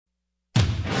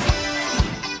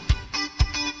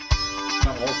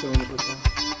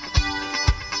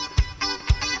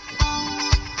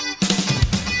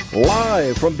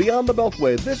Live from beyond the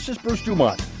Beltway, this is Bruce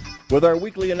Dumont with our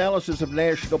weekly analysis of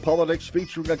national politics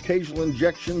featuring occasional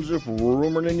injections of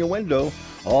rumor and innuendo,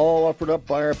 all offered up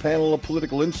by our panel of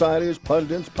political insiders,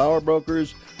 pundits, power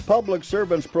brokers, public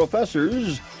servants,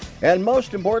 professors, and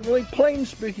most importantly,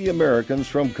 plain-speaking Americans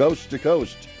from coast to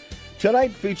coast.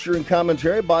 Tonight featuring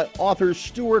commentary by author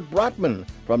Stuart Brotman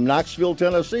from Knoxville,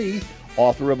 Tennessee,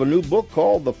 author of a new book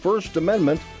called The First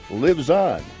Amendment Lives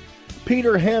On.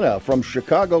 Peter Hanna from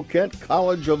Chicago-Kent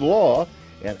College of Law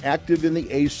and active in the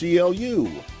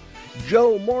ACLU.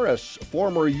 Joe Morris,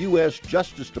 former U.S.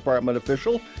 Justice Department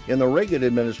official in the Reagan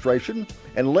administration.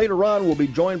 And later on, we'll be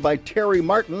joined by Terry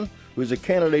Martin, who's a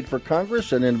candidate for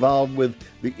Congress and involved with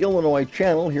the Illinois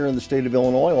Channel here in the state of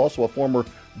Illinois, also a former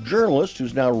journalist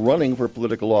who's now running for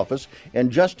political office.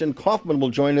 And Justin Kaufman will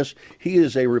join us. He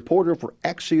is a reporter for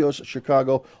Axios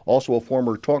Chicago, also a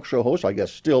former talk show host, I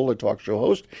guess still a talk show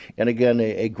host, and again,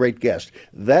 a great guest.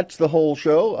 That's the whole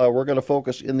show. We're going to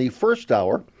focus in the first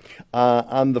hour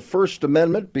on the First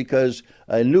Amendment because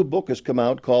a new book has come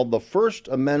out called The First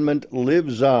Amendment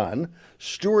Lives On.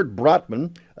 Stuart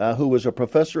Brotman, who is a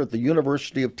professor at the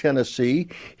University of Tennessee,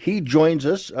 he joins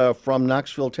us from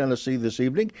Knoxville, Tennessee this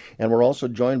evening, and we're also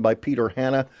joined by Peter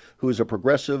Hanna, who is a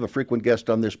progressive, a frequent guest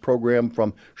on this program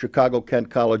from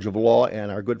Chicago-Kent College of Law,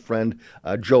 and our good friend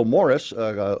Joe Morris,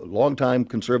 a longtime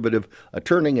conservative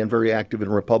attorney and very active in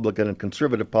Republican and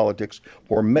conservative politics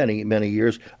for many, many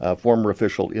years, former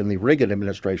official in the Reagan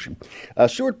administration.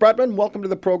 Stuart Brotman, welcome to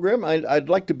the program. I'd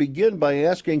like to begin by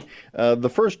asking, the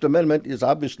First Amendment is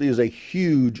obviously a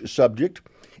huge subject,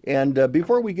 and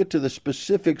before we get to the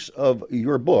specifics of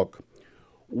your book,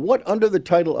 what, under the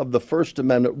title of the First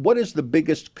Amendment, what is the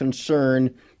biggest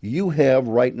concern you have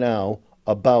right now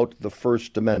about the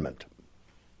First Amendment?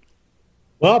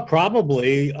 Well,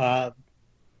 probably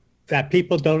that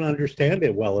people don't understand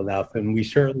it well enough. And we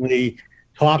certainly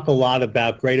talk a lot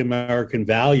about great American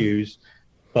values,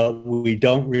 but we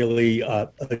don't really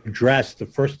address the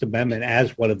First Amendment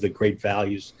as one of the great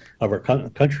values of our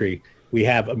country. We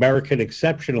have American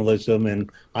exceptionalism, and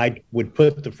I would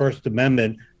put the First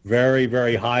Amendment very,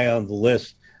 very high on the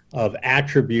list of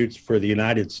attributes for the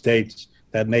United States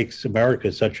that makes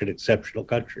America such an exceptional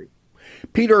country.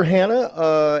 Peter Hanna,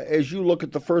 as you look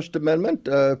at the First Amendment,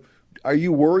 are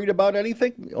you worried about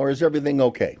anything, or is everything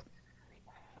okay?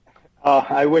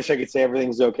 I wish I could say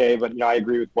everything's okay, but I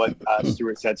agree with what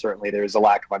Stuart said. Certainly, there's a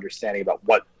lack of understanding about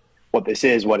what this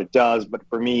is, what it does. But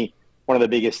for me, one of the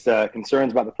biggest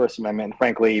concerns about the First Amendment, and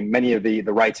frankly, many of the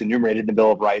rights enumerated in the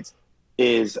Bill of Rights,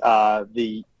 is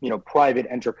the private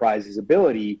enterprise's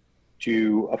ability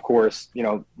to, of course,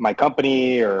 my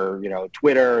company or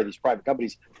Twitter, these private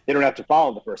companies, they don't have to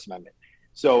follow the First Amendment.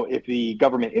 So if the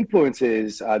government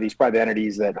influences these private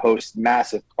entities that host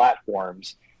massive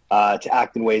platforms to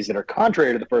act in ways that are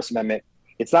contrary to the First Amendment,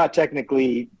 it's not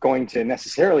technically going to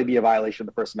necessarily be a violation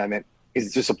of the First Amendment because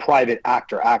it's just a private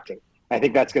actor acting. I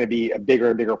think that's going to be a bigger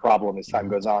and bigger problem as time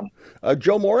goes on.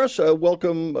 Joe Morris,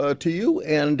 welcome to you.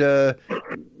 And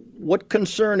what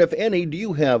concern, if any, do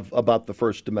you have about the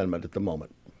First Amendment at the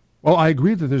moment? Well, I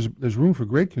agree that there's room for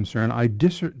great concern. I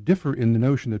differ in the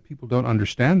notion that people don't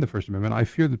understand the First Amendment. I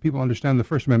fear that people understand the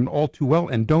First Amendment all too well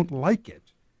and don't like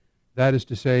it. That is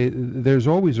to say, there's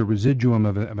always a residuum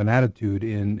of an attitude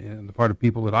in the part of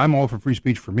people that I'm all for free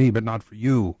speech for me, but not for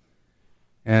you.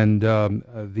 And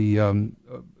the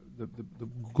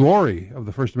glory of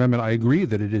the First Amendment, I agree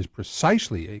that it is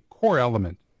precisely a core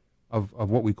element of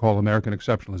what we call American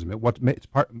exceptionalism.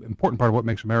 Important part of what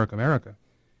makes America America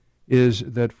is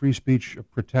that free speech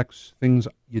protects things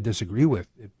you disagree with.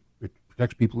 It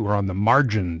protects people who are on the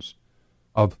margins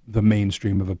of the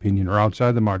mainstream of opinion or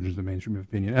outside the margins of the mainstream of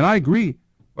opinion. And I agree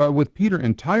with Peter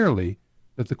entirely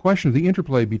that the question of the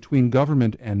interplay between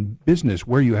government and business,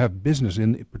 where you have business,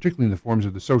 particularly in the forms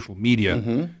of the social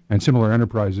media and similar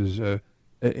enterprises,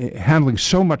 handling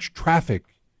so much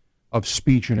traffic of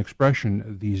speech and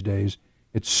expression these days,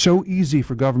 it's so easy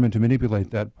for government to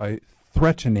manipulate that by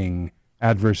threatening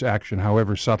adverse action,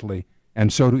 however subtly,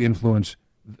 and so to influence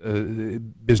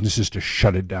businesses to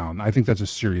shut it down. I think that's a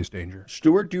serious danger.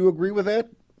 Stuart, do you agree with that?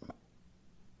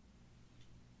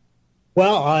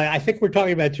 Well, I think we're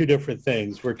talking about two different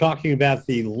things. We're talking about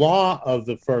the law of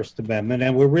the First Amendment,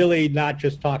 and we're really not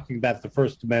just talking about the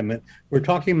First Amendment. We're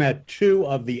talking about two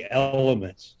of the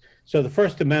elements. So the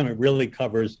First Amendment really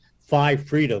covers 5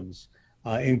 freedoms,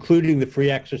 including the free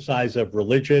exercise of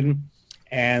religion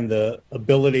and the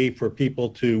ability for people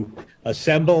to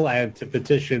assemble and to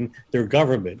petition their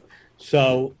government.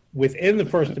 So within the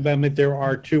First Amendment, there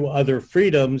are 2 other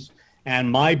freedoms,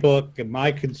 And my book and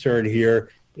my concern here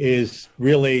is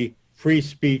really free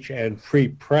speech and free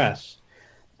press.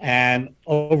 And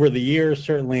over the years,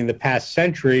 certainly in the past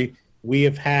century, we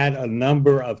have had a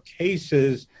number of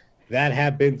cases that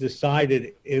have been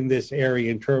decided in this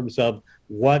area in terms of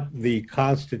what the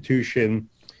Constitution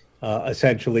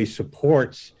essentially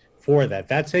supports for that.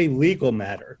 That's a legal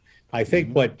matter. I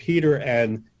think what Peter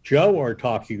and Joe are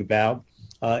talking about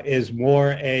is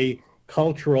more a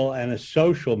cultural and a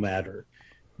social matter,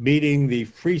 meeting the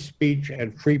free speech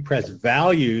and free press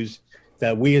values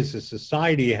that we as a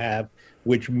society have,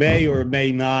 which may or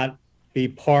may not be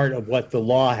part of what the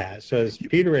law has. So as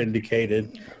Peter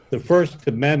indicated, the First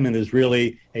Amendment is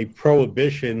really a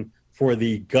prohibition for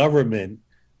the government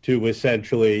to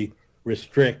essentially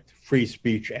restrict free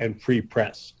speech and free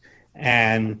press.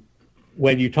 And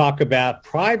when you talk about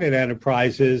private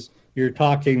enterprises, you're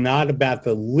talking not about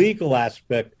the legal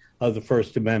aspect of the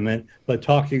First Amendment, but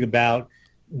talking about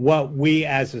what we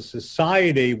as a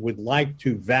society would like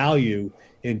to value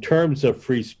in terms of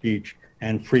free speech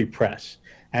and free press.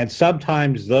 And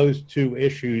sometimes those two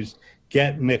issues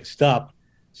get mixed up.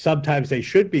 Sometimes they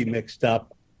should be mixed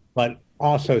up, but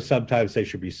also sometimes they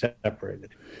should be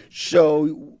separated.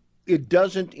 So it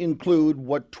doesn't include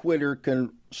what Twitter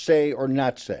can say or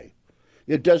not say.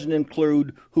 It doesn't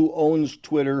include who owns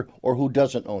Twitter or who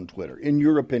doesn't own Twitter, in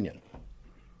your opinion.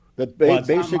 That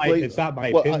basically, it's not my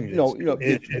opinion.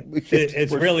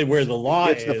 It's really where the law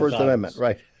is. It's the First Amendment,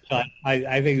 right? So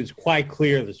I think it's quite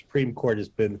clear. The Supreme Court has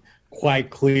been quite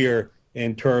clear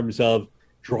in terms of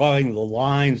drawing the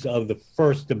lines of the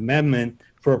First Amendment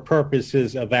for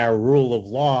purposes of our rule of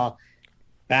law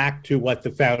back to what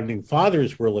the Founding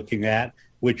Fathers were looking at,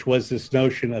 which was this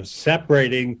notion of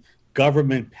separating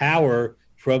government power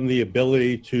from the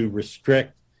ability to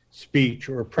restrict speech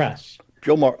or press.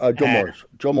 Joe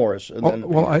Morris. And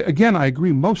then, I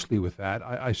agree mostly with that.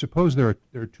 I suppose there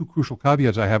are two crucial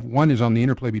caveats I have. One is on the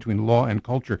interplay between law and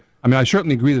culture. I mean, I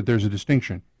certainly agree that there's a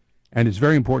distinction, and it's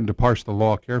very important to parse the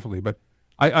law carefully. But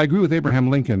I agree with Abraham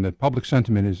Lincoln that public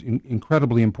sentiment is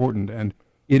incredibly important, and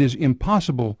it is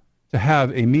impossible to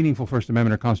have a meaningful First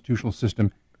Amendment or constitutional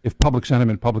system if public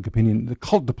sentiment, public opinion,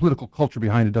 the political culture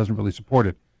behind it doesn't really support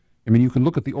it. I mean, you can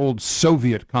look at the old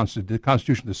Soviet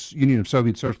Constitution, the Union of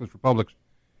Soviet Socialist Republics.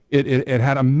 It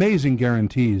had amazing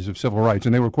guarantees of civil rights,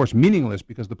 and they were, of course, meaningless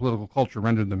because the political culture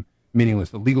rendered them meaningless.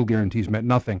 The legal guarantees meant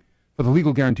nothing. For the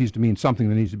legal guarantees to mean something,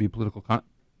 there needs to be political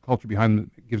culture behind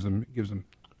them that gives them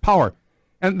power.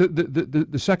 And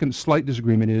the second slight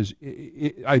disagreement is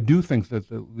I do think that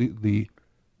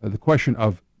the question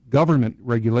of government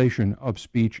regulation of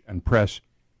speech and press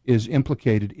is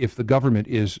implicated if the government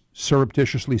is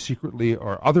surreptitiously, secretly,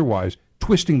 or otherwise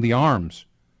twisting the arms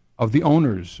of the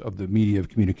owners of the media of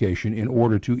communication in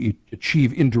order to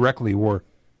achieve indirectly or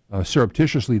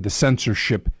surreptitiously the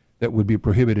censorship that would be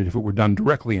prohibited if it were done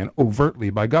directly and overtly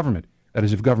by government. That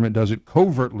is, if government does it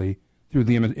covertly through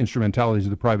the instrumentalities of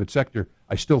the private sector,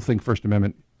 I still think First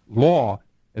Amendment law,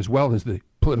 as well as the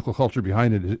political culture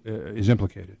behind it, is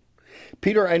implicated.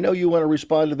 Peter, I know you want to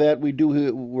respond to that.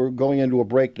 We're going into a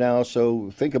break now,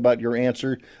 so think about your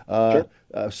answer. Sure.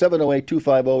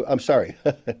 708-250, I'm sorry,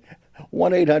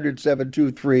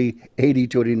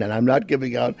 1-800-723-8289. I'm not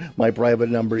giving out my private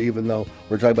number, even though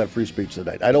we're talking about free speech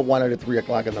tonight. I don't want it at 3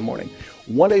 o'clock in the morning.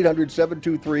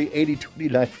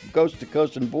 1-800-723-8289 from coast to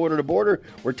coast and border to border.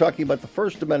 We're talking about the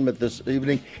First Amendment this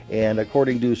evening, and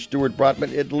according to Stuart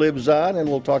Brotman, it lives on, and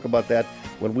we'll talk about that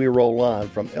when we roll on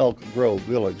from Elk Grove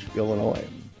Village, Illinois.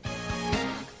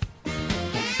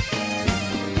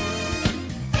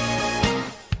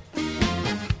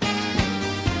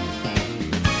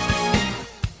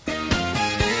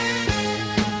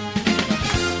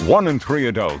 One in 3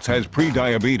 adults has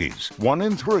prediabetes. 1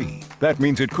 in 3. That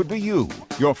means it could be you,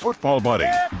 your football buddy,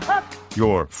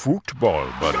 your football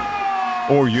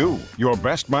buddy, or you, your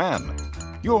best man,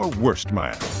 your worst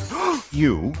man,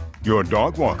 you, your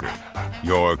dog walker,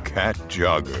 your cat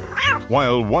jogger.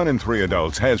 While 1 in 3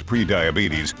 adults has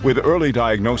prediabetes, with early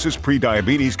diagnosis,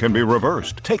 prediabetes can be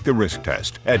reversed. Take the risk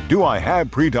test at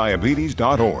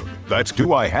doihaveprediabetes.org. That's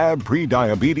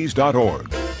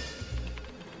doihaveprediabetes.org.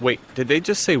 Wait, did they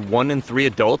just say 1 in 3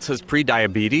 adults has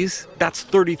prediabetes? That's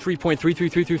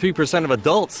 33.33333% of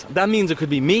adults. That means it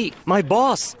could be me, my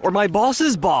boss, or my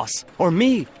boss's boss, or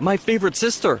me, my favorite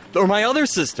sister, or my other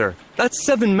sister. That's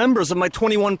 7 members of my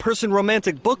 21-person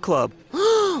romantic book club.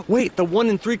 Wait, the 1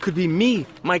 in 3 could be me,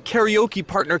 my karaoke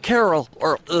partner Carol,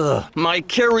 or my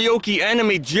karaoke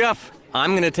enemy Jeff.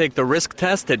 I'm gonna take the risk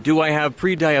test at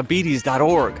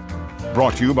doihaveprediabetes.org.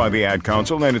 Brought to you by the Ad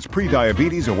Council and its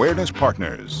Prediabetes Awareness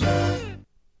Partners.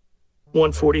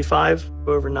 145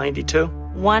 over 92.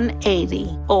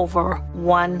 180 over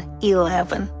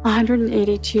 111.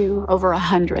 182 over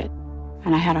 100.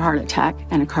 And I had a heart attack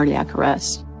and a cardiac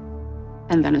arrest.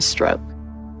 And then a stroke.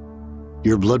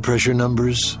 Your blood pressure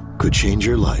numbers could change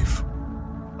your life.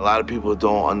 A lot of people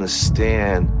don't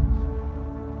understand,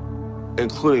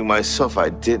 including myself, I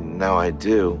didn't, now I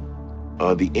do,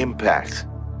 the impact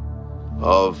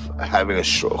of having a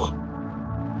stroke.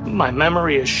 My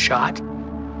memory is shot.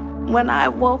 When I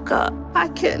woke up, I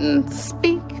couldn't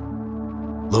speak.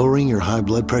 Lowering your high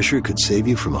blood pressure could save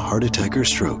you from a heart attack or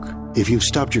stroke. If you've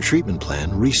stopped your treatment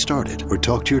plan, restart it or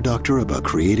talk to your doctor about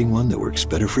creating one that works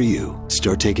better for you.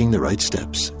 Start taking the right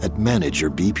steps at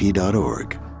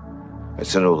manageyourbp.org.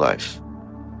 It's a new life,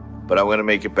 but I'm going to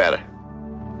make it better.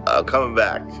 I'm coming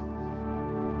back.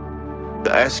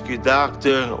 Ask your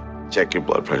doctor, check your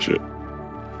blood pressure.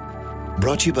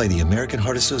 Brought to you by the American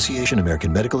Heart Association,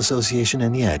 American Medical Association,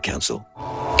 and the Ad Council.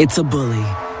 It's a bully,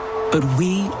 but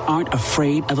we aren't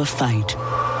afraid of a fight.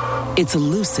 It's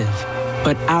elusive,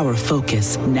 but our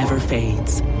focus never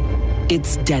fades.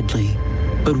 It's deadly,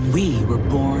 but we were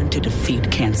born to defeat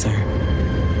cancer.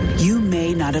 You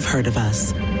may not have heard of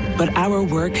us, but our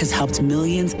work has helped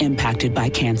millions impacted by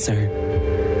cancer.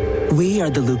 We are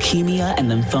the Leukemia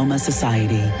and Lymphoma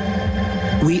Society.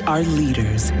 We are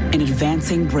leaders in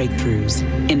advancing breakthroughs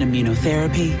in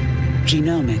immunotherapy,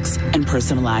 genomics, and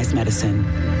personalized medicine.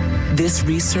 This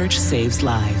research saves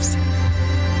lives.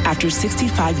 After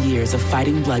 65 years of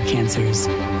fighting blood cancers,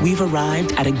 we've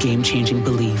arrived at a game-changing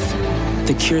belief.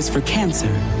 The cures for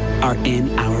cancer are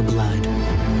in our blood.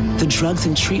 The drugs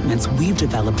and treatments we've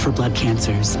developed for blood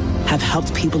cancers have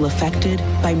helped people affected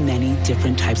by many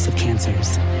different types of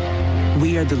cancers.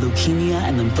 We are the Leukemia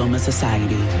and Lymphoma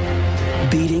Society.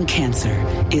 Beating cancer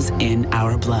is in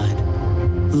our blood.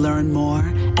 Learn more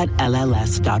at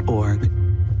LLS.org.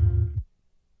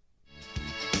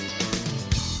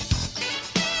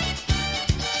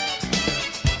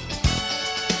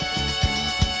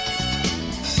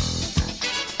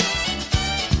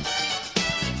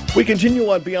 We continue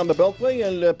on Beyond the Beltway,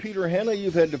 and Peter Hanna,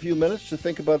 you've had a few minutes to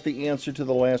think about the answer to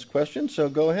the last question, so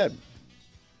go ahead.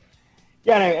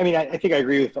 Yeah, and I think I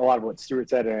agree with a lot of what Stuart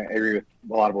said, and I agree with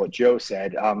a lot of what Joe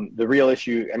said. The real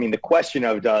issue, the question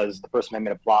of does the First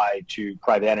Amendment apply to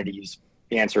private entities?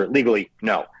 The answer, legally,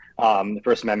 no. The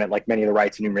First Amendment, like many of the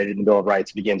rights enumerated in the Bill of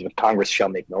Rights, begins with Congress shall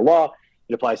make no law.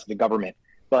 It applies to the government.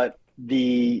 But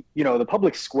the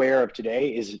public square of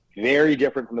today is very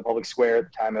different from the public square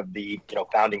at the time of the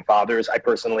founding fathers. I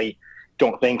personally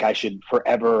don't think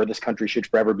this country should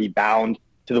forever be bound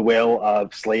to the will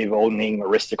of slave-owning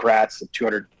aristocrats of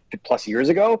 200 plus years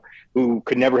ago who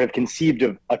could never have conceived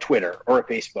of a Twitter or a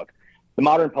Facebook. The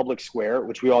modern public square,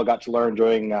 which we all got to learn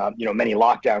during many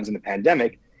lockdowns in the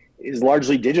pandemic, is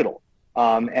largely digital.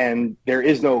 And there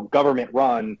is no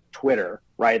government-run Twitter,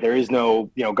 right? There is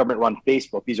no government-run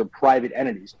Facebook. These are private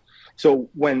entities. So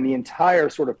when the entire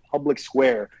sort of public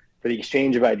square for the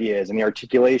exchange of ideas and the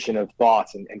articulation of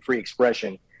thoughts and free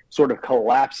expression sort of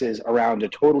collapses around a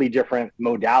totally different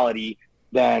modality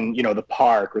than, the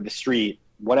park or the street,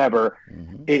 whatever,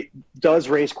 it does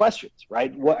raise questions,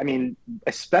 right?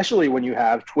 Especially when you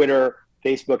have Twitter,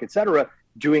 Facebook, et cetera,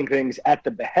 doing things at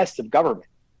the behest of government.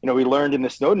 We learned in the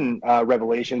Snowden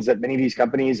revelations that many of these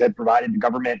companies had provided the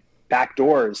government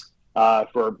backdoors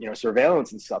for,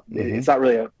 surveillance and stuff. It's not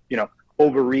really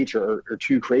overreach or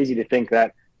too crazy to think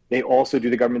that they also do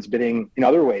the government's bidding in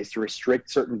other ways to restrict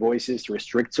certain voices, to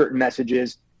restrict certain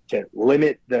messages, to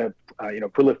limit the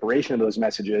proliferation of those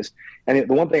messages. And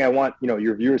the one thing I want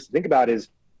your viewers to think about is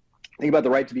think about the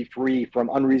right to be free from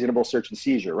unreasonable search and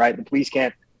seizure. Right, the police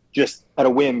can't just at a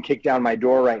whim kick down my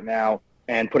door right now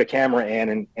and put a camera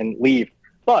in and leave,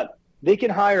 but they can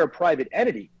hire a private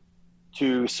entity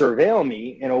to surveil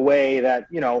me in a way that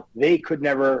they could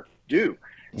never do.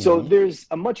 So there's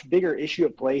a much bigger issue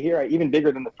at play here, even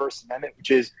bigger than the First Amendment,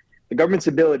 which is the government's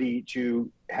ability to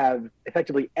have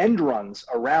effectively end runs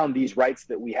around these rights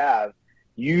that we have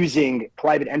using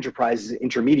private enterprises as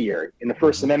intermediary. In the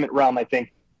First Amendment realm, I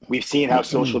think we've seen how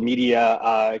social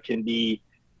media can be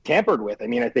tampered with.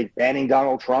 I think banning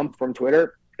Donald Trump from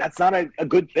Twitter, that's not a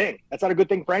good thing. That's not a good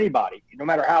thing for anybody, no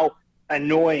matter how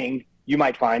annoying you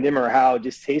might find him or how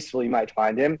distasteful you might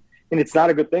find him. And it's not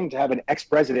a good thing to have an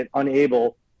ex-president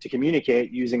unable to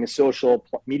communicate using a social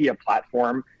media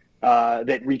platform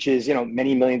that reaches,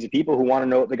 many millions of people who want to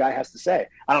know what the guy has to say.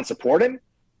 I don't support him,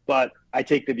 but I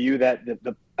take the view that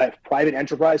the private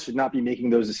enterprise should not be making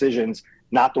those decisions,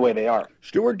 not the way they are.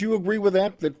 Stuart, do you agree with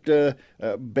that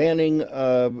banning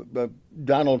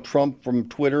Donald Trump from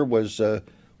Twitter was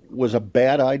a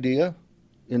bad idea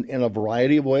in a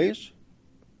variety of ways?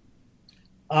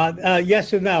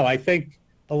 Yes and no. I think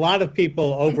a lot of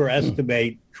people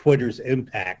overestimate Twitter's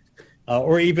impact,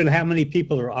 or even how many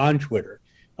people are on Twitter.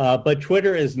 But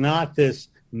Twitter is not this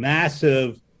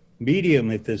massive medium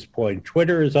at this point.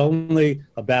 Twitter is only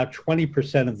about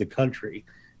 20% of the country.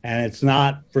 And it's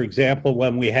not, for example,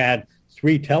 when we had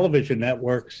 3 television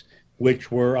networks,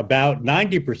 which were about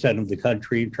 90% of the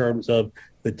country in terms of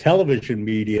the television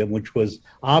medium, which was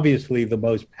obviously the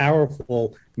most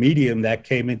powerful medium that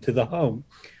came into the home.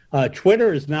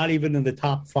 Twitter is not even in the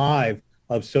top 5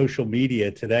 of social media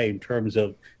today in terms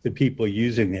of the people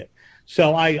using it.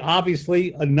 So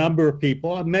obviously a number of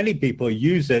people, many people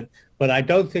use it, but I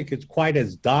don't think it's quite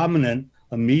as dominant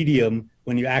a medium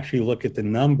when you actually look at the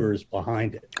numbers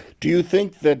behind it. Do you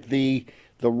think that the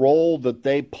role that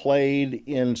they played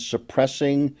in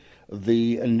suppressing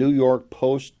the New York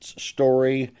Post's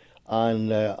story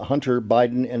on Hunter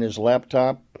Biden and his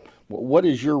laptop, what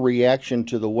is your reaction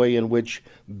to the way in which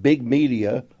big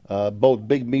media, both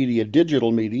big media,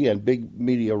 digital media, and big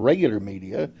media, regular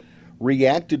media,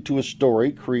 reacted to a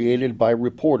story created by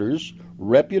reporters,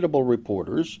 reputable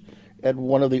reporters, at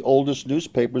one of the oldest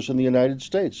newspapers in the United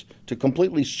States, to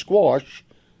completely squash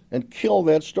and kill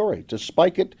that story, to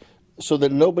spike it so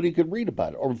that nobody could read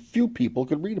about it, or few people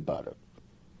could read about it?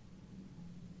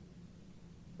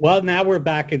 Well, now we're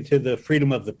back into the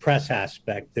freedom of the press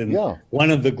aspect. And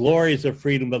one of the glories of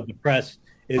freedom of the press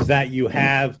is that you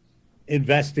have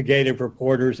investigative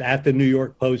reporters at the New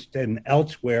York Post and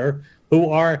elsewhere who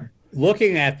are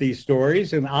looking at these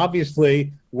stories, and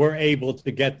obviously were able to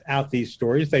get out these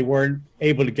stories. They weren't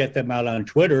able to get them out on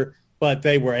Twitter, but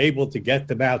they were able to get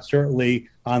them out certainly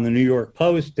on the New York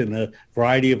Post and a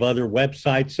variety of other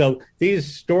websites. So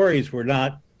these stories were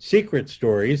not secret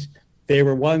stories. They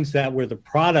were ones that were the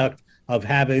product of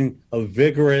having a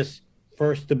vigorous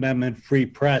First Amendment free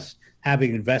press,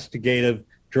 having investigative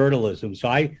journalism. So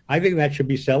I think that should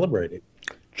be celebrated.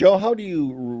 Joe, how do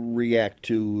you react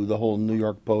to the whole New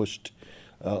York Post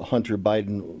Hunter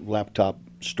Biden laptop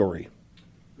story?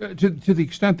 To the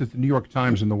extent that the New York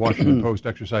Times and the Washington Post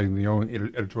exercising their own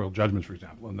editorial judgments, for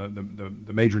example, and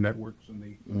the major networks and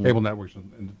the cable networks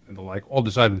and the like, all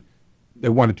decided they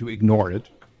wanted to ignore it,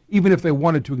 even if they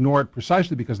wanted to ignore it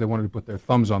precisely because they wanted to put their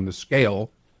thumbs on the scale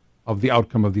of the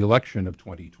outcome of the election of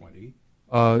 2020,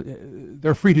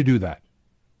 they're free to do that.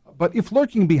 But if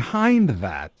lurking behind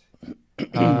that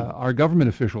our government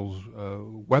officials,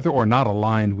 whether or not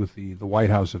aligned with the White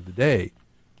House of the day,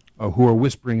 who are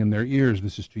whispering in their ears,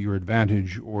 this is to your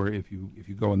advantage, or if you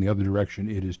go in the other direction,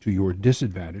 it is to your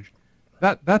disadvantage,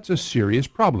 that's a serious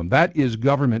problem. That is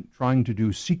government trying to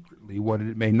do secretly what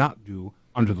it may not do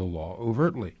under the law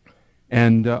overtly.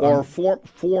 And or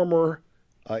former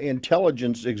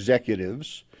intelligence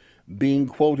executives being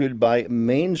quoted by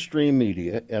mainstream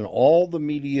media and all the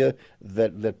media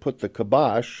that put the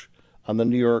kibosh on the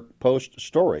New York Post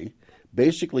story,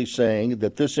 basically saying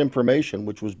that this information,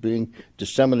 which was being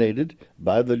disseminated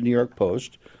by the New York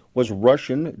Post, was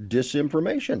Russian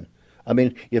disinformation. I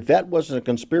mean, if that wasn't a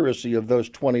conspiracy of those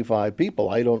 25 people,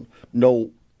 I don't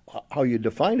know how you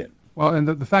define it. Well, and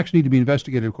the facts need to be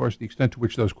investigated, of course, the extent to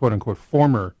which those quote-unquote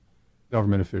former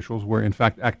government officials were, in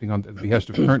fact, acting on the behest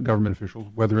of current government officials,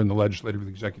 whether in the legislative or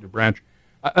the executive branch.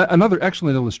 Another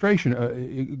excellent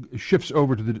illustration shifts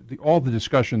over to all the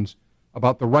discussions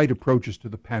about the right approaches to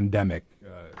the pandemic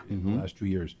in the last 2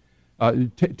 years.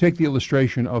 Take the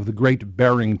illustration of the Great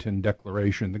Barrington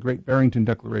Declaration. The Great Barrington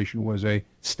Declaration was a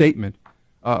statement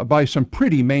by some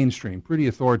pretty mainstream, pretty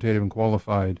authoritative and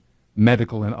qualified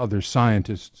medical and other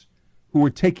scientists who were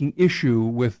taking issue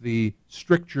with the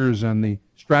strictures and the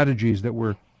strategies that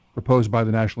were proposed by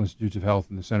the National Institutes of Health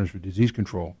and the Centers for Disease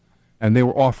Control. And they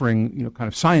were offering, kind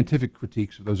of scientific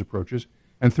critiques of those approaches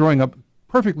and throwing up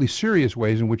perfectly serious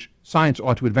ways in which science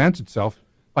ought to advance itself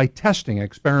by testing,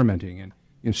 experimenting,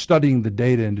 and studying the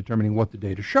data and determining what the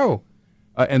data show.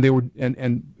 And they were,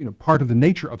 part of the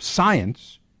nature of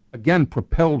science, again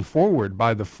propelled forward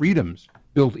by the freedoms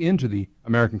built into the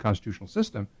American constitutional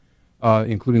system,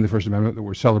 including the First Amendment that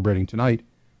we're celebrating tonight,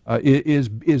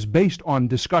 is based on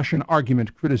discussion,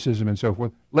 argument, criticism, and so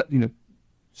forth.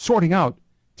 Sorting out,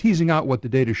 teasing out what the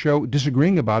data show,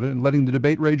 disagreeing about it, and letting the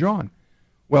debate rage on.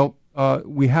 Well,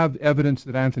 we have evidence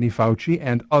that Anthony Fauci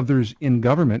and others in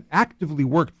government actively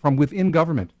worked from within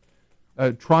government,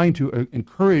 trying to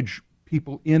encourage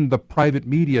people in the private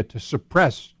media to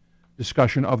suppress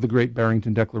discussion of the Great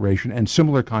Barrington Declaration and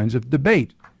similar kinds of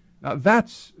debate. Now, that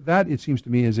it seems to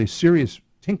me is a serious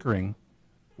tinkering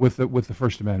with the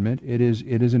First Amendment. It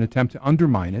is an attempt to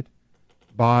undermine it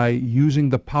by using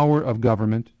the power of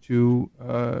government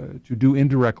to do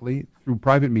indirectly through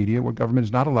private media what government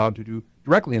is not allowed to do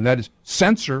directly, and that is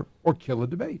censor or kill a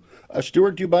debate.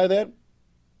 Stuart, do you buy that?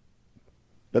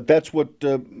 That's what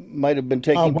might have been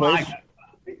taking place?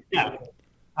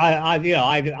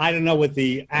 I don't know what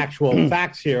the actual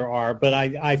facts here are, but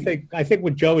I think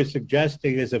what Joe is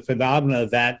suggesting is a phenomena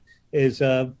that is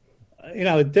a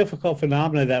difficult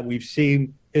phenomena that we've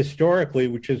seen historically,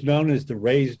 which is known as the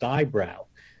raised eyebrow.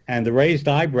 And the raised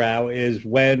eyebrow is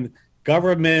when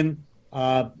government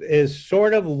is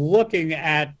sort of looking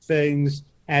at things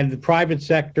and the private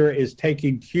sector is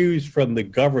taking cues from the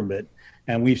government.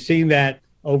 And we've seen that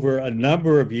over a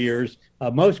number of years.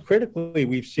 Most critically,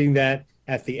 we've seen that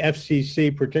at the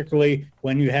FCC, particularly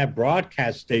when you have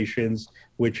broadcast stations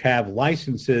which have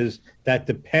licenses that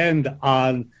depend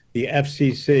on the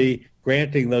FCC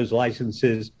granting those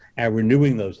licenses and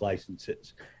renewing those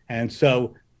licenses. And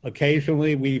so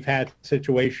occasionally we've had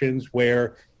situations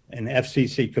where an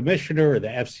FCC commissioner or the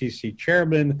FCC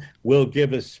chairman will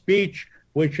give a speech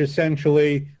which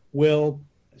essentially will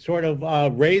sort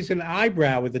of raise an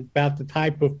eyebrow about the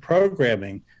type of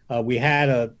programming. We had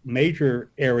a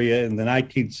major area in the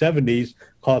 1970s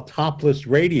called topless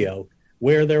radio,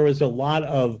 where there was a lot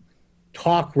of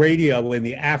talk radio in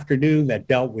the afternoon that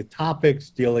dealt with topics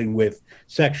dealing with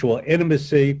sexual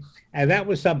intimacy. And that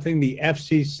was something the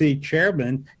FCC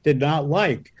chairman did not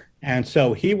like. And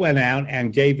so he went out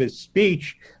and gave a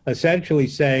speech essentially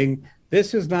saying,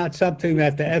 this is not something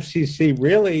that the FCC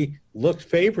really looked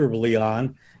favorably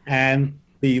on. And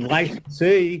the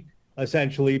licensee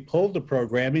essentially pulled the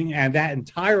programming, and that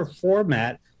entire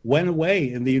format went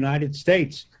away in the United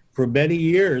States for many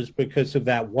years because of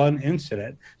that one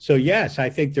incident. So yes, I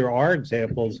think there are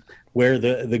examples where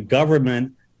the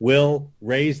government will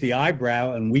raise the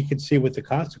eyebrow, and we can see what the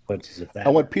consequences of that I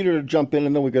want Peter to jump in,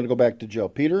 and then we're going to go back to Joe.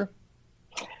 Peter?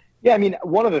 Yeah, I mean,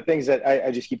 one of the things that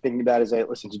I just keep thinking about as I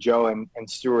listen to Joe and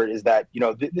Stuart is that,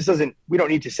 this doesn't, we don't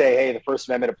need to say, hey, the First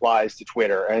Amendment applies to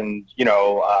Twitter and,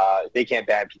 they can't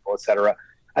ban people, et cetera.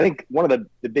 I think one of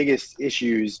the biggest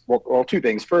issues, well, two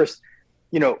things. First,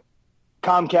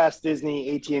 Comcast,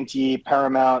 Disney, AT&T,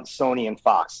 Paramount, Sony, and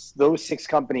Fox, those 6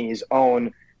 companies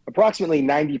own approximately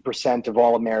 90% of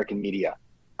all American media.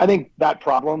 I think that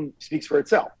problem speaks for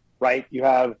itself, right? You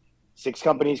have 6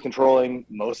 companies controlling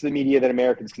most of the media that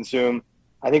Americans consume.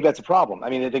 I think that's a problem. I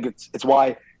mean, I think it's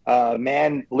why a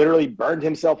man literally burned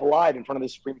himself alive in front of the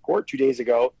Supreme Court 2 days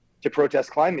ago to protest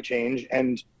climate change,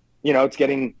 and it's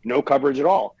getting no coverage at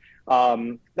all.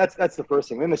 That's the first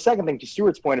thing. Then the second thing, to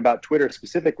Stuart's point about Twitter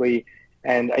specifically,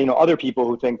 and other people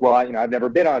who think, well, I've never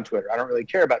been on Twitter, I don't really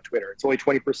care about Twitter, it's only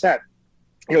 20%.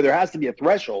 There has to be a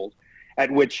threshold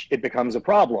at which it becomes a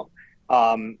problem.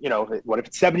 What if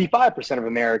it's 75% of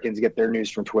Americans get their news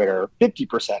from Twitter,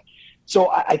 50%? So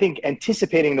I think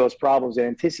anticipating those problems and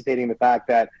anticipating the fact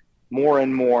that more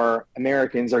and more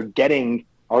Americans are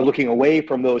looking away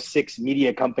from those 6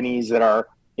 media companies that are,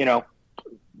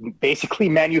 basically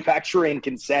manufacturing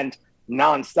consent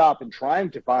nonstop and trying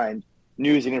to find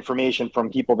news and information from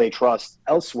people they trust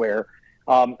elsewhere.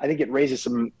 I think it raises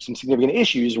some significant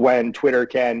issues when Twitter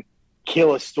can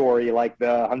kill a story like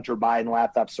the Hunter Biden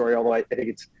laptop story, although I think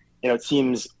it's, it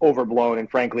seems overblown. And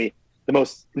frankly, the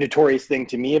most notorious thing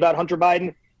to me about Hunter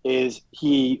Biden is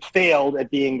he failed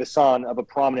at being the son of a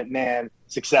prominent man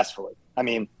successfully. I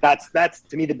mean, that's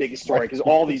to me the biggest story, because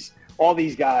all these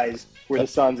guys were the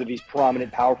sons of these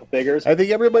prominent, powerful figures. I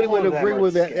think everybody would agree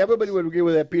with that. Everybody would agree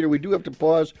with that, Peter. We do have to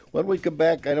pause. When we come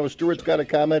back, I know Stuart's got a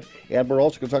comment, and we're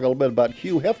also going to talk a little bit about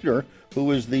Hugh Hefner,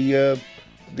 who is the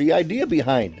idea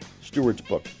behind Stuart's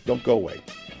book. Don't go away.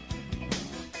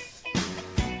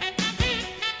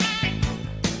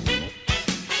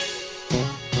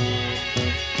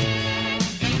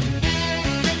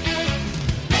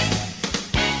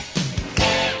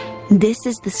 This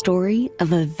is the story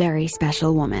of a very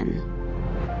special woman.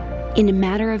 In a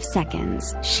matter of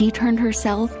seconds, she turned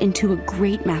herself into a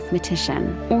great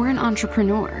mathematician or an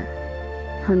entrepreneur.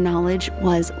 Her knowledge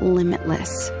was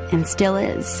limitless and still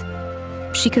is.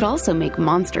 She could also make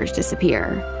monsters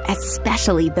disappear,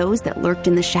 especially those that lurked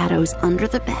in the shadows under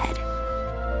the bed.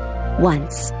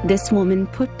 Once, this woman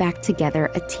put back together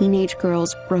a teenage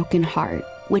girl's broken heart,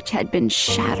 which had been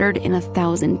shattered in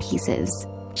 1,000 pieces,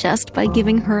 just by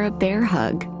giving her a bear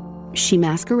hug. She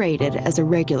masqueraded as a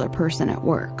regular person at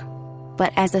work,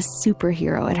 but as a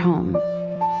superhero at home.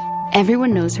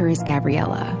 Everyone knows her as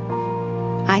Gabriella.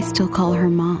 I still call her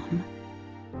Mom.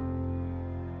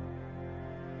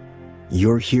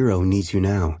 Your hero needs you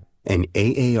now, and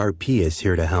AARP is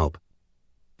here to help.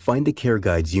 Find the care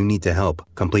guides you need to help,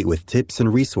 complete with tips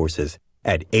and resources,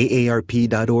 at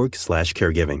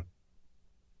aarp.org/caregiving.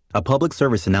 A public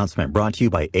service announcement brought to you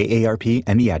by AARP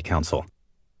and the Ad Council.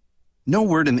 No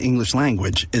word in the English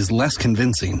language is less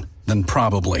convincing than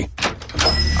probably.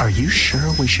 Are you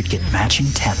sure we should get matching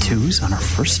tattoos on our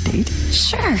first date?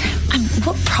 Sure.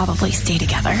 We'll probably stay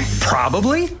together.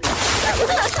 Probably?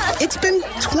 It's been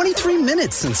 23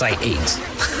 minutes since I ate.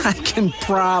 I can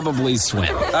probably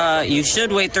swim. You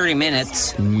should wait 30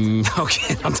 minutes.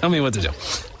 Okay, now tell me what to do.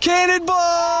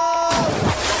 Cannonball!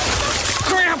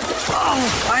 Cramp!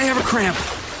 Oh, I have a cramp.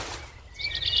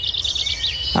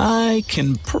 I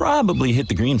can probably hit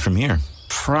the green from here.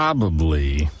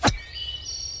 Probably.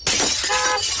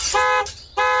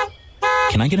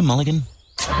 Can I get a mulligan?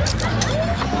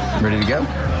 Ready to go?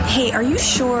 Hey, are you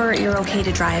sure you're okay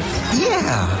to drive?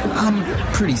 Yeah, I'm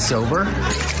pretty sober.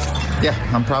 Yeah,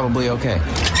 I'm probably okay.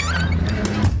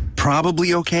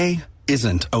 Probably okay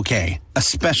isn't okay,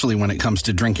 especially when it comes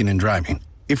to drinking and driving.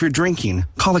 If you're drinking,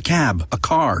 call a cab, a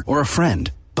car, or a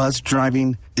friend. Buzzed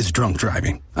driving is drunk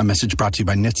driving. A message brought to you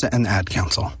by NHTSA and the Ad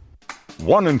Council.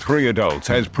 1 in 3 adults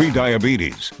has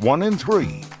prediabetes. 1 in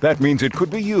 3. That means it could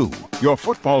be you, your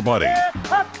football buddy,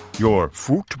 your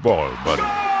football buddy,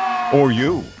 or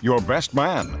you, your best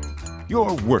man,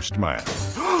 your worst man,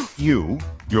 you,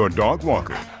 your dog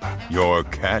walker, your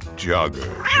cat jogger.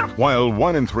 While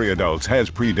 1 in 3 adults has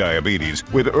prediabetes,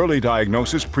 with early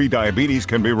diagnosis, prediabetes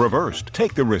can be reversed.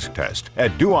 Take the risk test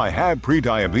at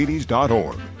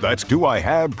doihaveprediabetes.org. That's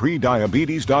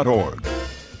doihaveprediabetes.org.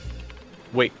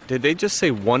 Wait, did they just say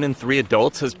 1 in 3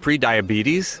 adults has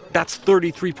prediabetes? That's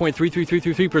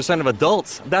 33.33333% of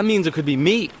adults. That means it could be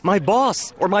me, my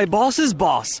boss, or my boss's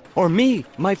boss, or me,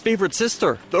 my favorite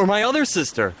sister, or my other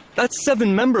sister. That's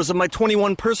 7 members of my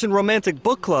 21-person romantic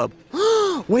book club.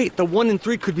 Wait, the 1 in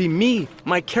 3 could be me,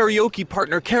 my karaoke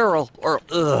partner Carol, or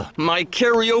my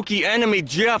karaoke enemy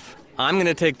Jeff. I'm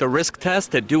gonna take the risk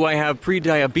test at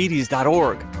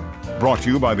doihaveprediabetes.org. Brought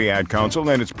to you by the Ad Council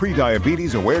and its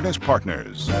Prediabetes Awareness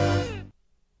Partners.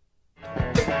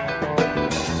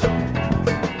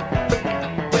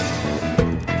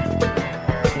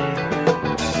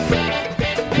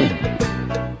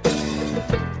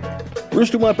 Bruce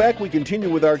Dumont back. We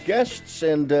continue with our guests,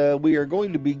 and we are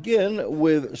going to begin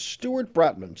with Stuart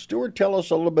Brotman. Stuart, tell us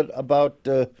a little bit about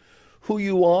who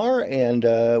you are, and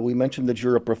we mentioned that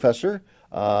you're a professor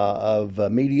of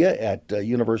media at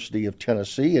University of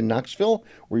Tennessee in Knoxville,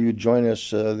 where you join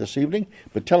us this evening.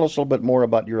 But tell us a little bit more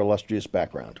about your illustrious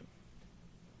background.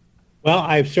 Well,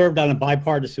 I've served on a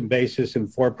bipartisan basis in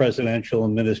 4 presidential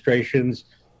administrations.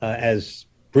 As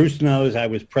Bruce knows, I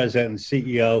was president and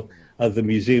CEO of the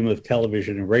Museum of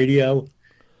Television and Radio,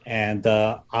 and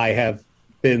I have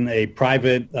been a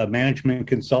private management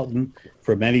consultant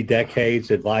for many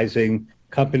decades, advising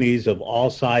companies of all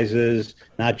sizes,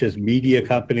 not just media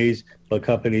companies, but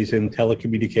companies in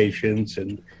telecommunications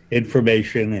and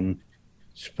information and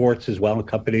sports as well, and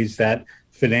companies that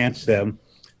finance them.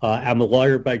 I'm a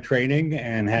lawyer by training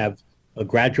and have a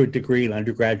graduate degree and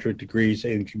undergraduate degrees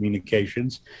in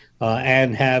communications,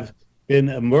 and have been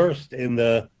immersed in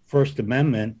the First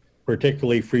Amendment,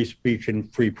 particularly free speech and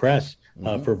free press,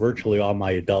 for virtually all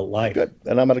my adult life. Good.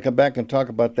 And I'm going to come back and talk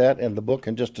about that and the book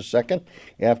in just a second,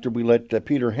 after we let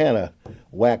Peter Hanna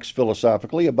wax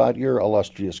philosophically about your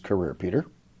illustrious career. Peter?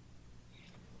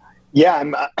 Yeah,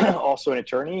 I'm also an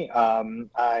attorney.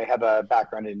 I have a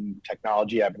background in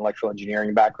technology. I have an electrical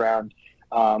engineering background,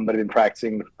 but I've been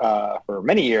practicing for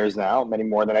many years now, many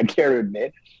more than I'd care to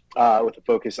admit, with a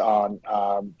focus on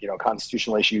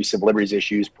constitutional issues, civil liberties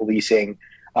issues, policing,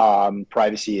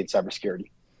 privacy, and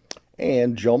cybersecurity.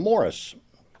 And Joe Morris.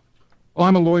 Well,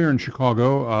 I'm a lawyer in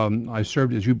Chicago. I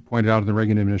served, as you pointed out, in the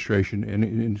Reagan administration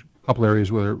in a couple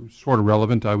areas where they're sort of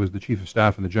relevant. I was the chief of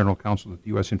staff and the general counsel at the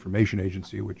U.S. Information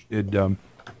Agency, which did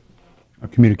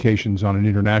communications on an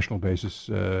international basis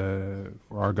for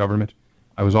our government.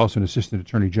 I was also an assistant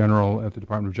attorney general at the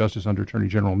Department of Justice under Attorney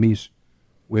General Meese,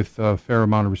 with a fair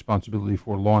amount of responsibility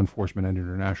for law enforcement and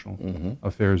international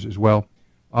affairs as well.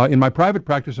 In my private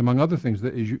practice, among other things,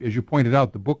 that, as you pointed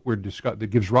out, the book that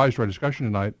gives rise to our discussion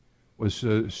tonight was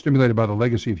stimulated by the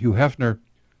legacy of Hugh Hefner,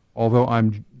 although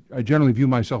I generally view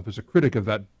myself as a critic of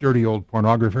that dirty old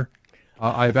pornographer.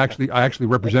 I actually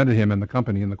represented him in the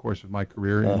company in the course of my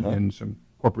career in some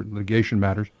corporate litigation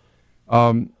matters.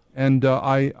 I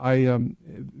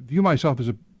view myself as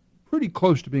pretty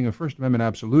close to being a First Amendment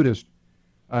absolutist,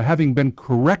 having been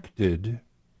corrected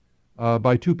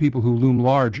by 2 people who loom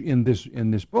large in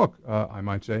this book, I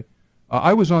might say.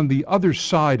 I was on the other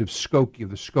side of the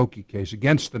Skokie case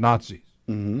against the Nazis.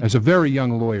 As a very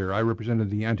young lawyer, I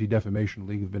represented the Anti-Defamation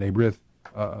League of B'nai B'rith,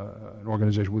 an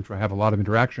organization with which I have a lot of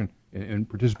interaction and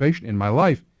participation in my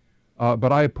life.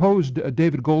 But I opposed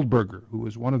David Goldberger, who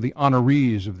was one of the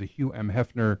honorees of the Hugh M.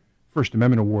 Hefner First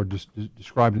Amendment Award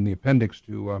described in the appendix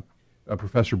to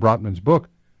Professor Brotman's book.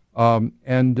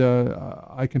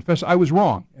 I confess I was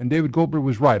wrong, and David Goldberg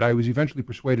was right. I was eventually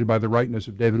persuaded by the rightness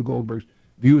of David Goldberg's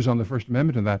views on the First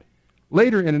Amendment and that.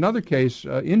 Later, in another case,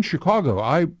 in Chicago,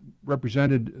 I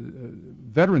represented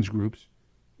veterans groups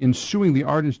in suing the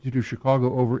Art Institute of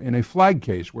Chicago over in a flag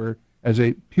case where, as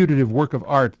a putative work of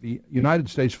art, the United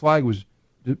States flag was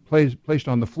placed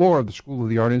on the floor of the School of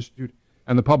the Art Institute,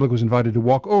 and the public was invited to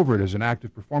walk over it as an act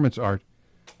of performance art.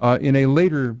 In a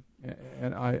later,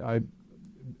 and I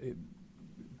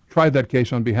tried that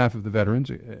case on behalf of the veterans,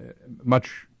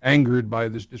 much angered by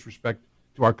this disrespect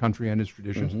to our country and its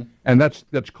traditions. And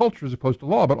that's culture as opposed to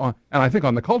law. And I think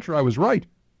on the culture I was right.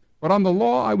 But on the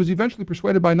law, I was eventually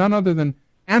persuaded by none other than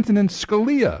Antonin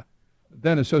Scalia,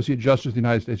 then Associate Justice of the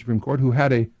United States Supreme Court, who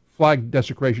had a flag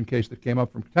desecration case that came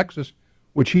up from Texas,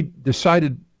 which he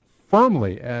decided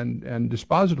firmly and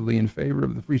dispositively in favor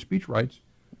of the free speech rights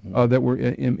that were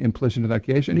implicit in that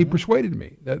case, and he persuaded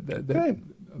me that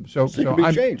so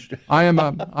I'm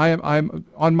on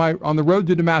the road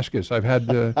to Damascus. I've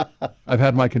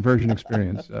had my conversion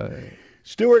experience.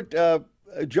 Stuart,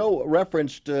 Joe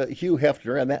referenced Hugh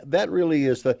Hefner, and that really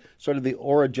is the sort of the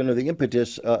origin or the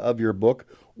impetus of your book.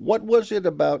 What was it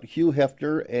about Hugh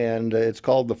Hefner, and it's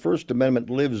called The First Amendment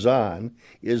Lives On,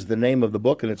 is the name of the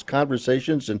book, and it's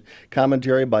conversations and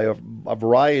commentary by a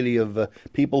variety of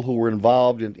people who were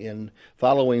involved in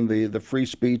following the free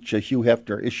speech Hugh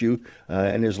Hefner issue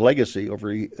and his legacy over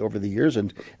the years.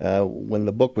 And when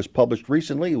the book was published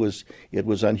recently, it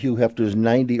was on Hugh Hefner's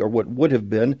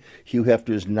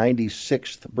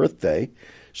 96th birthday.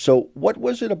 So what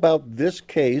was it about this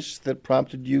case that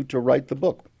prompted you to write the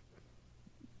book?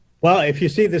 Well, if you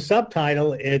see the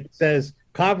subtitle, it says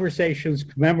Conversations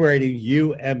Commemorating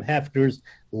Hugh M. Hefner's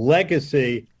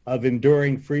Legacy of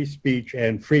Enduring Free Speech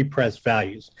and Free Press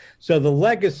Values. So the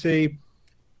legacy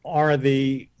are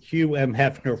the Hugh M.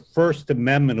 Hefner First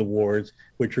Amendment Awards,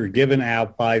 which are given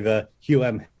out by the Hugh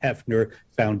M. Hefner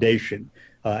Foundation.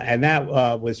 And that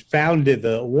was founded,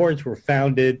 the awards were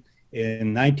founded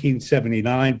in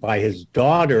 1979 by his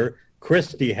daughter,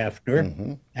 Christy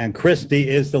Hefner. And Christy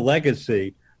is the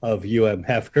legacy of Hugh M.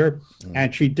 Hefner.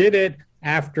 And she did it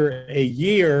after a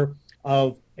year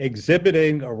of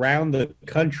exhibiting around the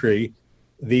country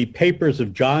the papers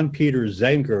of John Peter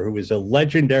Zenger, who is a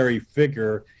legendary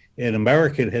figure in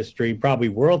American history, probably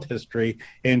world history,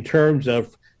 in terms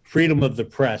of freedom of the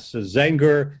press. So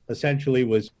Zenger essentially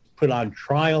was put on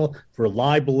trial for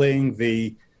libeling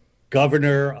the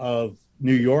governor of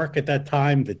New York at that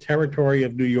time, the territory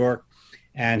of New York,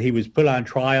 and he was put on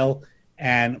trial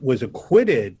and was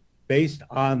acquitted based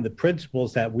on the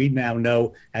principles that we now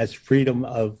know as freedom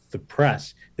of the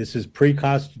press. This is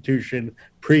pre-Constitution,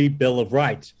 pre-Bill of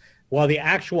Rights. While the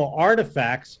actual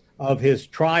artifacts of his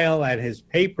trial and his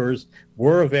papers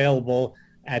were available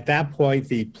at that point,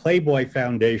 the Playboy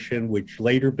Foundation, which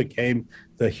later became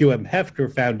the Hugh M.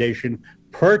 Hefner Foundation,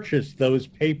 purchased those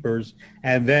papers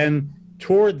and then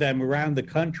toured them around the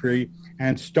country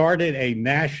and started a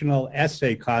national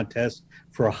essay contest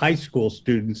for high school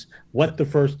students, what the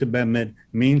First Amendment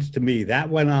means to me. That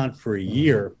went on for a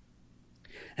year.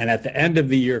 And at the end of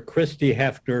the year, Christy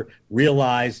Hefner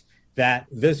realized that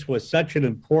this was such an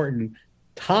important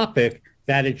topic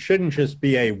that it shouldn't just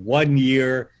be a 1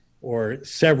 year or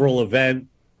several event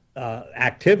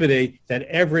activity, that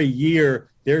every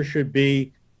year there should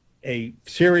be a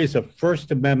series of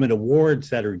First Amendment awards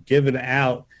that are given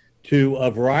out to a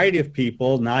variety of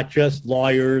people, not just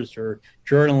lawyers or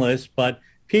journalists, but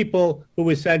people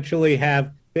who essentially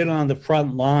have been on the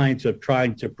front lines of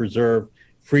trying to preserve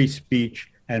free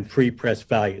speech and free press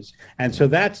values. And so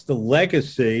that's the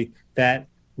legacy that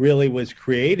really was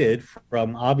created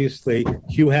from obviously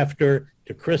Hugh Hefner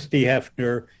to Christy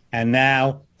Hefner. And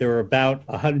now there are about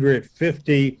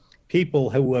 150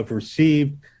 people who have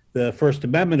received the First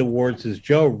Amendment Awards, as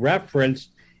Joe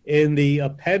referenced in the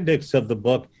appendix of the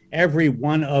book. Every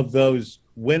one of those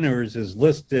winners is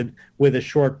listed with a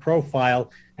short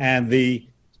profile, and the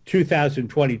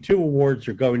 2022 awards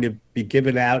are going to be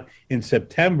given out in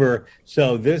September.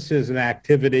 So this is an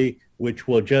activity which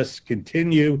will just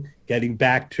continue, getting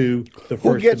back to the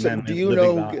First Amendment.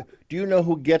 Do you know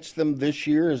who gets them this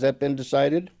year? Has that been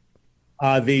decided?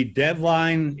 The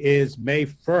deadline is May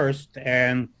 1st,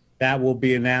 and that will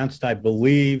be announced, I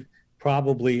believe,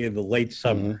 probably in the late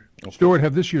summer. Stuart,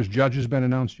 have this year's judges been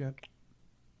announced yet?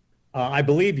 I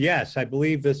believe, yes. I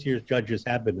believe this year's judges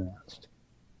have been announced.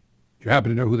 Do you happen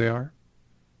to know who they are?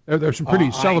 There's some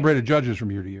pretty celebrated judges from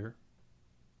year to year.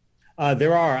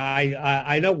 There are.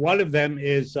 I know one of them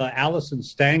is Allison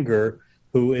Stanger,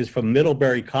 who is from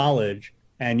Middlebury College,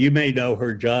 and you may know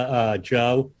her,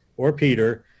 Joe or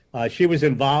Peter. She was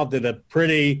involved in a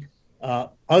pretty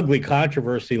ugly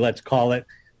controversy, let's call it,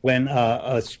 when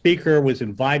a speaker was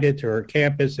invited to her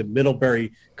campus at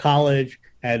Middlebury College,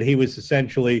 and he was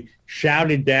essentially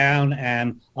shouted down.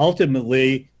 And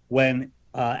ultimately, when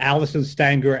Allison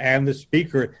Stanger and the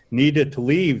speaker needed to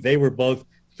leave, they were both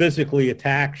physically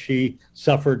attacked. She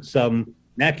suffered some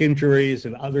neck injuries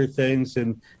and other things,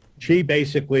 and she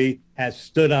basically has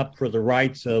stood up for the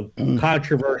rights of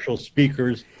controversial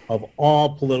speakers of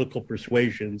all political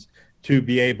persuasions to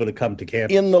be able to come to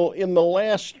campus. In the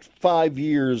last 5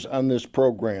 years on this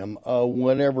program,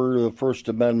 whenever the First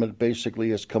Amendment basically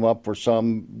has come up for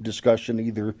some discussion,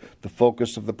 either the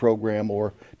focus of the program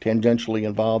or tangentially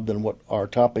involved in what our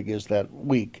topic is that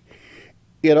week,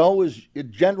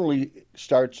 it generally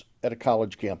starts at a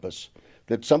college campus.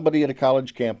 That somebody at a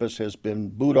college campus has been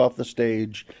booed off the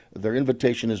stage, their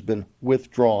invitation has been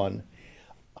withdrawn.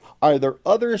 Are there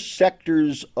other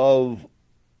sectors of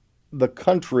the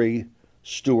country,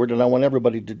 Stuart, and I want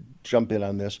everybody to jump in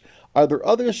on this, are there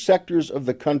other sectors of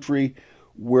the country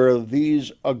where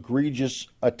these egregious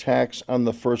attacks on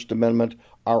the First Amendment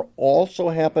are also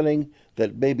happening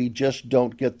that maybe just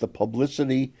don't get the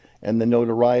publicity and the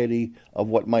notoriety of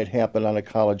what might happen on a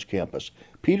college campus?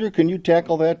 Peter, can you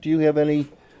tackle that? Do you have any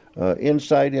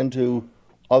insight into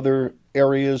other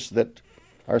areas that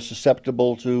are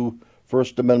susceptible to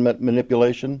First Amendment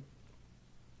manipulation?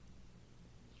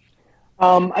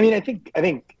 I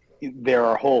think there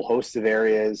are a whole host of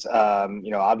areas,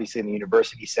 obviously in the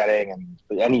university setting and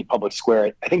any public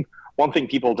square. I think one thing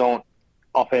people don't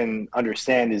often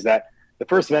understand is that the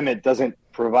First Amendment doesn't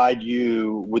provide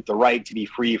you with the right to be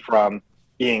free from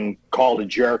being called a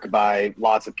jerk by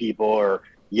lots of people or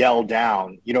yelled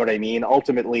down. You know what I mean?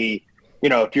 Ultimately,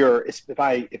 if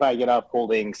I get up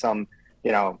holding some,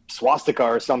 swastika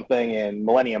or something in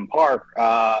Millennium Park,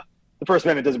 the First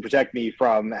Amendment doesn't protect me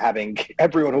from having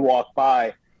everyone who walks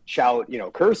by shout,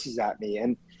 curses at me.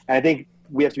 And I think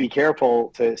we have to be careful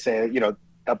to say,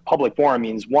 a public forum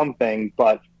means one thing,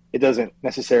 but it doesn't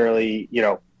necessarily,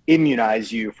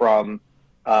 immunize you from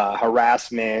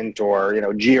harassment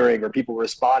or, jeering or people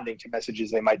responding to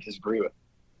messages they might disagree with.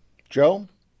 Joe?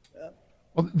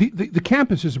 Well, the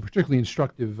campus is a particularly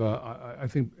instructive, I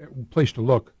think, place to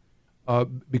look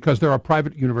because there are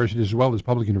private universities as well as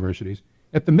public universities.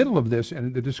 At the middle of this,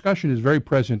 and the discussion is very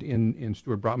present in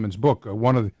Stuart Brotman's book,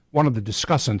 one of the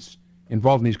discussants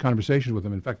involved in these conversations with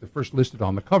him, in fact, the first listed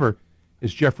on the cover,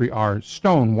 is Jeffrey R.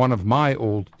 Stone, one of my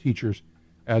old teachers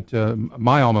at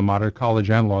my alma mater, college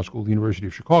and law school, the University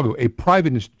of Chicago, a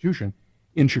private institution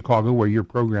in Chicago where your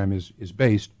program is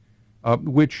based,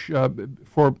 which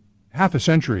for half a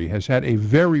century has had a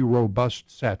very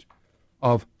robust set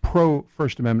of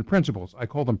pro-First Amendment principles. I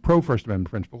call them pro-First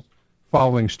Amendment principles,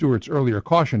 following Stuart's earlier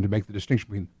caution to make the distinction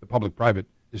between the public-private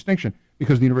distinction,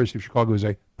 because the University of Chicago is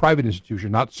a private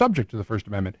institution, not subject to the First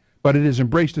Amendment, but it is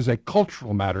embraced as a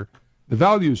cultural matter. The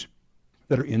values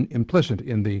that are implicit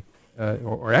in the,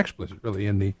 or explicit really,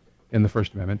 in the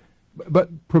First Amendment,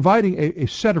 but providing a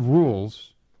set of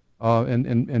rules,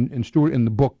 and Stuart in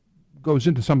the book goes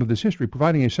into some of this history,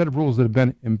 providing a set of rules that have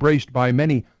been embraced by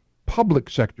many public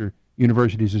sector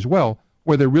universities as well,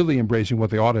 where they're really embracing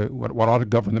what ought to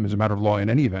govern them as a matter of law in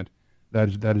any event.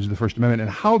 That is the First Amendment, and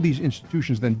how these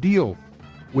institutions then deal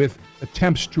with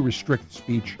attempts to restrict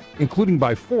speech, including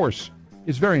by force,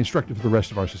 is very instructive for the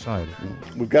rest of our society.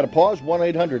 We've got to pause.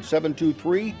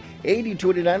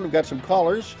 1-800-723-8289. We've got some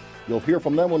callers. You'll hear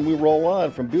from them when we roll on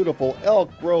from beautiful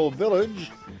Elk Grove Village,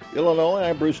 Illinois.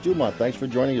 I'm Bruce Dumont. Thanks for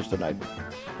joining us tonight.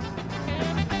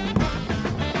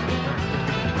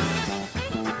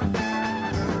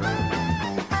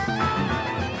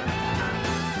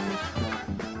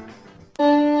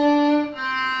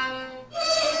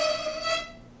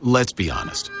 Let's be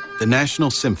honest. The National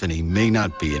Symphony may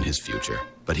not be in his future,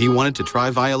 but he wanted to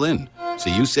try violin. So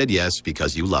you said yes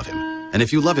because you love him. And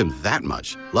if you love him that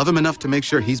much, love him enough to make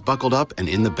sure he's buckled up and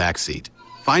in the back seat.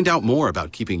 Find out more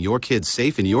about keeping your kids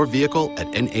safe in your vehicle at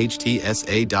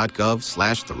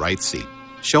nhtsa.gov/the-right-seat.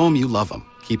 Show him you love him.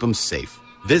 Keep him safe.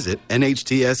 Visit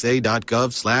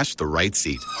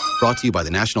nhtsa.gov/the-right-seat. Brought to you by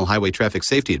the National Highway Traffic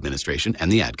Safety Administration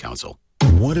and the Ad Council.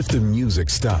 What if the music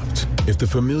stopped? If the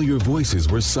familiar voices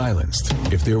were silenced?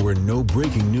 If there were no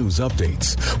breaking news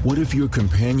updates? What if your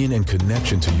companion and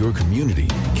connection to your community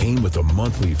came with a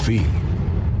monthly fee?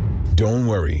 Don't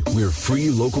worry, we're free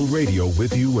local radio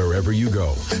with you wherever you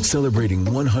go, celebrating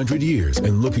 100 years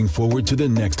and looking forward to the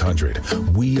next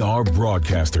 100. We are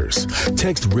broadcasters.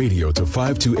 Text radio to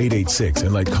 52886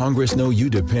 and let Congress know you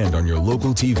depend on your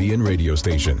local TV and radio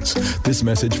stations. This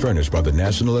message furnished by the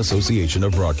National Association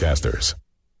of Broadcasters.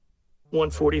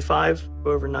 145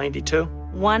 over 92.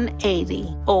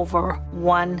 180 over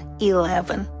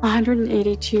 111.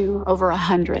 182 over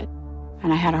 100.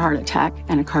 And I had a heart attack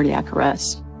and a cardiac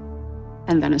arrest.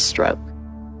 And then a stroke.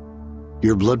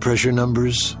 Your blood pressure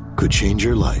numbers could change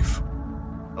your life.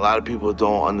 A lot of people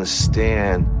don't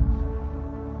understand,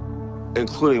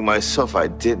 including myself, I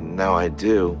didn't, now I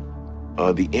do,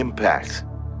 the impact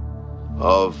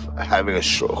of having a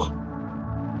stroke.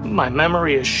 My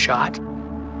memory is shot.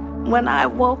 When I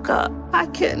woke up, I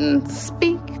couldn't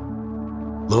speak.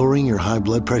 Lowering your high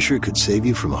blood pressure could save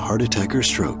you from a heart attack or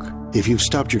stroke. If you've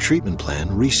stopped your treatment plan,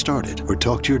 restart it or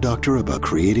talk to your doctor about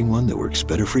creating one that works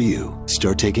better for you.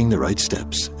 Start taking the right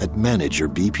steps at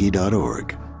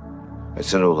manageyourbp.org.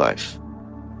 It's a new life,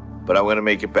 but I'm going to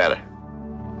make it better.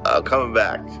 I'm coming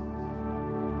back.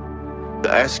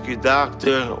 Ask your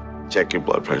doctor, check your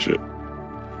blood pressure.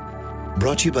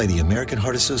 Brought to you by the American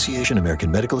Heart Association,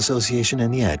 American Medical Association,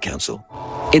 and the Ad Council.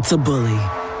 It's a bully,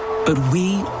 but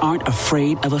we aren't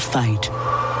afraid of a fight.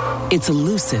 It's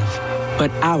elusive, but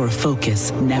our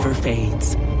focus never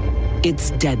fades.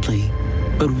 It's deadly,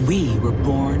 but we were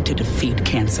born to defeat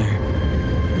cancer.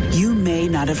 You may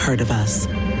not have heard of us,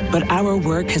 but our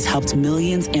work has helped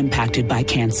millions impacted by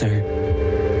cancer.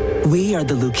 We are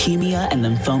the Leukemia and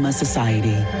Lymphoma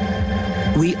Society.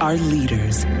 We are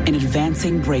leaders in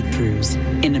advancing breakthroughs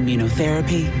in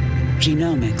immunotherapy,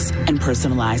 genomics, and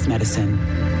personalized medicine.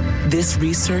 This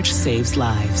research saves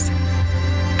lives.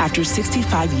 After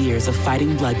 65 years of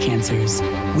fighting blood cancers,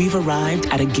 we've arrived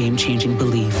at a game-changing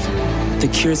belief. The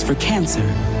cures for cancer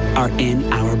are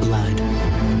in our blood.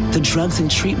 The drugs and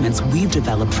treatments we've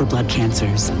developed for blood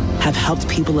cancers have helped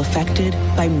people affected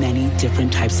by many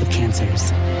different types of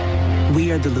cancers.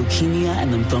 We are the Leukemia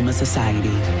and Lymphoma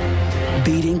Society.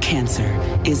 Beating cancer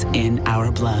is in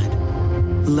our blood.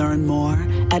 Learn more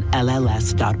at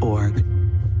LLS.org.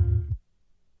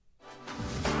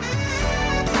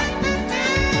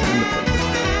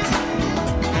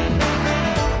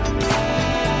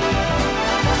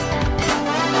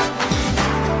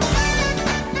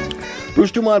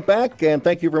 Bruce Dumont back, and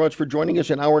thank you very much for joining us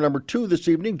in hour number 2 this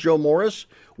evening. Joe Morris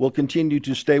will continue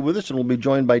to stay with us, and we'll be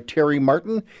joined by Terry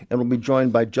Martin, and we'll be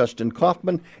joined by Justin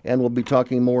Kaufman, and we'll be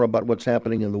talking more about what's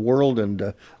happening in the world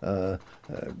and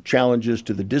challenges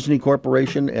to the Disney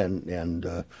Corporation, and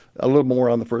a little more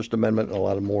on the First Amendment, and a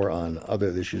lot more on other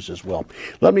issues as well.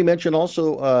 Let me mention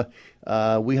also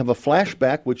we have a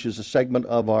flashback, which is a segment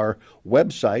of our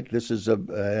website. This is at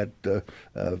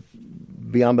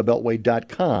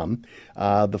beyondthebeltway.com.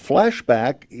 The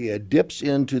flashback dips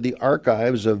into the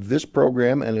archives of this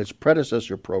program and its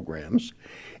predecessor programs,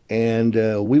 and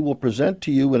we will present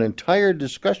to you an entire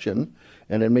discussion,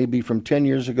 and it may be from 10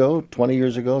 years ago, 20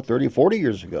 years ago, 30, 40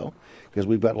 years ago, because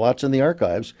we've got lots in the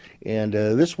archives. And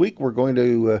this week we're going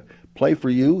to play for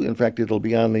you. In fact, it'll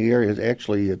be on the air.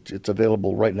 It's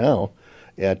available right now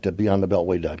at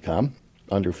beyondthebeltway.com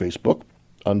under Facebook,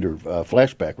 under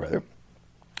Flashback, rather.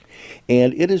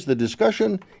 And it is the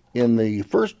discussion in the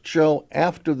first show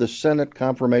after the Senate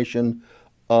confirmation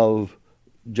of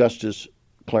Justice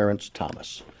Clarence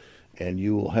Thomas. And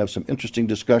you will have some interesting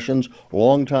discussions.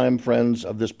 Longtime friends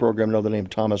of this program know the name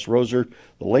Thomas Roser.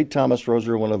 The late Thomas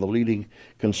Roser, one of the leading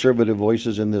conservative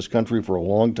voices in this country for a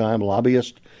long time,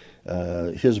 lobbyist.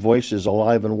 His voice is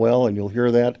alive and well, and you'll hear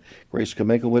that. Grace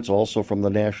Kaminkowicz, also from the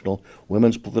National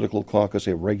Women's Political Caucus,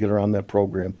 a regular on that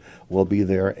program, will be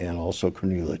there, and also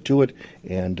Cornelia Tewitt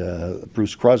and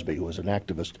Bruce Crosby, who was an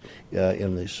activist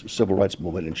in the civil rights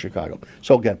movement in Chicago.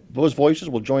 So again, those voices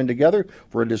will join together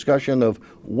for a discussion of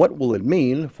what will it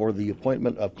mean for the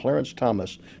appointment of Clarence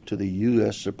Thomas to the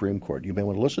U.S. Supreme Court. You may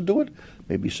want to listen to it.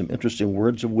 Maybe some interesting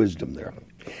words of wisdom there.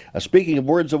 Speaking of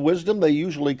words of wisdom, they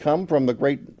usually come from the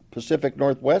great Pacific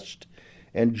Northwest.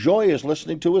 And Joy is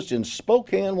listening to us in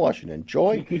Spokane, Washington.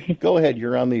 Joy, go ahead.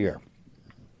 You're on the air.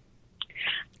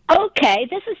 Okay.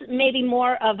 This is maybe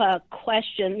more of a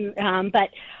question, but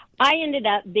I ended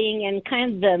up being in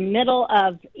kind of the middle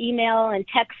of email and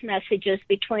text messages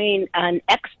between an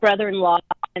ex-brother-in-law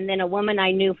and then a woman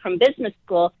I knew from business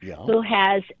school who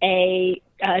has a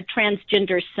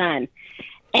transgender son.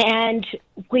 And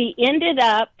we ended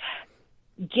up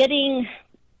getting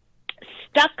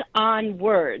stuck on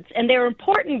words, and they're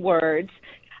important words,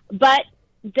 but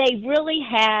they really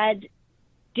had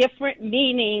different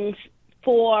meanings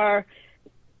for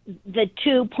the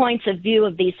two points of view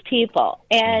of these people,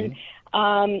 and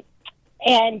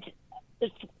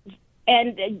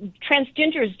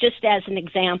transgenders just as an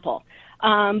example.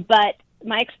 But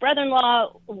my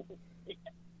ex-brother-in-law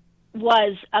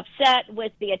was upset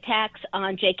with the attacks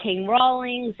on J.K.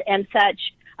 Rowling and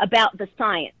such about the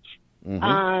science.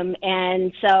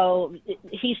 And so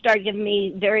he started giving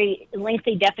me very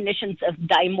lengthy definitions of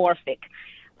dimorphic.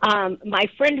 My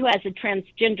friend who has a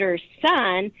transgender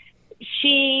son,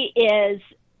 she is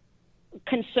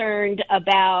concerned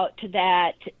about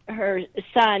that her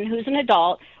son, who's an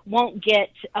adult, won't get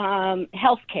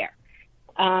health care.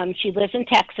 She lives in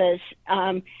Texas.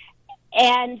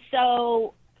 And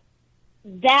so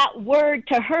that word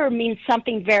to her means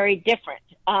something very different.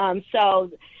 And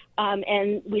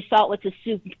we saw it with the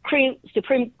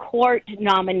Supreme Court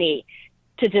nominee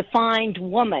to defined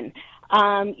woman.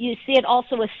 You see it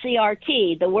also with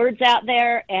CRT. The word's out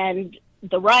there, and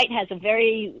the right has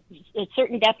a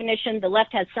certain definition. The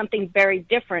left has something very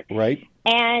different. Right.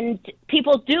 And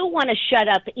people do want to shut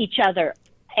up each other,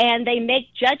 and they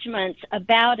make judgments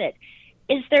about it.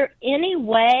 Is there any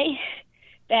way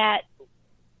that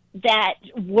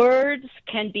words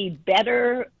can be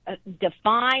better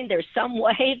defined? There's some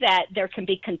way that there can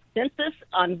be consensus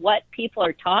on what people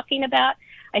are talking about.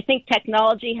 I think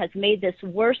technology has made this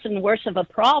worse and worse of a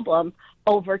problem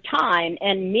over time,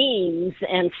 and memes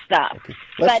and stuff.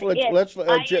 Okay.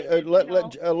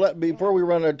 Before we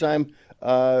run out of time,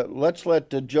 let's let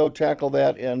Joe tackle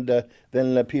that, and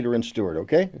then Peter and Stuart.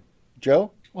 Okay,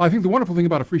 Joe? Well, I think the wonderful thing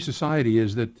about a free society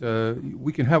is that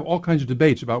we can have all kinds of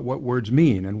debates about what words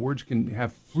mean, and words can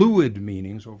have fluid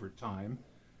meanings over time,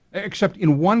 except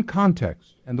in one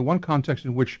context, and the one context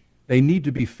in which they need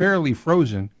to be fairly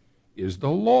frozen is the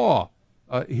law.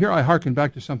 Here I hearken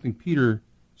back to something Peter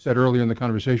said earlier in the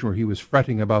conversation, where he was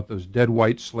fretting about those dead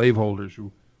white slaveholders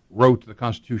who wrote the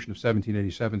Constitution of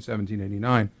 1787,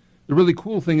 1789. The really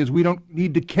cool thing is we don't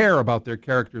need to care about their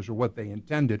characters or what they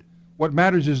intended. What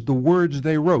matters is the words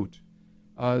they wrote.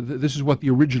 This is what the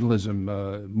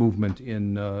originalism movement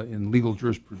in legal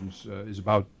jurisprudence is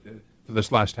about for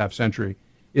this last half century.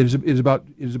 It is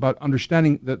about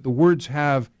understanding that the words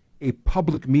have a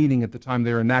public meaning at the time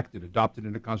they're enacted, adopted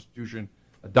in a constitution,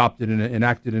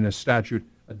 enacted in a statute,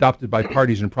 adopted by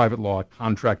parties in private law, a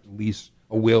contract, a lease,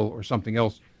 a will, or something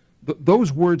else.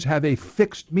 Those words have a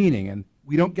fixed meaning, and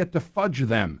we don't get to fudge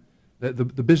them. The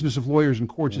business of lawyers and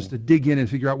courts is to dig in and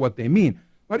figure out what they mean.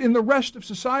 But in the rest of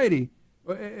society,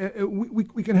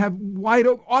 we can have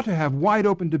ought to have wide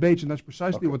open debates, and that's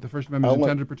precisely what the First Amendment is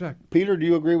intended to protect. Peter, do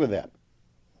you agree with that?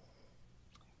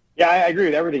 Yeah, I agree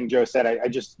with everything Joe said. I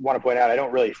just want to point out I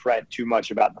don't really fret too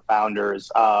much about the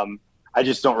founders. I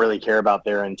just don't really care about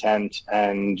their intent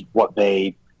and what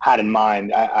they had in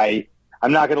mind.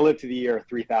 I'm not going to live to the year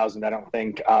 3000, I don't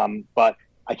think. But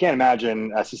I can't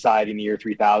imagine a society in the year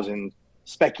 3000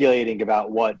 speculating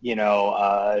about what,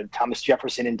 Thomas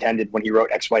Jefferson intended when he wrote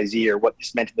XYZ or what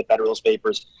this meant to the Federalist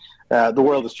Papers. The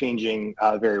world is changing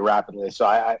very rapidly. So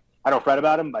I don't fret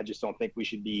about them. I just don't think we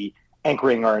should be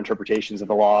anchoring our interpretations of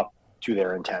the law to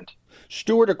their intent.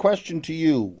 Stuart, a question to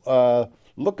you.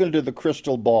 Look into the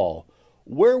crystal ball.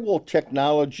 Where will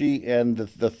technology and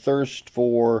the thirst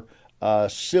for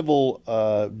civil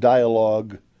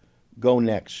dialogue go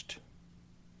next?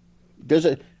 Is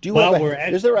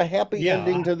there a happy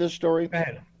ending to this story?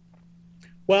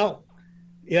 Well,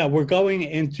 yeah, we're going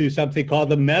into something called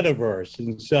the metaverse.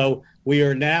 And so we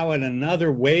are now in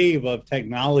another wave of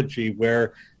technology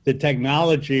where the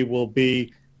technology will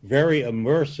be very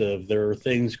immersive. There are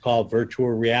things called virtual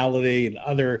reality and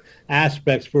other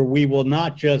aspects where we will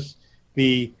not just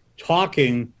be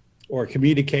talking or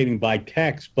communicating by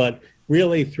text, but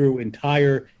really through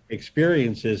entire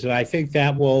experiences. And I think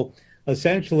that will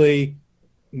essentially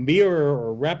mirror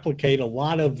or replicate a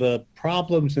lot of the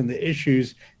problems and the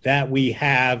issues that we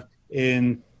have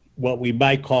in what we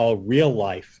might call real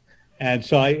life. And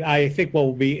so I think what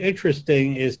will be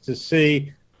interesting is to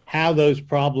see how those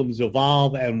problems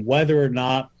evolve and whether or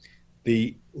not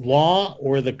the law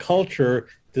or the culture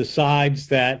decides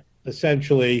that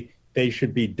essentially they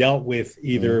should be dealt with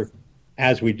either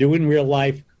as we do in real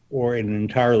life or in an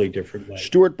entirely different way.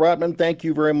 Stuart Brotman, thank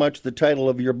you very much. The title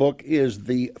of your book is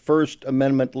The First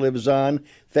Amendment Lives On.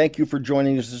 Thank you for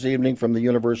joining us this evening from the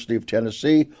University of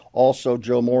Tennessee. Also,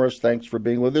 Joe Morris, thanks for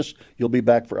being with us. You'll be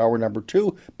back for hour number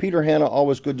 2. Peter Hanna,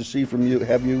 always good to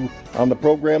have you on the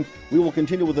program. We will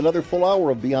continue with another full hour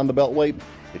of Beyond the Beltway.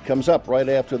 It comes up right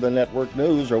after the network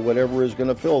news or whatever is going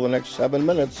to fill the next 7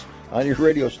 minutes on your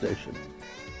radio station.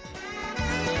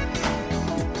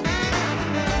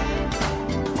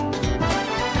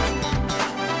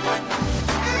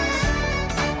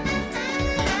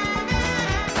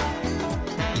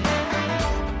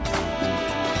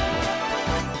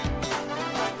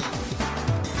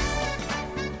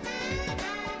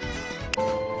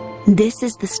 This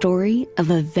is the story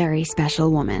of a very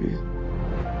special woman.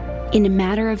 In a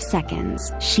matter of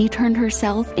seconds, she turned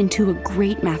herself into a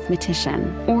great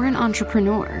mathematician or an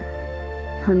entrepreneur.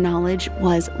 Her knowledge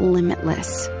was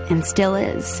limitless and still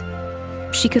is.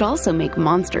 She could also make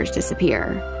monsters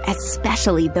disappear,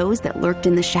 especially those that lurked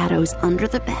in the shadows under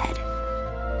the bed.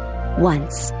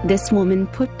 Once, this woman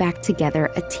put back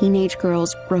together a teenage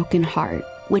girl's broken heart,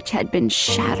 which had been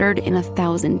shattered in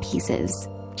 1,000 pieces,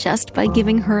 just by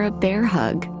giving her a bear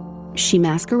hug. She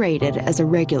masqueraded as a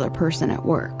regular person at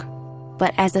work,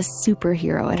 but as a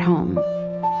superhero at home.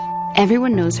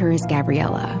 Everyone knows her as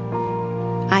Gabriella.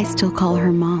 I still call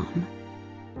her Mom.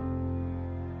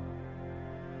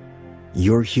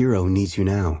 Your hero needs you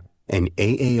now, and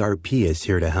AARP is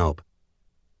here to help.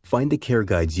 Find the care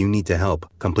guides you need to help,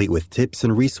 complete with tips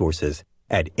and resources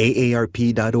at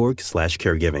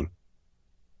aarp.org/caregiving.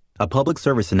 A public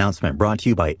service announcement brought to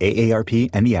you by AARP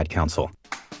and the Ad Council.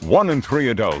 1 in 3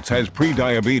 adults has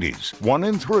prediabetes. 1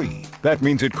 in 3. That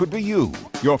means it could be you,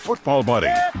 your football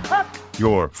buddy,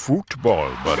 your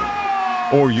football buddy,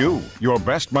 or you, your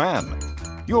best man,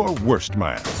 your worst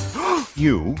man,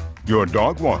 you, your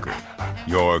dog walker,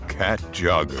 your cat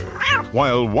jogger.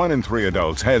 While 1 in 3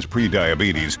 adults has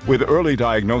prediabetes, with early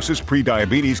diagnosis,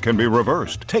 prediabetes can be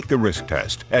reversed. Take the risk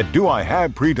test at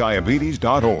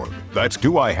doihaveprediabetes.org. That's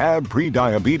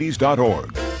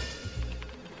doihaveprediabetes.org.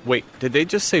 Wait, did they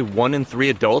just say 1 in 3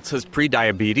 adults has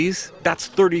prediabetes? That's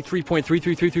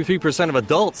 33.33333% of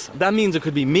adults. That means it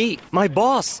could be me, my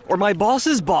boss, or my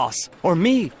boss's boss, or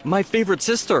me, my favorite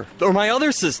sister, or my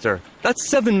other sister. That's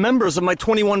 7 members of my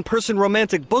 21-person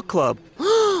romantic book club.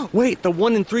 Wait, the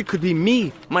 1 in 3 could be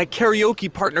me, my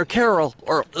karaoke partner Carol,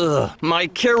 or my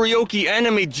karaoke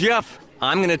enemy Jeff.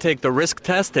 I'm going to take the risk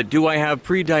test at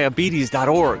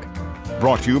doihaveprediabetes.org.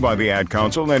 Brought to you by the Ad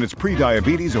Council and its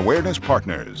Prediabetes Awareness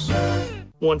Partners.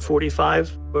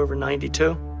 145 over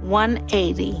 92.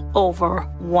 180 over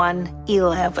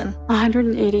 111.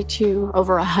 182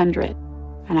 over 100.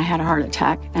 And I had a heart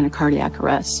attack and a cardiac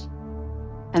arrest.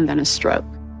 And then a stroke.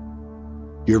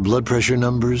 Your blood pressure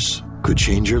numbers could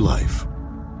change your life.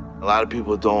 A lot of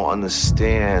people don't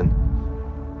understand,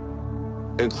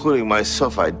 including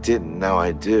myself. I didn't, now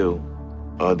I do,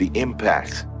 the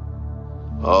impact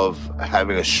of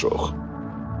having a stroke.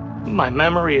 My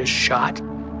memory is shot.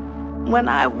 When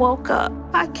I woke up,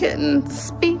 I couldn't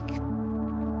speak.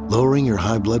 Lowering your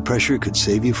high blood pressure could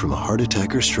save you from a heart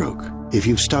attack or stroke. If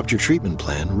you've stopped your treatment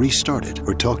plan, restart it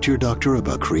or talk to your doctor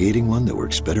about creating one that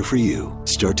works better for you.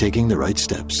 Start taking the right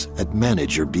steps at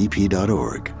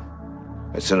manageyourbp.org.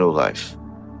 It's a new life,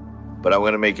 but I'm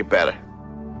going to make it better.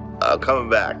 Coming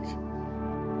back.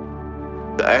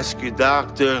 Ask your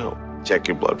doctor, check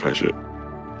your blood pressure.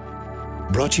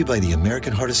 Brought to you by the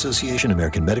American Heart Association,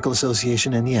 American Medical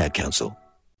Association, and the Ad Council.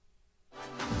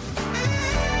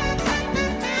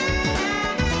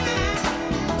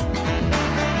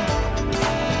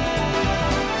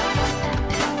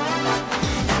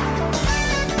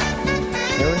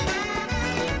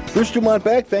 Bruce Dumont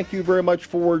back. Thank you very much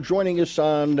for joining us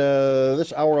on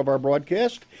this hour of our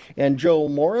broadcast. And Joe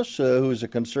Morris, who is a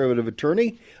conservative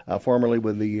attorney, formerly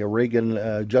with the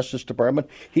Reagan Justice Department.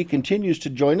 He continues to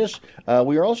join us.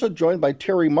 We are also joined by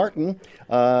Terry Martin.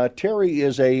 Terry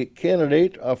is a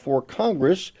candidate for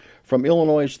Congress from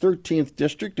Illinois' 13th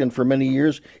District, and for many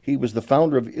years he was the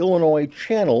founder of Illinois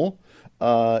Channel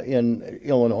in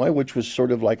Illinois, which was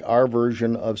sort of like our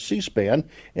version of C-SPAN.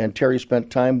 And Terry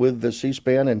spent time with the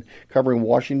C-SPAN and covering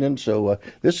Washington. So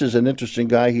this is an interesting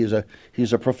guy.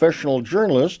 He's a professional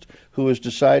journalist who has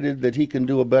decided that he can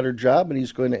do a better job, and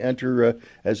he's going to enter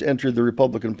the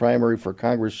Republican primary for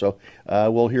Congress. So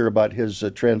we'll hear about his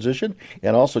transition.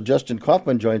 And also Justin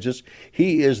Kaufman joins us.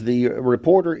 He is the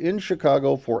reporter in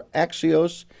Chicago for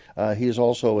Axios. He is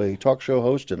also a talk show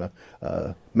host and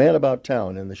a man about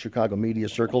town in the Chicago media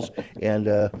circles. And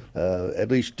at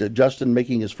least Justin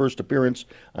making his first appearance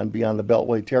on Beyond the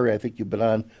Beltway. Terry, I think you've been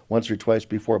on once or twice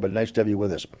before, but nice to have you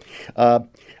with us.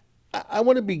 I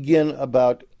want to begin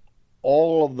about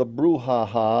all of the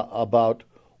brouhaha about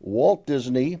Walt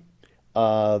Disney,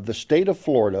 the state of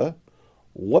Florida,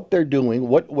 what they're doing,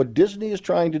 what Disney is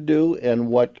trying to do, and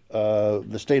what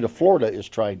the state of Florida is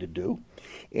trying to do.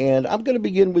 And I'm going to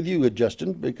begin with you,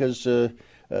 Justin, because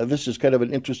this is kind of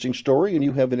an interesting story, and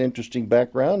you have an interesting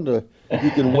background.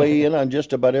 You can weigh in on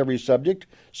just about every subject.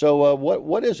 So,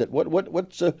 what is it?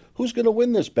 What's who's going to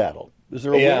win this battle? Is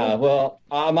there a winner? Well,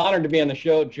 I'm honored to be on the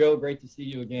show, Joe. Great to see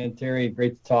you again, Terry.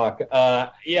 Great to talk.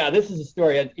 This is a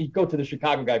story. You go to the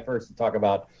Chicago guy first to talk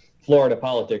about Florida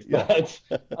politics. But it's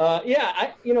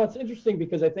interesting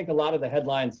because I think a lot of the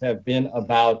headlines have been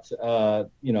about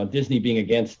Disney being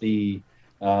against the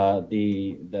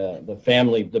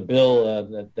family, the bill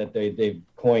that they've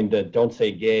coined Don't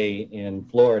Say Gay in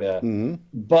Florida. Mm-hmm.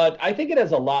 But I think it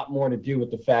has a lot more to do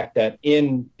with the fact that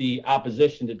in the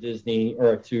opposition to Disney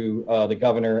or to the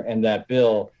governor and that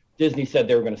bill, Disney said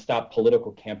they were going to stop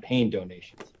political campaign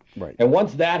donations. Right. And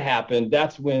once that happened,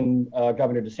 that's when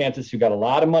Governor DeSantis, who got a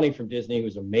lot of money from Disney,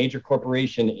 who's a major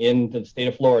corporation in the state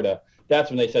of Florida, that's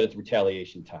when they said it's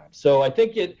retaliation time. So I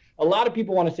think a lot of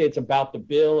people want to say it's about the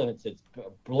bill and it's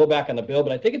blowback on the bill,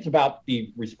 but I think it's about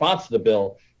the response to the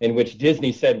bill in which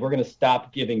Disney said we're going to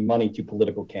stop giving money to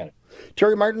political candidates.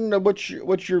 Terry Martin, what's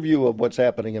your view of what's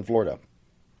happening in Florida?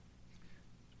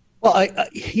 Well,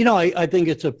 I think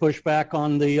it's a pushback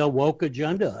on the woke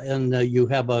agenda, and you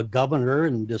have a governor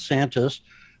in DeSantis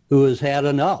who has had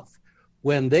enough.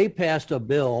 When they passed a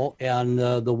bill and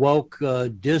the woke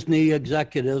Disney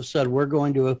executives said we're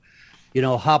going to,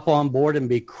 hop on board and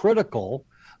be critical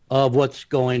of what's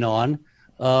going on,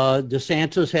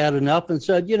 DeSantis had enough and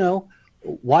said,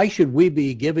 why should we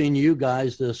be giving you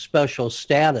guys this special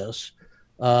status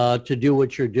to do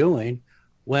what you're doing?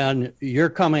 When you're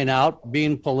coming out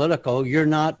being political, you're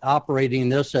not operating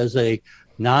this as a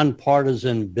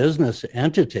nonpartisan business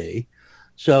entity.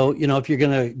 So, if you're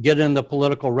going to get in the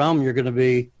political realm, you're going to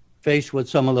be faced with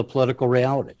some of the political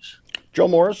realities. Joe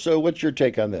Morris, so what's your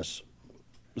take on this?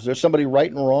 Is there somebody right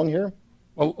and wrong here?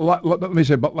 Well, let me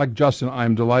say, but like Justin,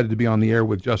 I'm delighted to be on the air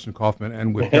with Justin Kaufman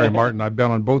and with Terry Martin. I've been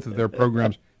on both of their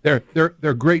programs.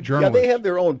 They're great journalists. Yeah, they have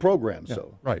their own programs. Yeah,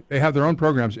 so right, they have their own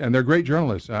programs, and they're great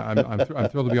journalists. I'm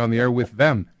thrilled to be on the air with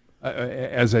them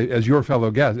as your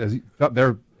fellow guest.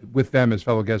 They're with them as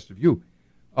fellow guests of you.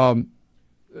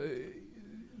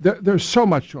 There's so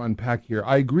much to unpack here.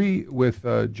 I agree with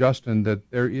Justin that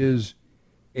there is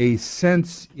a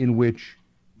sense in which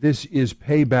this is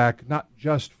payback, not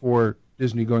just for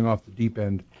Disney going off the deep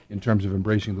end in terms of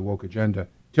embracing the woke agenda.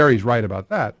 Terry's right about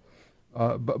that.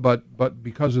 But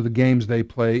because of the games they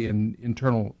play in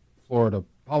internal Florida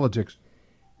politics,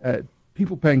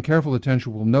 people paying careful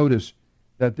attention will notice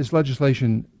that this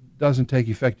legislation doesn't take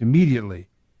effect immediately.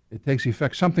 It takes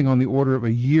effect something on the order of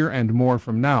a year and more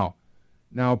from now.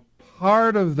 Now,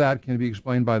 part of that can be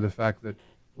explained by the fact that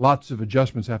lots of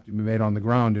adjustments have to be made on the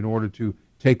ground in order to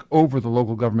take over the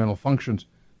local governmental functions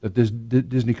that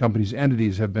Disney company's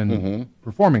entities have been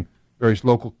performing. Various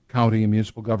local, county, and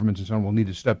municipal governments and so on will need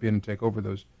to step in and take over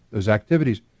those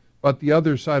activities. But the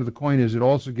other side of the coin is it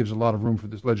also gives a lot of room for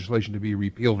this legislation to be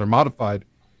repealed or modified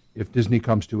if Disney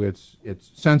comes to its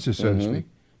senses, so to speak.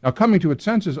 Now, coming to its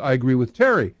senses, I agree with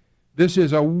Terry. This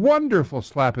is a wonderful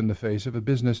slap in the face of a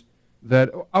business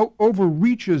that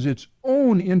overreaches its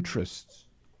own interests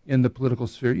in the political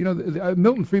sphere.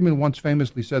 Milton Friedman once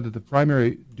famously said that the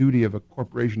primary duty of a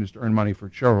corporation is to earn money for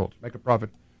its shareholders, make a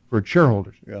profit for its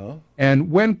shareholders. Yeah.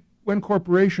 And when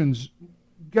corporations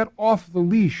get off the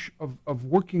leash of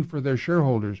working for their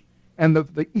shareholders and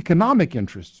the economic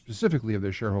interests specifically of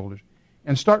their shareholders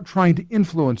and start trying to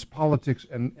influence politics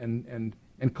and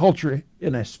culture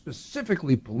in a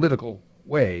specifically political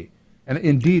way, and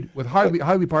indeed with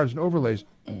highly partisan overlays,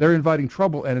 they're inviting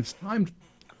trouble, and it's time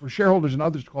for shareholders and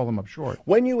others to call them up short.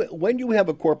 When you have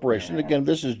a corporation, again,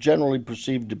 this is generally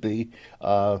perceived to be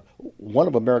one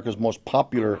of America's most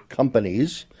popular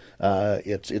companies.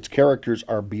 Its characters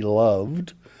are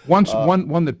beloved.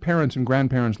 One that parents and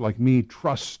grandparents like me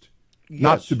trust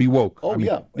not to be woke.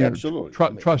 Oh, absolutely.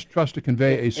 Trust to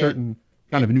convey a certain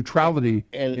kind of neutrality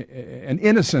and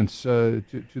innocence to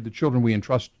the children we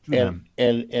entrust to them.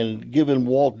 And given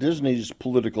Walt Disney's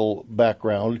political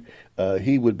background,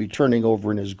 he would be turning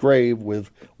over in his grave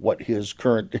with what his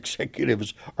current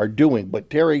executives are doing. But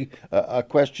Terry, a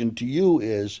question to you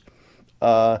is,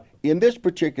 in this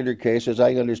particular case, as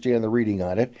I understand the reading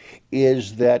on it,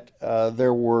 is that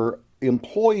there were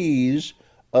employees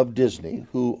of Disney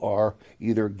who are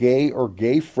either gay or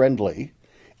gay-friendly,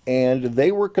 and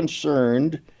they were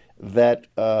concerned that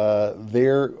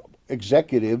their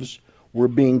executives were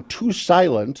being too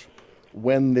silent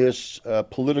when this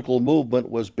political movement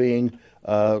was being,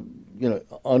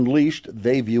 unleashed,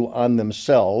 they view, on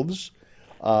themselves.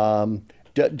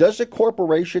 Does a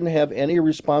corporation have any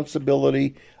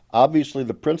responsibility? Obviously,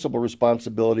 the principal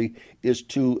responsibility is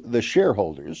to the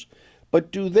shareholders,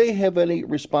 but do they have any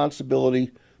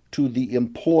responsibility to the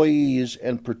employees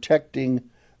and protecting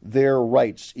their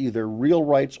rights, either real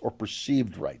rights or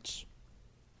perceived rights?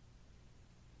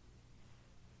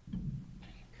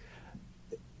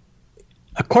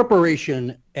 A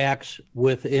corporation acts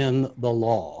within the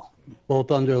law.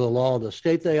 both under the law of the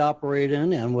state they operate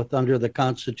in and under the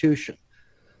Constitution.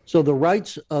 So the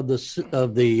rights of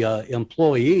the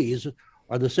employees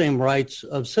are the same rights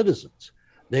of citizens.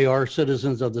 They are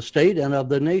citizens of the state and of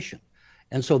the nation.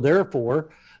 And so therefore,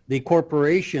 the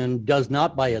corporation does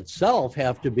not by itself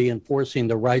have to be enforcing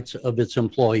the rights of its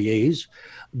employees.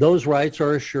 Those rights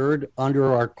are assured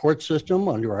under our court system,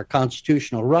 under our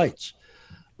constitutional rights.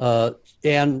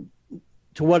 And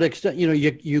to what extent,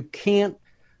 you can't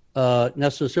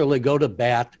necessarily go to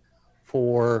bat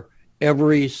for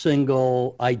every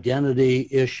single identity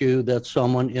issue that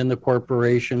someone in the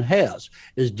corporation has.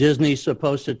 Is Disney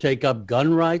supposed to take up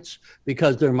gun rights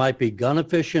because there might be gun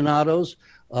aficionados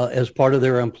as part of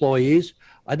their employees?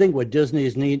 I think what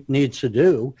Disney needs to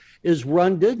do is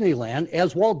run Disneyland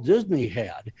as Walt Disney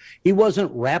had. He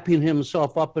wasn't wrapping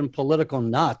himself up in political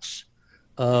knots,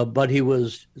 but he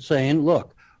was saying,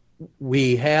 look,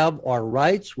 we have our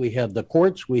rights, we have the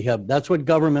courts, that's what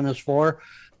government is for.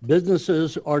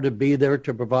 Businesses are to be there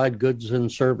to provide goods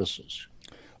and services.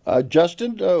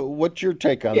 Justin, what's your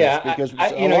take on this? Because you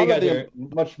guys are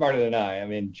much smarter than I. I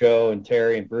mean, Joe and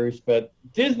Terry and Bruce, but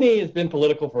Disney has been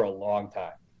political for a long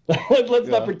time. Let's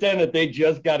not pretend that they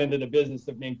just got into the business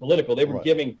of being political. They were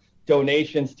giving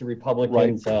donations to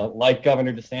Republicans like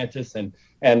Governor DeSantis,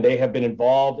 and they have been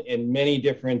involved in many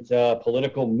different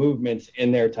political movements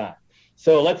in their time.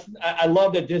 So I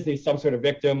love that Disney's some sort of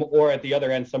victim, or at the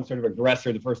other end, some sort of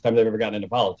aggressor the first time they've ever gotten into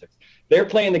politics. They're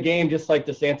playing the game just like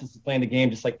DeSantis is playing the game,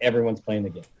 just like everyone's playing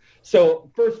the game. So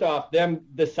first off, them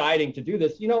deciding to do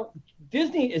this,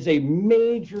 Disney is a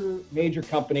major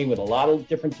company with a lot of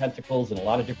different tentacles and a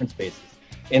lot of different spaces.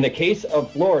 In the case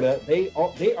of Florida, they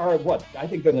are what? I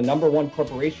think they're the number one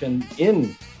corporation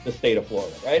in the state of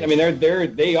Florida, right? I mean, they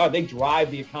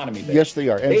drive the economy there. Yes, they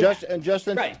are. And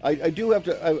Justin, right. we do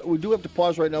have to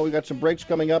pause right now. We've got some breaks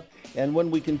coming up, and when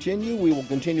we continue, we will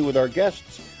continue with our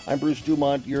guests. I'm Bruce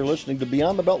Dumont. You're listening to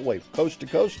Beyond the Beltway, coast to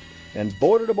coast and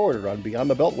border to border on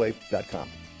BeyondTheBeltway.com.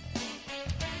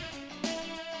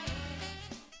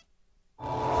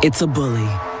 It's a bully,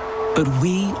 but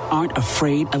we aren't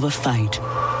afraid of a fight.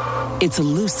 It's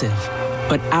elusive,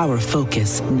 but our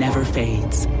focus never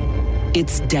fades.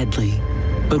 It's deadly,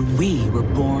 but we were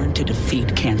born to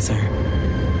defeat cancer.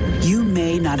 You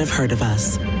may not have heard of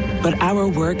us, but our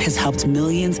work has helped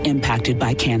millions impacted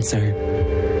by cancer.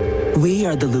 We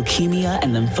are the Leukemia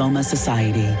and Lymphoma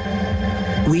Society.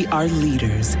 We are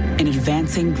leaders in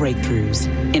advancing breakthroughs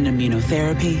in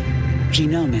immunotherapy,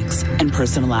 genomics, and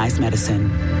personalized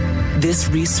medicine. This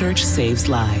research saves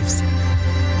lives.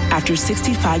 After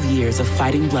 65 years of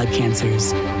fighting blood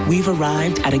cancers, we've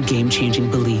arrived at a game-changing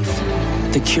belief.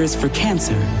 The cures for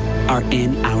cancer are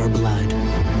in our blood.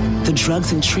 The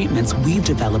drugs and treatments we've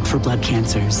developed for blood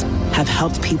cancers have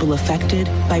helped people affected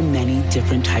by many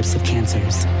different types of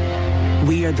cancers.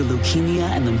 We are the Leukemia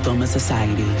and Lymphoma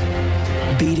Society.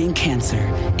 Beating cancer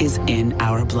is in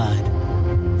our blood.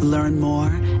 Learn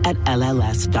more at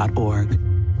LLS.org.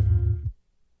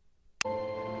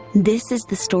 This is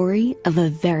the story of a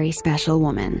very special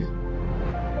woman.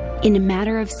 In a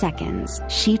matter of seconds,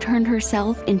 she turned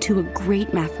herself into a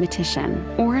great mathematician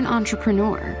or an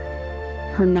entrepreneur.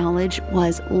 Her knowledge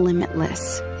was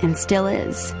limitless and still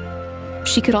is.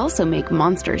 She could also make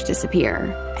monsters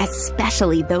disappear,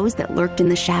 especially those that lurked in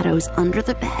the shadows under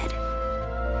the bed.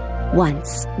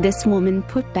 Once, this woman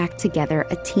put back together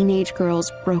a teenage girl's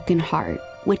broken heart,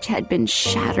 which had been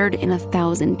shattered in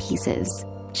 1,000 pieces,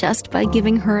 just by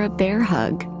giving her a bear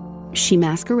hug. She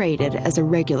masqueraded as a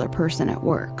regular person at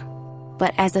work,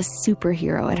 but as a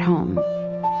superhero at home.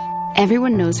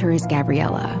 Everyone knows her as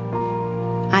Gabriella.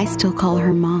 I still call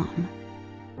her Mom.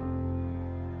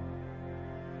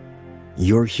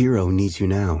 Your hero needs you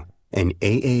now, and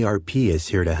AARP is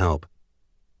here to help.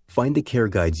 Find the care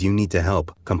guides you need to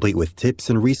help, complete with tips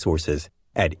and resources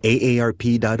at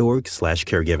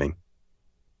aarp.org/caregiving.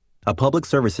 A public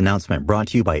service announcement brought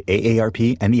to you by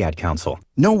AARP and the Ad Council.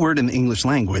 No word in the English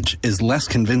language is less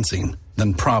convincing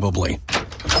than probably.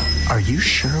 Are you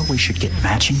sure we should get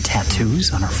matching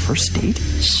tattoos on our first date?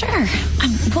 Sure.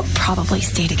 We'll probably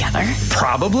stay together.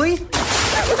 Probably?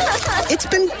 It's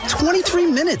been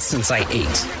 23 minutes since I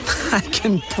ate. I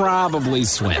can probably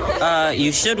swim.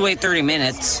 You should wait 30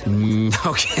 minutes.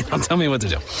 Okay, now tell me what to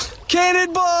do.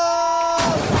 Cannonball!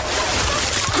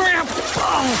 Cramp!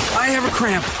 Oh, I have a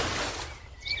cramp.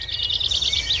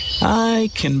 I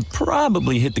can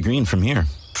probably hit the green from here.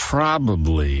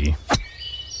 Probably.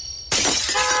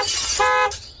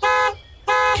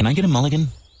 Can I get a mulligan?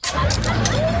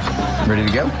 Ready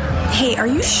to go? Hey, are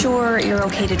you sure you're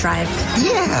okay to drive?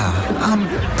 Yeah, I'm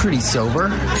pretty sober.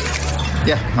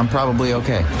 Yeah, I'm probably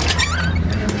okay.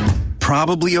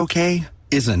 Probably okay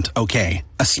isn't okay,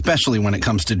 especially when it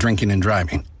comes to drinking and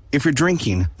driving. If you're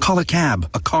drinking, call a cab,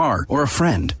 a car, or a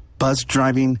friend. Buzzed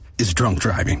driving is drunk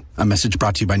driving. A message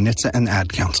brought to you by NHTSA and the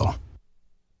Ad Council.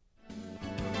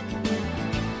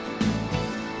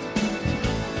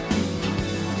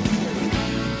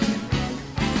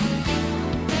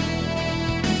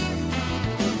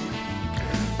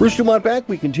 Bruce Dumont back.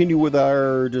 We continue with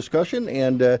our discussion.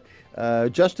 And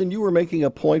Justin, you were making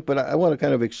a point, but I want to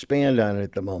kind of expand on it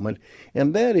at the moment.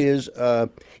 And that is,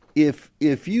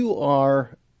 if you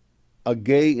are a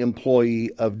gay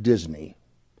employee of Disney,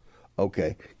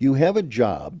 okay, you have a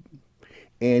job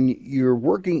and you're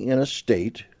working in a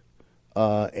state,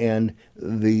 and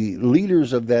the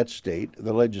leaders of that state,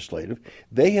 the legislative,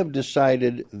 they have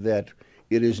decided that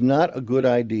it is not a good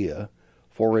idea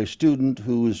for a student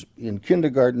who's in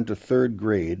kindergarten to third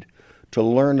grade to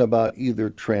learn about either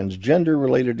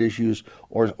transgender-related issues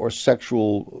or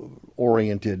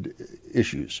sexual-oriented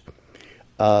issues.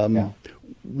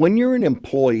 When you're an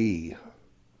employee,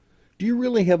 do you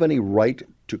really have any right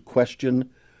to question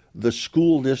the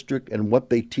school district and what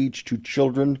they teach to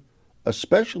children,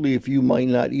 especially if you might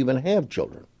not even have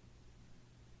children?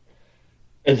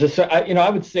 I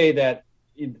would say that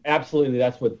absolutely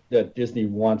that's what Disney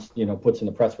wants, puts in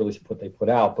the press release of what they put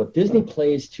out. But Disney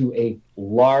plays to a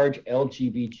large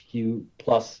LGBTQ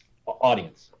plus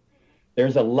audience.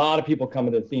 There's a lot of people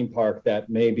coming to the theme park that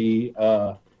may be,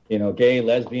 gay,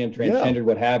 lesbian, transgender,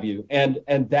 what have you. And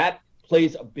that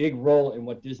plays a big role in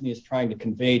what Disney is trying to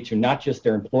convey to not just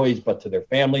their employees, but to their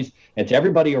families and to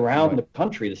everybody around the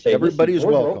country to say, everybody's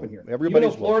welcome. Open here. Everybody's Even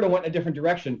though Florida went in a different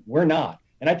direction, we're not.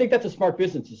 And I think that's a smart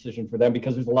business decision for them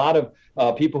because there's a lot of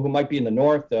people who might be in the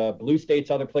north, blue states,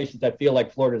 other places that feel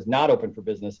like Florida is not open for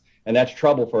business. And that's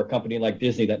trouble for a company like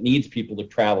Disney that needs people to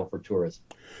travel for tourism.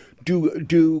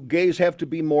 Do gays have to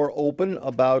be more open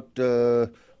about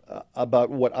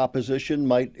what opposition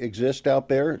might exist out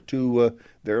there to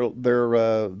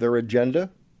their agenda?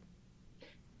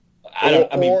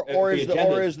 Or is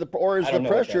the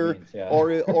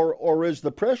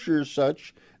pressure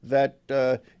such that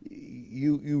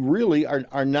you really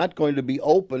are not going to be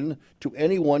open to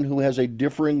anyone who has a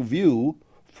differing view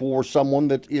for someone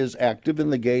that is active in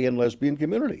the gay and lesbian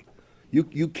community?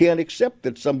 You can't accept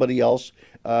that somebody else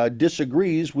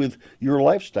disagrees with your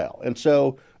lifestyle, and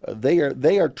so they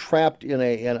are trapped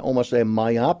in almost a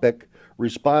myopic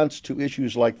response to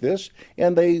issues like this,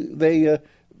 and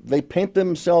they paint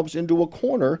themselves into a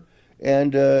corner,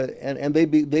 and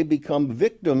they become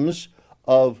victims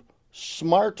of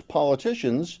smart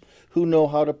politicians who know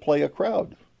how to play a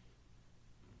crowd.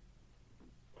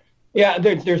 Yeah,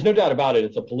 there's no doubt about it.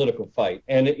 It's a political fight,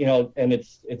 and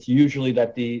it's usually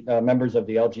that the members of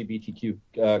the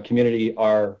LGBTQ community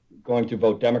are going to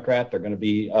vote Democrat. They're going to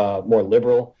be more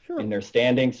liberal in their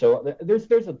standing. So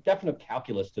there's a definite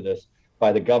calculus to this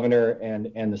by the governor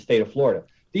and the state of Florida.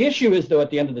 The issue is, though, at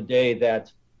the end of the day,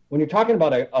 that when you're talking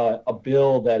about a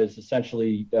bill that is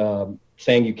essentially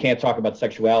saying you can't talk about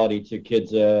sexuality to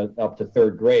kids up to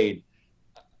third grade,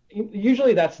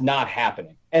 usually that's not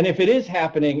happening. And if it is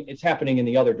happening, it's happening in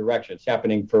the other direction. It's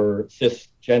happening for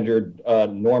cisgendered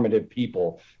normative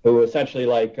people who essentially,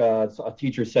 like a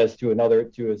teacher says to a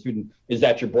student, is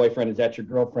that your boyfriend? Is that your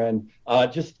girlfriend?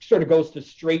 Just sort of goes to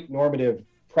straight normative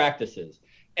practices.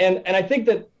 And I think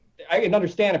that I can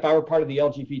understand if I were part of the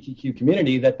LGBTQ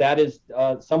community that is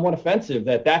somewhat offensive,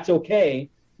 that's okay,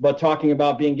 but talking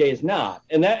about being gay is not.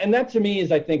 And that to me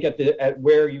is, I think, at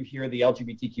where you hear the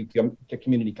LGBTQ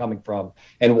community coming from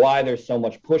and why there's so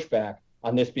much pushback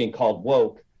on this being called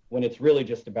woke when it's really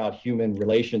just about human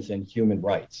relations and human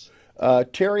rights.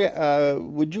 Terry,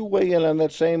 would you weigh in on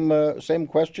that same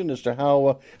question as to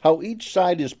how each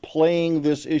side is playing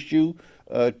this issue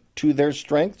to their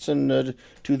strengths and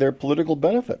to their political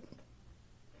benefit?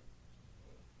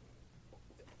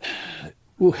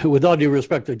 With all due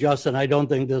respect to Justin, I don't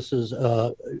think this is,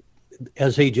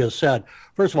 as he just said.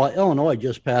 First of all, Illinois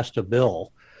just passed a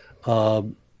bill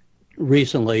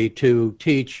recently to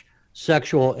teach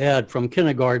sexual ed from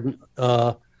kindergarten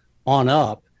on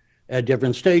up at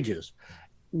different stages.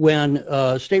 When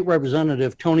State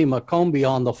Representative Tony McCombie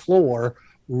on the floor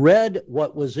read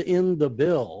what was in the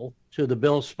bill to the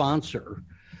bill sponsor,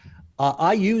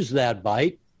 I used that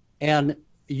bite, and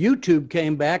YouTube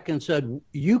came back and said,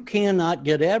 you cannot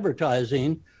get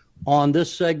advertising on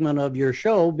this segment of your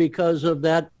show because of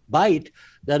that bite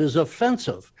that is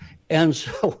offensive. And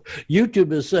so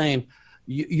YouTube is saying,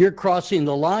 you're crossing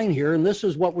the line here, and this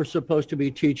is what we're supposed to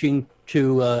be teaching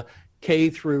to K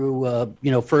through,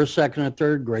 first, second, and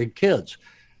third grade kids.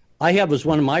 I have as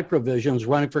one of my provisions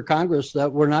running for Congress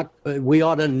that we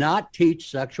ought to not teach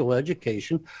sexual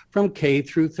education from K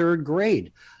through third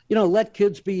grade. Let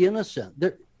kids be innocent.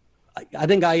 I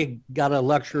think I got a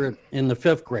lecture in the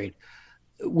fifth grade.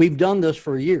 We've done this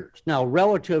for years. Now,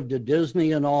 relative to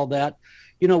Disney and all that,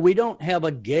 we don't have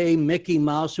a gay Mickey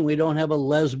Mouse and we don't have a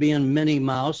lesbian Minnie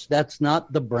Mouse. That's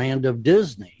not the brand of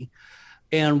Disney.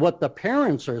 And what the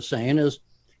parents are saying is,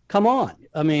 come on.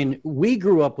 I mean, we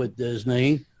grew up with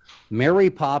Disney, Mary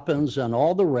Poppins, and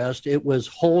all the rest. It was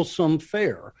wholesome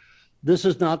fare. This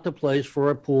is not the place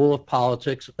for a pool of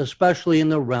politics, especially in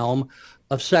the realm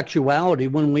of sexuality,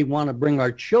 when we want to bring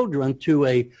our children to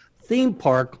a theme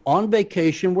park on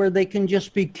vacation where they can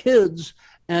just be kids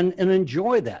and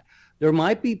enjoy that. There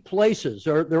might be places,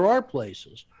 or there are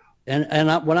places,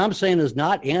 and what I'm saying is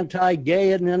not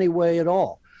anti-gay in any way at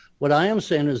all. What I am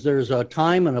saying is there's a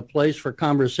time and a place for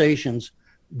conversations.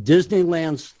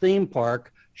 Disneyland's theme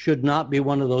park should not be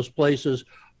one of those places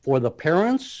for the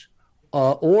parents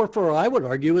or for, I would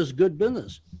argue, is good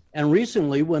business. And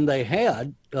recently when they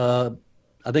had, I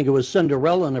think it was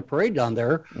Cinderella in a parade down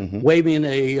there, waving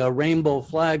a rainbow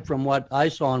flag, from what I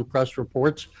saw in press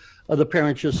reports, the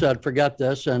parents just said, forget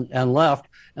this, and left.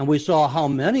 And we saw how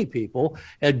many people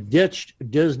had ditched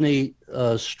Disney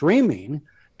streaming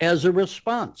as a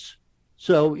response.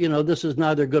 So, this is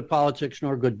neither good politics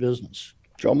nor good business.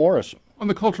 Joe Morris. On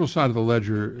the cultural side of the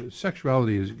ledger,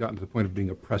 sexuality has gotten to the point of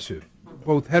being oppressive.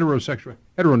 Both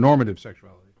heteronormative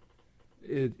sexuality,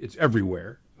 it's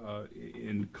everywhere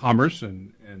in commerce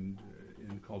and in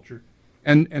culture,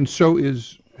 and so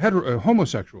is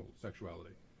homosexual sexuality.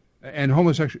 And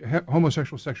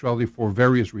homosexual sexuality, for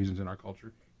various reasons in our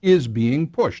culture, is being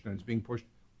pushed, and it's being pushed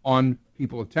on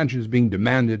people. Attention is being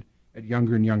demanded at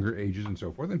younger and younger ages and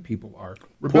so forth, and people are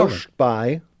rebelling. Pushed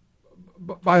by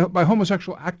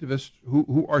homosexual activists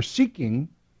who are seeking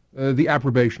the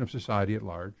approbation of society at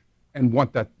large, and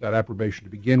want that approbation to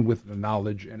begin with the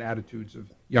knowledge and attitudes of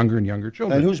younger and younger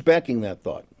children. And who's backing that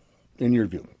thought, in your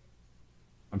view?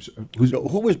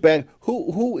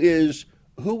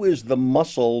 Who is the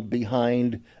muscle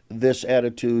behind this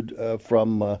attitude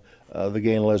from the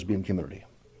gay and lesbian community?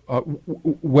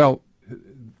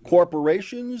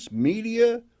 Corporations,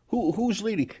 media. Who's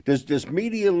leading? Does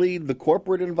media lead the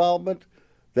corporate involvement?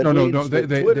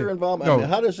 Twitter involvement. No. I mean,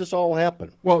 how does this all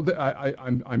happen? Well,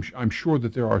 I'm sure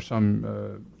that there are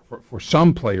some for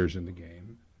some players in the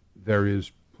game, there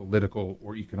is political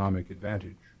or economic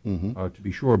advantage, to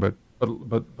be sure. But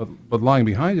lying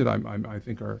behind it, I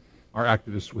think are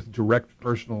activists with direct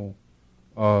personal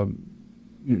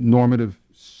normative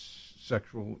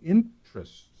sexual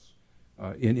interests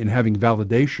in having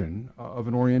validation of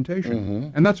an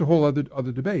orientation, and that's a whole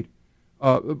other debate.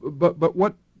 But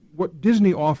what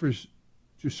Disney offers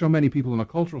to so many people in a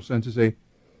cultural sense is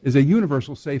a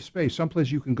universal safe space,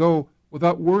 someplace you can go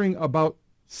without worrying about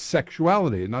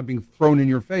sexuality and not being thrown in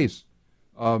your face,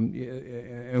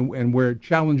 and where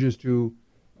challenges to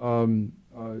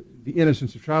the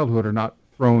innocence of childhood are not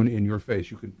thrown in your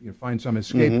face. You can find some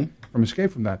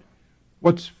escape from that.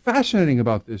 What's fascinating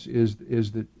about this is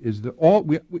that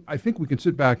I think we can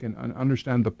sit back and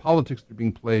understand the politics that are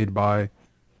being played by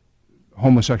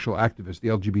homosexual activists, the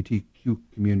LGBTQ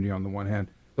community on the one hand,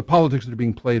 the politics that are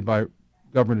being played by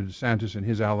Governor DeSantis and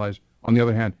his allies on the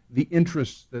other hand, the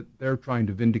interests that they're trying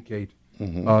to vindicate,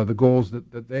 the goals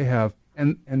that they have,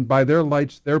 and by their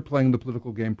lights, they're playing the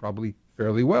political game probably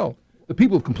fairly well. The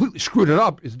people who've completely screwed it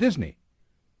up is Disney.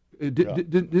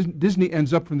 Disney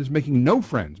ends up from this making no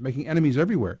friends, making enemies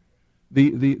everywhere.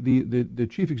 The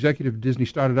chief executive of Disney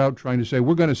started out trying to say,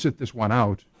 we're going to sit this one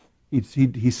out.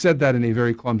 He said that in a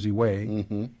very clumsy way,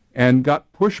 and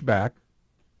got pushback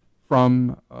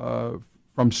from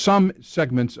some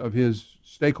segments of his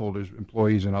stakeholders,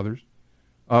 employees and others.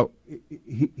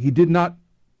 He did not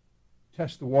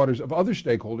test the waters of other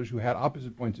stakeholders who had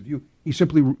opposite points of view. He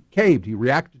simply caved. He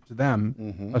reacted to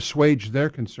them, assuaged their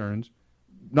concerns,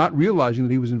 not realizing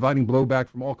that he was inviting blowback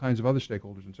from all kinds of other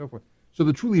stakeholders and so forth. So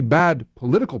the truly bad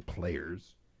political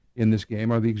players in this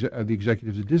game are the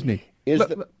executives of Disney.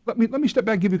 Let me step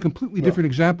back and give you a completely different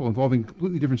example involving a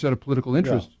completely different set of political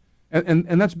interests,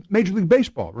 and that's Major League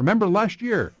Baseball. Remember last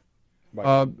year,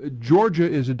 Georgia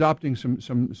is adopting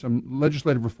some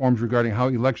legislative reforms regarding how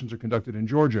elections are conducted in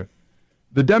Georgia.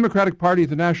 The Democratic Party at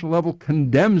the national level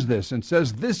condemns this and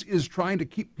says this is trying to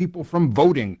keep people from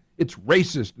voting. It's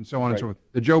racist and so on and so forth.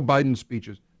 The Joe Biden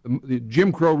speeches, the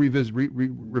Jim Crow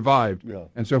revived,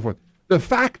 and so forth. The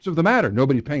facts of the matter,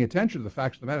 nobody's paying attention to the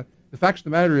facts of the matter. The facts of the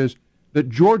matter is that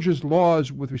Georgia's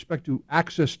laws with respect to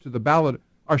access to the ballot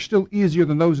are still easier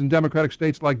than those in Democratic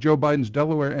states like Joe Biden's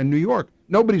Delaware and New York.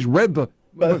 Nobody's read the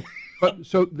But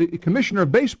so the commissioner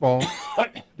of baseball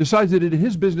decides that it is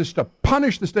his business to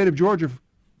punish the state of Georgia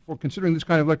for considering this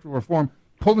kind of electoral reform,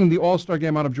 pulling the All-Star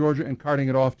game out of Georgia and carting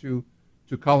it off to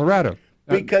Colorado.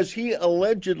 Because he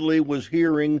allegedly was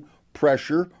hearing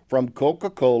pressure from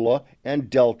Coca-Cola and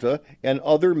Delta and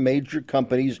other major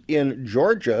companies in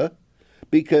Georgia,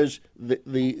 because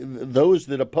those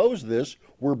that opposed this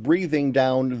were breathing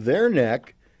down their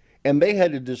neck, and they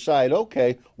had to decide,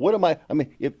 okay, what am I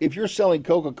mean, if you're selling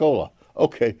Coca-Cola,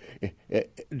 okay,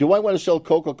 do I want to sell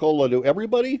Coca-Cola to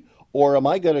everybody, or am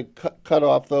I going to cut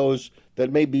off those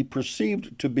that may be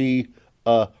perceived to be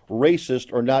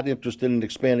racist or not interested in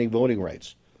expanding voting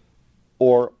rights,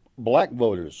 or black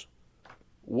voters?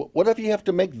 What if you have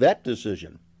to make that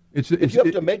decision? If you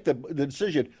have to make the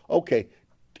decision, okay,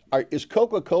 is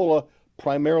Coca-Cola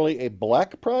primarily a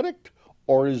black product,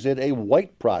 or is it a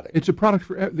white product? It's a product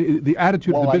for the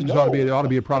attitude of the business ought to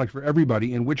be a product for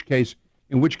everybody. In which case,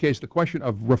 the question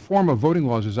of reform of voting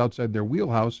laws is outside their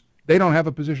wheelhouse. They don't have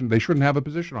a position. They shouldn't have a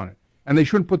position on it, and they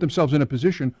shouldn't put themselves in a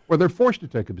position where they're forced to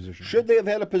take a position. Should they have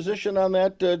had a position on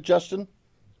that, Justin?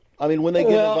 I mean, when they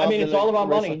get involved, I mean, it's all about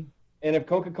money. And if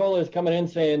Coca-Cola is coming in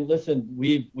saying, "Listen,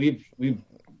 we've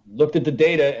looked at the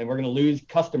data, and we're going to lose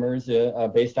customers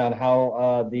based on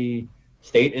how the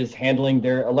state is handling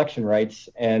their election rights,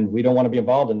 and we don't want to be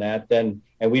involved in that," and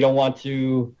we don't want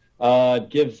to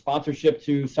give sponsorship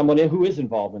to someone who is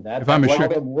involved in that. If I'm a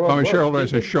shareholder, I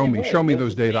say, show me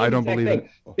those data. I don't believe it.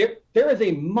 There is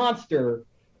a monster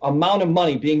amount of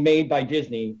money being made by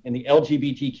Disney in the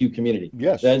LGBTQ community.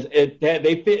 Yes. It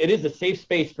is a safe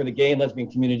space for the gay and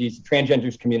lesbian communities,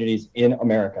 transgenders communities in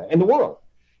America and the world.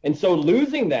 And so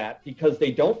losing that because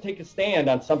they don't take a stand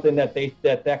on something that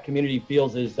that community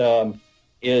feels is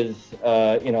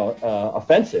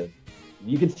offensive.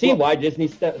 You can see why Disney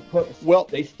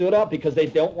they stood up, because they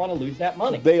don't want to lose that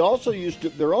money. There also used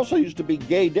to be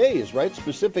gay days, right?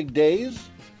 Specific days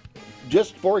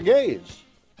just for gays.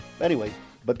 Anyway,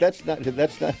 but that's not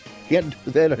can't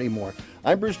do that anymore.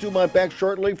 I'm Bruce Dumont, back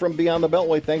shortly from Beyond the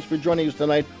Beltway. Thanks for joining us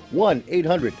tonight.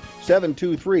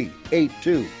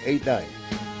 1-800-723-8289.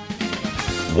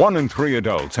 1 in 3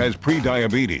 adults has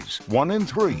prediabetes. 1 in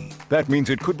 3. That means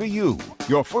it could be you,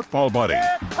 your football buddy,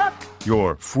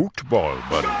 your football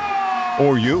buddy,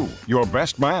 or you, your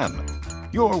best man,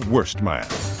 your worst man,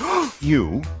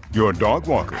 you, your dog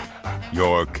walker,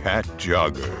 your cat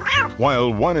jogger.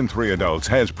 While 1 in 3 adults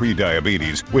has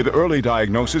prediabetes, with early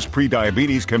diagnosis,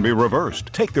 prediabetes can be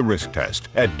reversed. Take the risk test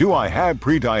at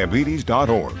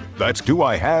doihaveprediabetes.org. That's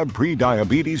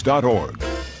doihaveprediabetes.org.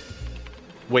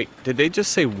 Wait, did they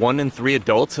just say 1 in 3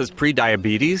 adults has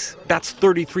prediabetes? That's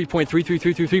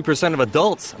 33.33333% of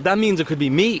adults. That means it could be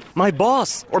me, my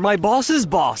boss, or my boss's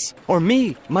boss, or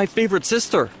me, my favorite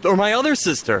sister, or my other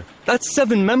sister. That's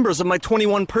 7 members of my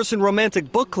 21-person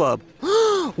romantic book club.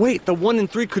 Wait, the 1 in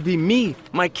 3 could be me,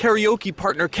 my karaoke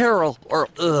partner Carol, or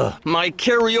my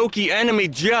karaoke enemy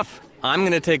Jeff. I'm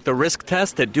gonna take the risk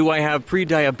test at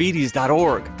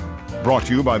doihaveprediabetes.org. Brought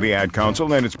to you by the Ad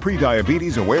Council and its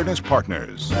Prediabetes Awareness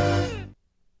Partners.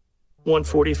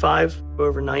 145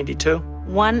 over 92.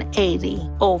 180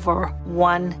 over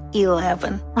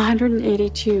 111.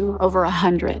 182 over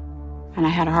 100. And I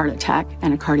had a heart attack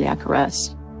and a cardiac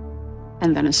arrest.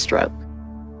 And then a stroke.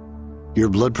 Your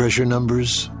blood pressure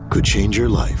numbers could change your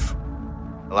life.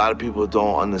 A lot of people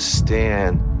don't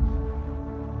understand,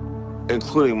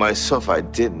 including myself. I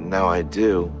didn't, now I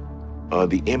do,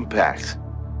 the impact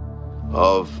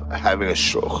of having a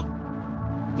stroke.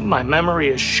 My memory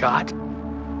is shot.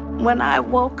 When I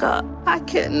woke up, I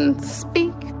couldn't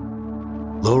speak.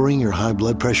 Lowering your high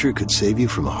blood pressure could save you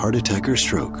from a heart attack or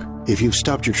stroke. If you've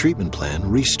stopped your treatment plan,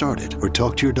 restart it or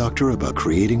talk to your doctor about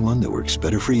creating one that works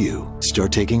better for you.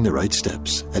 Start taking the right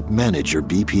steps at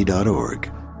manageyourbp.org.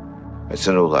 It's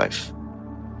a new life,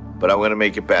 but I'm going to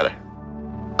make it better.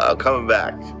 Coming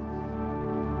back.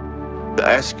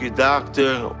 Ask your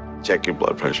doctor, check your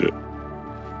blood pressure.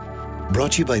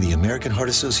 Brought to you by the American Heart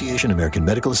Association, American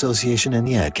Medical Association, and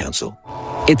the Ad Council.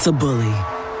 It's a bully,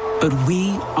 but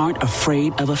we aren't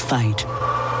afraid of a fight.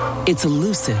 It's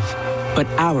elusive, but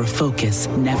our focus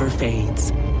never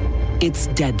fades. It's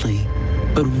deadly,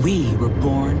 but we were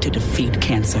born to defeat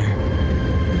cancer.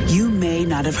 You may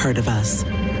not have heard of us,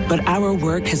 but our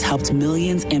work has helped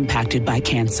millions impacted by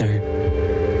cancer.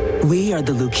 We are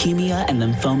the Leukemia and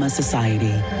Lymphoma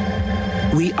Society.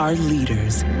 We are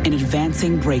leaders in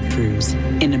advancing breakthroughs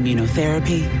in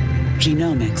immunotherapy,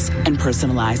 genomics, and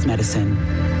personalized medicine.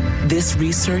 This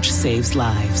research saves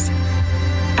lives.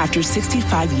 After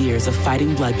 65 years of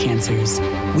fighting blood cancers,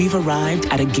 we've arrived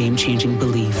at a game-changing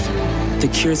belief. The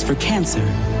cures for cancer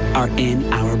are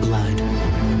in our blood.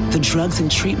 The drugs and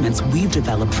treatments we've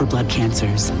developed for blood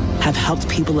cancers have helped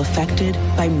people affected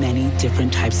by many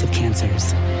different types of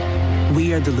cancers.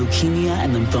 We are the Leukemia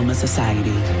and Lymphoma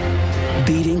Society.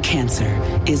 Beating cancer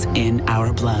is in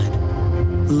our blood.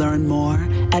 Learn more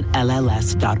at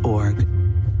LLS.org.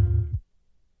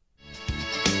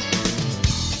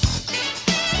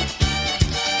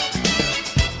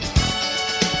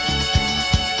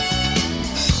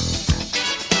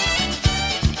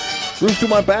 Bruce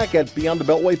Dumont back at Beyond the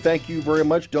Beltway. Thank you very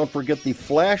much. Don't forget the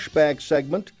flashback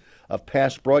segment of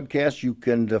past broadcasts. You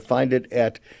can find it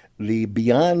at the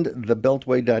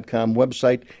BeyondTheBeltway.com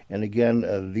website. And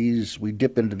again, we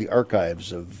dip into the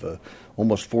archives of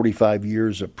almost 45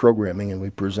 years of programming, and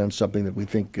we present something that we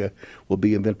think will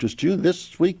be of interest to you.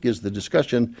 This week is the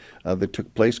discussion that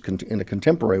took place in a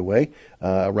contemporary way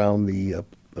around the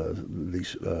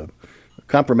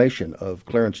confirmation of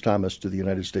Clarence Thomas to the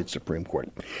United States Supreme Court.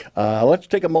 Let's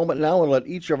take a moment now and let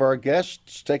each of our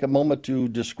guests take a moment to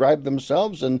describe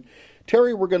themselves. And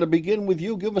Terry, we're going to begin with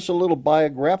you. Give us a little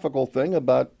biographical thing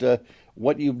about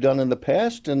what you've done in the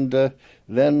past, and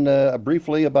then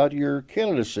briefly about your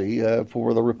candidacy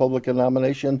for the Republican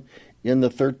nomination in the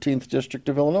 13th District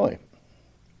of Illinois.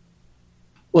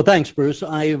 Well, thanks, Bruce.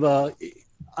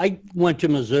 I went to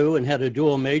Mizzou and had a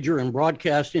dual major in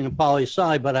broadcasting and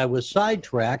poli-sci, but I was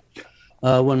sidetracked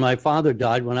when my father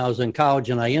died when I was in college,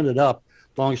 and I ended up,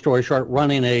 long story short,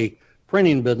 running a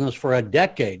printing business for a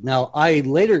decade. Now, I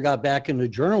later got back into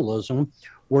journalism,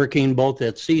 working both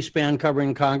at C-SPAN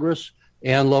covering Congress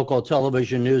and local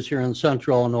television news here in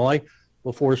Central Illinois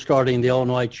before starting the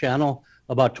Illinois Channel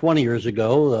about 20 years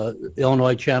ago, the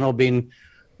Illinois Channel being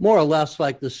more or less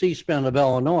like the C-SPAN of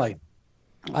Illinois.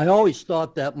 I always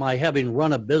thought that my having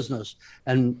run a business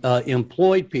and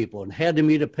employed people and had to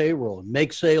meet a payroll and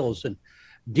make sales and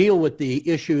deal with the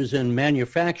issues in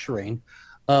manufacturing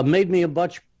made me a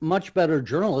much better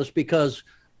journalist, because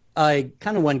I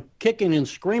kind of went kicking and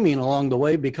screaming along the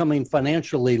way, becoming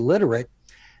financially literate.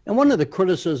 And one of the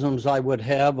criticisms I would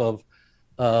have of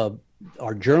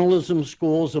our journalism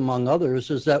schools, among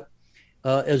others, is that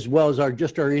as well as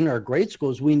in our grade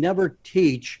schools, we never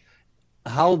teach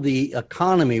how the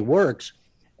economy works.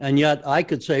 And yet I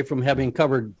could say, from having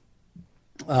covered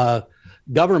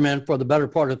government for the better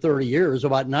part of 30 years,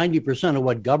 about 90% of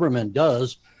what government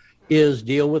does is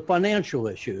deal with financial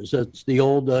issues. It's the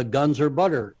old guns or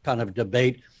butter kind of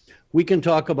debate. We can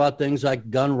talk about things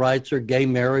like gun rights or gay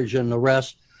marriage and the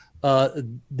rest.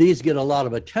 These get a lot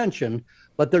of attention,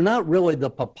 but they're not really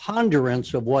the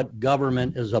preponderance of what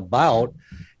government is about.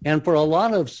 And for a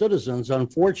lot of citizens,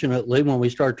 unfortunately, when we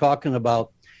start talking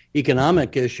about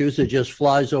economic issues, it just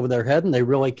flies over their head, and they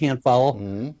really can't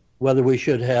follow whether we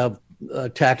should have a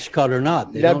tax cut or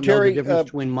not. They don't know the difference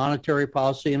between monetary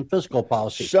policy and fiscal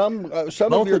policy.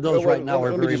 Both of those right now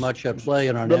are very much at play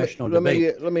in our national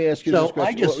debate. Let me ask you this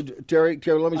question. Terry,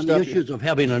 let me stop you. On the issues of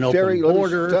having an open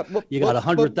border, you got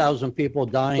 100,000 people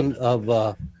dying of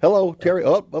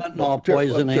fentanyl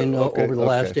poisoning over the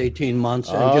last 18 months,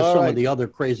 and just some of the other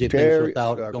crazy things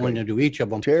without going into each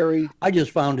of them. I just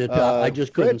found it, I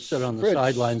just couldn't sit on the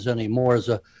sidelines anymore as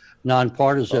a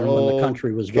nonpartisan when the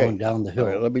country was going down the hill.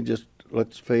 All right,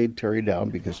 let's fade Terry down,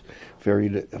 because Terry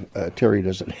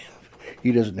doesn't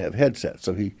have headsets,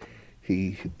 so he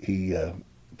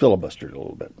filibustered a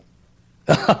little bit.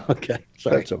 Okay,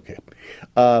 sorry. That's okay.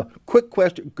 Quick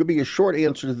question, could be a short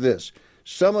answer to this.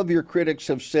 Some of your critics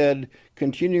have said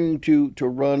continuing to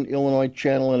run Illinois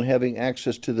Channel and having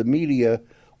access to the media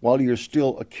while you're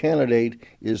still a candidate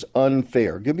is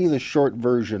unfair. Give me the short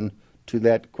version to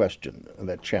that question,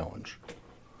 that challenge.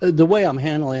 The way I'm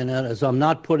handling it is I'm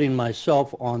not putting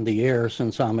myself on the air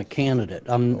since I'm a candidate.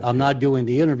 I'm not doing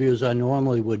the interviews I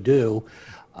normally would do.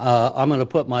 I'm going to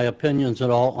put my opinions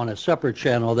and all on a separate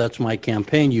channel. That's my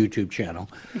campaign YouTube channel.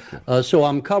 So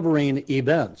I'm covering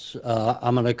events.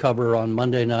 I'm going to cover on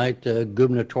Monday night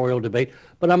gubernatorial debate,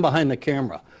 but I'm behind the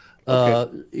camera.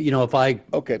 If I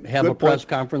have a press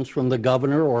conference from the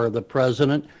governor or the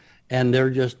president, and they're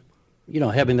just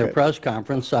having their press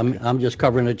conference, I'm just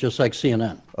covering it just like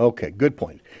CNN. Okay, good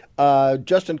point.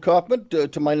 Justin Kaufman,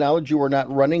 to my knowledge, you are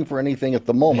not running for anything at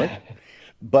the moment.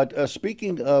 But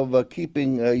speaking of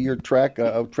keeping your track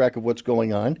of what's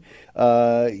going on,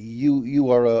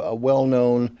 you are a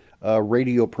well-known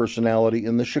radio personality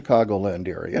in the Chicagoland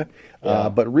area.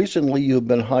 But recently you've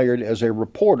been hired as a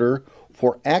reporter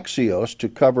for Axios to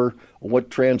cover what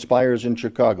transpires in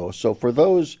Chicago. So for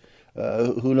those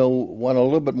who want a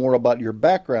little bit more about your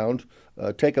background,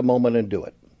 take a moment and do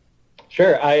it.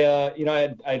 Sure. I'd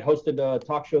hosted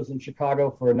talk shows in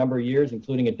Chicago for a number of years,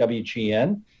 including at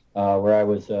WGN. where I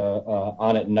was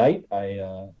on at night.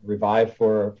 I revived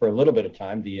for a little bit of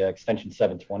time the Extension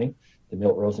 720, the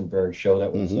Milt Rosenberg show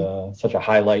that was such a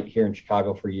highlight here in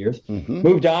Chicago for years.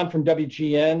 Moved on from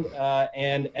WGN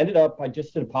and ended up, I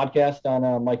just did a podcast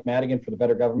on Mike Madigan for the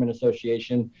Better Government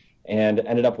Association, and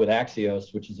ended up with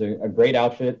Axios, which is a great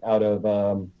outfit out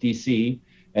of D.C.,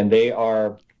 and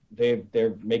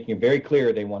they're making it very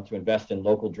clear they want to invest in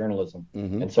local journalism.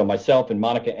 And so myself and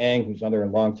Monica Eng, who's another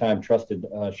longtime trusted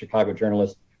Chicago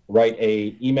journalist, write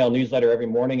a email newsletter every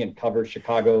morning and cover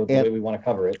Chicago the way we want to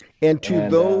cover it. And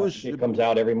those, it comes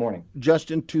out every morning.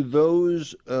 Justin, to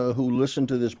those who listen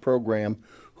to this program,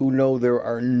 who know there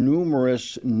are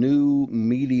numerous new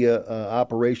media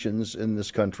operations in this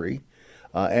country,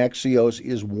 Axios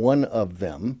is one of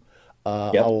them.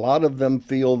 A lot of them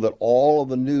feel that all of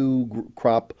the new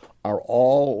crop are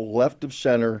all left of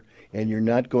center, and you're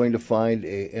not going to find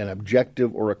an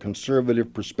objective or a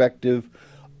conservative perspective.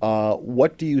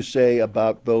 What do you say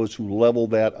about those who level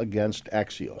that against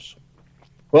Axios?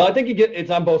 Well, I think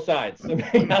it's on both sides. I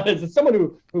mean, as someone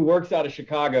who works out of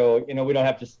Chicago, we don't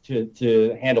have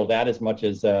to handle that as much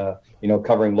as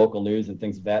covering local news and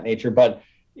things of that nature. But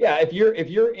yeah, if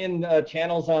you're in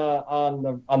channels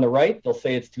on the right, they'll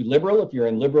say it's too liberal. If you're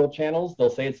in liberal channels, they'll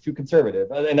say it's too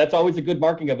conservative, and that's always a good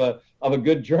marking of a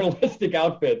good journalistic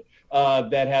outfit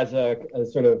that has a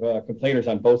sort of complainers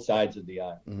on both sides of the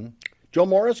aisle. Joe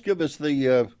Morris, give us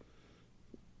the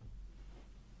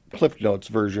Cliff Notes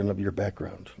version of your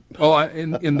background. Well,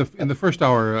 in the first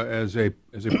hour, as a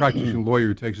practicing lawyer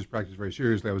who takes his practice very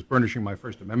seriously, I was burnishing my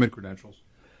First Amendment credentials.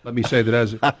 Let me say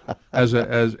that as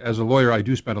a lawyer, I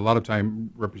do spend a lot of time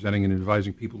representing and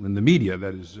advising people in the media.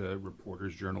 That is,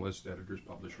 reporters, journalists, editors,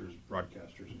 publishers,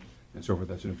 broadcasters, and so forth.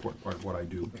 That's an important part of what I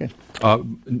do. Okay.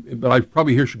 But I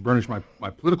probably here should burnish my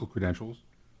political credentials.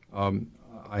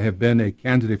 I have been a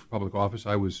candidate for public office.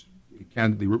 I was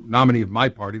the nominee of my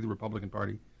party, the Republican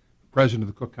Party, president of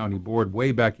the Cook County Board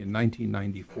way back in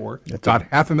 1994. Got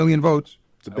 500,000 votes.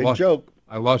 It's a big joke.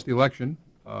 I lost the election.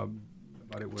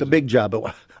 But it's a big job.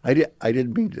 But I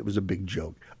didn't mean it was a big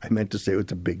joke. I meant to say it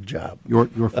was a big job.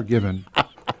 You're forgiven.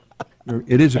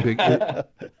 It is a big.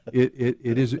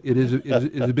 It is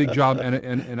a big job,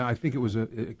 and I think it was a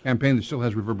campaign that still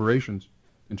has reverberations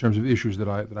in terms of issues that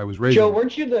I was raising. Joe,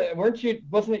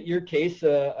 wasn't it your case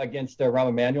against Rahm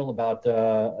Emanuel about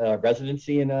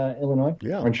residency in Illinois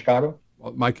or in Chicago?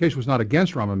 Well, my case was not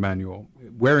against Rahm Emanuel.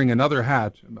 Wearing another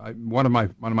hat, one of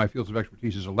my fields of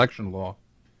expertise is election law,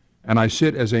 and I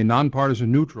sit as a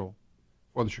nonpartisan neutral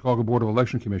for the Chicago Board of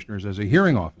Election Commissioners as a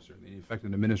hearing officer, in effect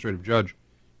an administrative judge,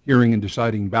 hearing and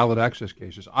deciding ballot access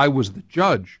cases. I was the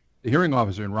judge, the hearing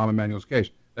officer in Rahm Emanuel's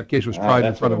case. That case was tried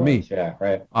in front of me. Yeah,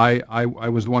 right. I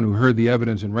was the one who heard the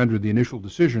evidence and rendered the initial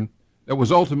decision that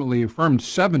was ultimately affirmed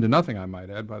 7-0, I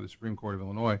might add, by the Supreme Court of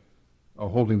Illinois,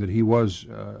 holding that he was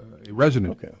a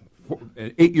resident.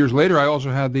 Okay. 8 years later, I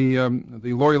also had the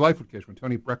Lori Lightfoot case when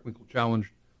Tony Breckwinkle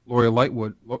challenged Lori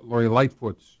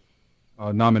Lightfoot's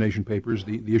nomination papers.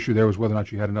 The issue there was whether or not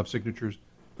she had enough signatures.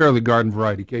 Fairly garden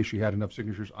variety case. She had enough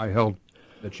signatures. I held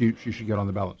that she should get on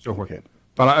the ballot. So forth. Okay.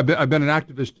 But I've been an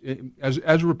activist as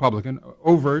a Republican,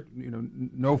 overt,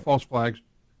 no false flags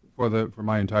for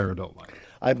my entire adult life.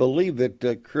 I believe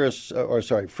that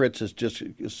Fritz has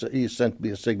he sent me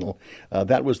a signal.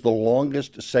 That was the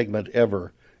longest segment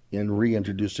ever in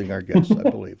reintroducing our guests, I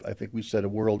believe. I think we set a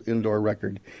world indoor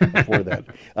record before that.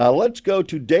 Let's go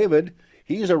to David.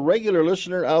 He's a regular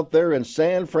listener out there in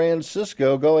San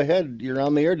Francisco. Go ahead. You're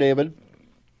on the air, David.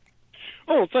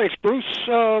 Oh, thanks, Bruce.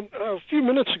 A few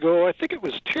minutes ago, I think it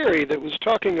was Terry that was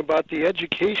talking about the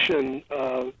education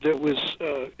that was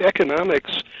economic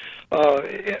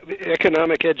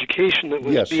education that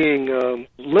was being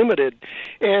limited.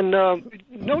 And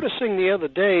noticing the other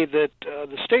day that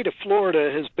the state of Florida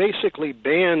has basically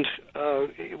banned,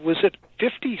 was it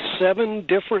 57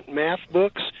 different math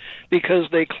books because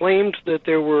they claimed that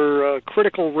there were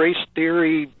critical race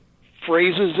theory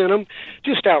phrases in them.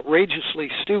 Just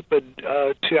outrageously stupid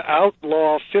to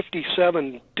outlaw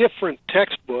 57 different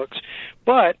textbooks.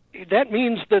 But that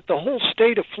means that the whole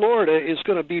state of Florida is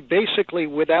going to be basically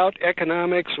without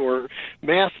economics or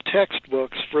math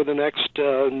textbooks for the next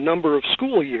number of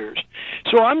school years.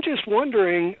 So I'm just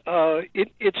wondering,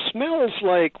 it smells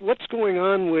like what's going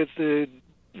on with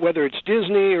whether it's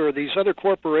Disney or these other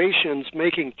corporations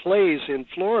making plays in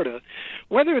Florida,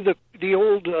 whether the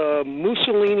old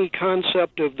Mussolini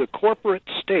concept of the corporate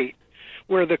state,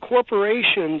 where the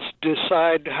corporations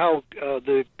decide how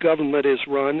the government is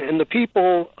run, and the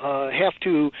people have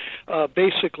to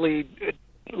basically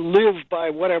live by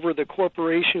whatever the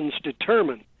corporations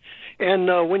determine. And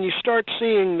when you start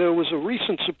seeing, there was a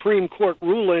recent Supreme Court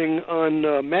ruling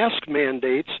on mask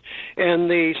mandates, and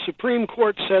the Supreme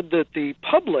Court said that the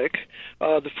public,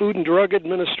 the Food and Drug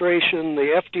Administration,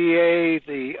 the FDA,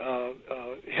 the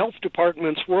health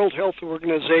departments, World Health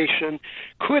Organization,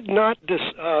 could not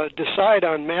decide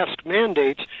on mask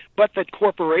mandates, but that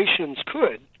corporations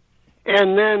could.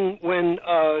 And then when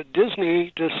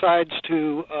Disney decides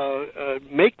to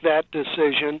make that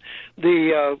decision,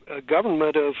 the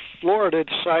government of Florida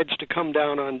decides to come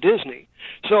down on Disney.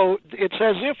 So it's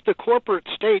as if the corporate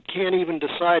state can't even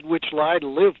decide which lie to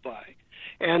live by.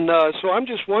 And so I'm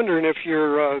just wondering if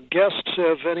your guests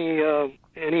have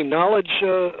any knowledge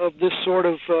of this sort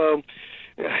of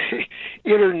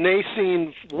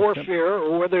internecine warfare,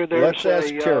 or whether there's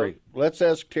Let's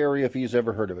ask Terry if he's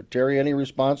ever heard of it. Terry, any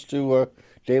response to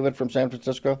David from San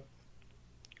Francisco?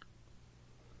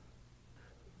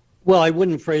 Well, I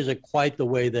wouldn't phrase it quite the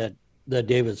way that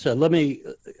David said.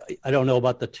 I don't know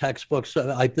about the textbooks.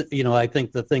 I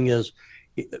think the thing is,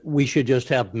 we should just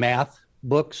have math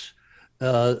books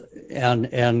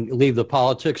and leave the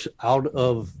politics out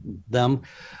of them.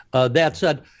 That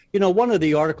said, one of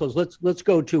the articles, let's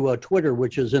go to Twitter,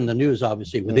 which is in the news,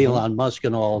 obviously, with Elon Musk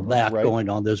and all of that going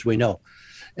on, as we know.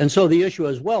 And so the issue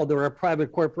is, well, they're a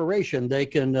private corporation. They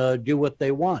can do what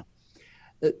they want.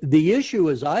 The issue,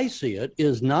 as I see it,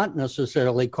 is not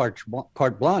necessarily carte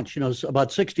blanche.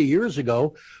 About 60 years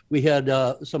ago, we had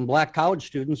some black college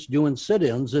students doing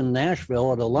sit-ins in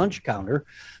Nashville at a lunch counter.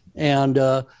 And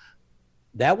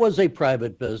that was a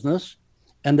private business.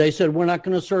 And they said, we're not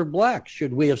going to serve blacks.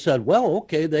 Should we have said, well,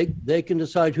 okay, they can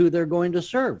decide who they're going to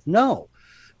serve? No,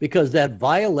 because that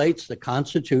violates the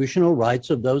constitutional rights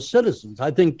of those citizens.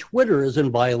 I think Twitter is in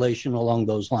violation along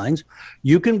those lines.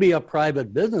 You can be a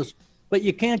private business, but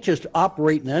you can't just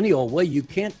operate in any old way. You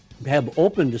can't have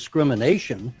open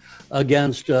discrimination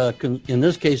against, in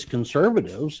this case,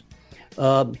 conservatives.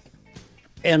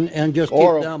 And just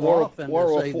keep them off and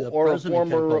say the president can't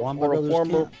go on, but others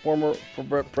can't. Former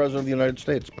president of the United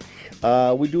States.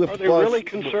 We do have Are to they pause. really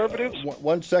conservatives?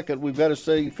 1 second. We've got to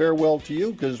say farewell to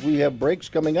you because we have breaks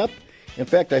coming up. In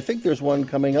fact, I think there's one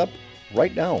coming up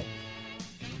right now.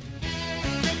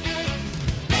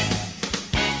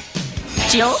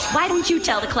 Jill, why don't you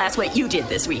tell the class what you did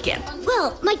this weekend?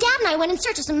 Well, my dad and I went in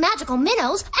search of some magical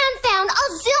minnows and found a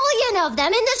zillion of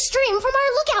them in the stream from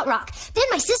our lookout rock. Then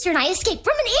my sister and I escaped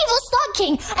from an evil slug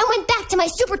king and went back to my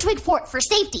super twig fort for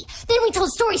safety. Then we told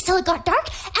stories till it got dark,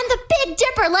 and the Big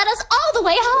Dipper led us all the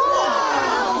way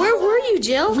home. Where were you,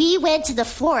 Jill? We went to the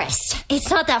forest. It's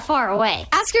not that far away.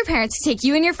 Ask your parents to take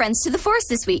you and your friends to the forest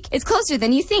this week. It's closer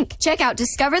than you think. Check out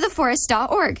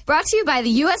discovertheforest.org. Brought to you by the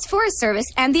U.S. Forest Service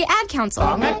and the Ad Council.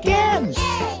 Song again.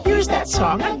 Here's that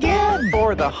song again.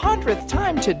 For the 100th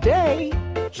time today.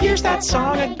 Here's that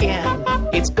song again.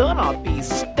 It's gonna be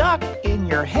stuck in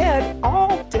your head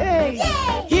all day.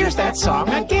 Here's that song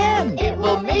again. It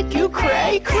will make you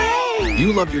cray cray.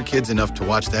 You love your kids enough to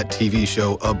watch that TV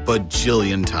show a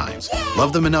bajillion times.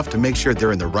 Love them enough to make sure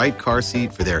they're in the right car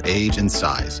seat for their age and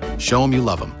size. Show them you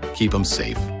love them. Keep them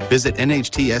safe. Visit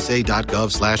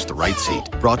nhtsa.gov/the right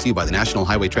seat. Brought to you by the National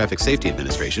Highway Traffic Safety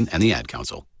Administration and the Ad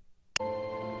Council.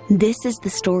 This is the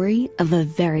story of a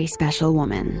very special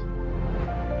woman.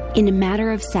 In a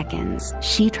matter of seconds,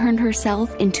 she turned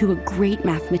herself into a great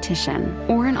mathematician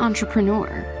or an entrepreneur.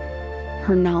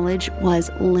 Her knowledge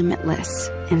was limitless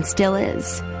and still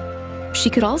is. She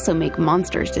could also make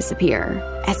monsters disappear,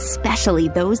 especially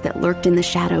those that lurked in the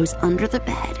shadows under the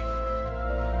bed.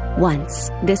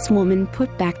 Once, this woman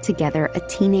put back together a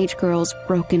teenage girl's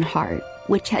broken heart,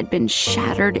 which had been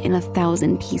shattered in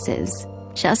 1,000 pieces,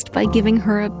 just by giving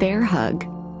her a bear hug.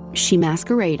 She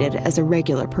masqueraded as a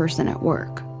regular person at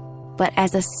work, but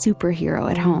as a superhero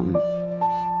at home.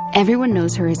 Everyone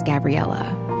knows her as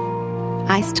Gabriella.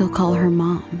 I still call her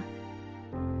Mom.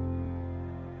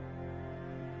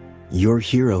 Your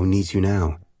hero needs you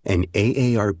now, and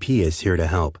AARP is here to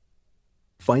help.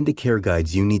 Find the care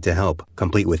guides you need to help,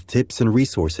 complete with tips and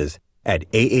resources at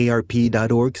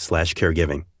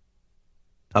aarp.org/caregiving.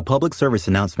 A public service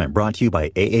announcement brought to you by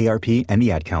AARP and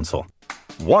the Ad Council.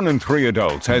 1 in 3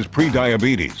 adults has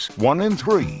prediabetes. 1 in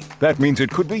 3. That means it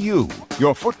could be you,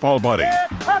 your football buddy,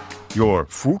 your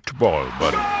football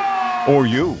buddy, or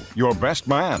you, your best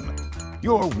man,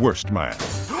 your worst man,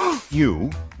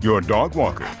 you, your dog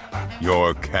walker,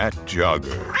 your cat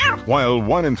jogger. While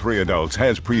 1 in 3 adults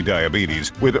has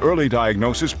prediabetes, with early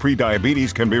diagnosis,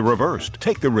 prediabetes can be reversed.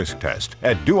 Take the risk test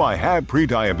at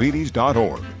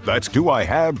doihaveprediabetes.org. That's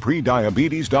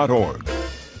doihaveprediabetes.org.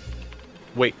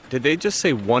 Wait, did they just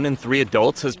say 1 in 3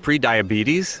 adults has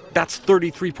prediabetes? That's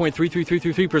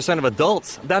 33.33333% of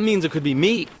adults. That means it could be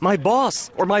me, my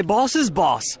boss, or my boss's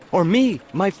boss, or me,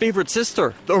 my favorite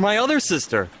sister, or my other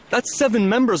sister. That's 7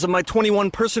 members of my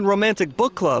 21-person romantic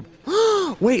book club.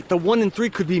 Wait, the 1 in 3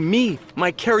 could be me,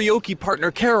 my karaoke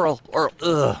partner Carol, or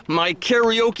my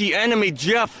karaoke enemy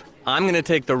Jeff. I'm going to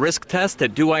take the risk test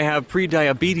at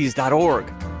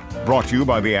doihaveprediabetes.org. Brought to you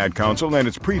by the Ad Council and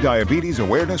its Prediabetes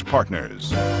Awareness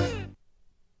Partners.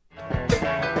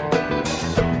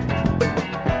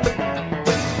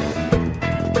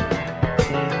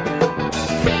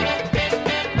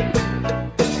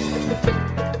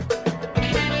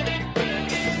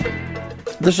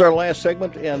 This is our last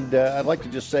segment, and I'd like to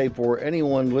just say for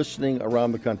anyone listening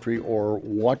around the country or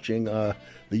watching the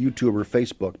YouTube or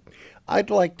Facebook,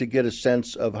 I'd like to get a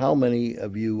sense of how many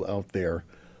of you out there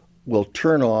will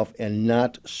turn off and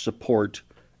not support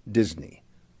Disney.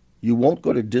 You won't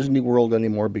go to Disney World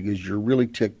anymore because you're really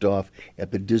ticked off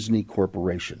at the Disney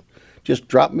Corporation. Just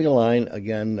drop me a line.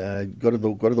 Again, go to the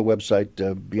website,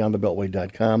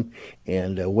 beyondthebeltway.com,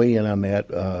 and weigh in on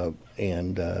that,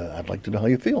 and I'd like to know how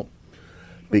you feel.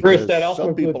 Because Chris, that also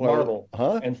includes Marvel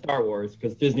and Star Wars,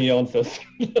 because Disney owns those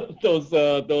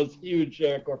those huge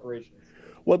corporations.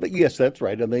 Well, but yes, that's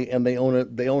right, and they own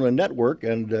a network,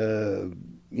 and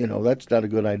that's not a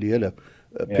good idea to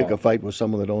pick a fight with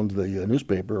someone that owns the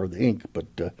newspaper or the ink. But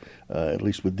at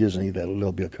least with Disney,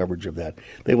 there'll be a coverage of that.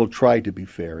 They will try to be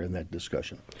fair in that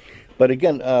discussion. But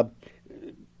again,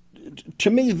 to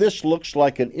me, this looks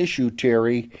like an issue,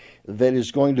 Terry, that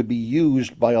is going to be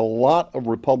used by a lot of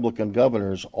Republican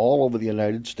governors all over the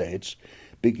United States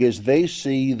because they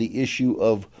see the issue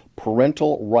of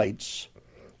parental rights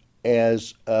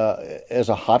as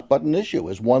a hot button issue,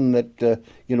 as one that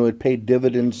it paid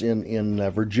dividends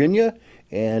in Virginia,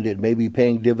 and it may be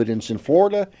paying dividends in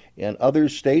Florida, and other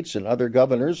states and other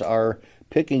governors are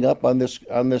picking up on this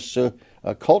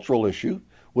cultural issue,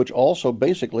 which also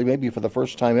basically, maybe for the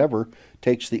first time ever,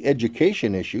 takes the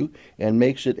education issue and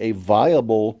makes it a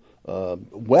viable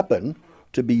weapon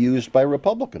to be used by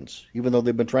Republicans, even though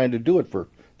they've been trying to do it for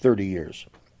 30 years.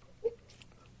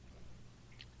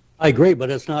 I agree, but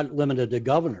it's not limited to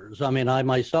governors. I mean, I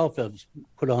myself have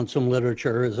put on some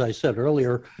literature, as I said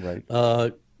earlier,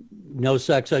 right. No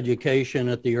sex education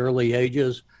at the early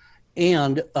ages.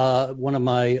 And one of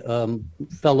my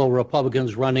fellow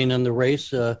Republicans running in the race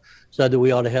said that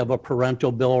we ought to have a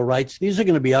parental bill of rights. These are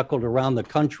going to be echoed around the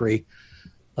country.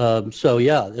 So,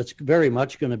 yeah, it's very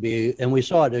much going to be, and we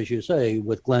saw it, as you say,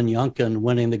 with Glenn Youngkin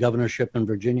winning the governorship in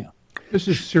Virginia. This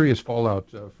is serious fallout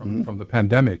from the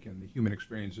pandemic and the human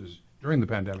experiences during the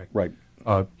pandemic. Right.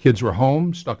 Kids were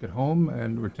home, stuck at home,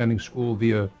 and were attending school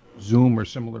via Zoom or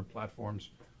similar platforms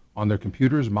on their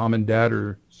computers. Mom and dad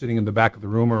are sitting in the back of the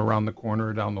room or around the corner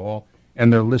or down the hall,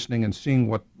 and they're listening and seeing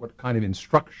what kind of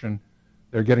instruction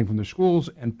they're getting from their schools,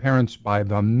 and parents by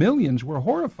the millions were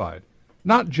horrified,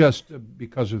 not just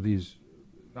because of these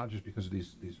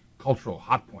cultural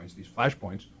hot points, these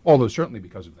flashpoints, although certainly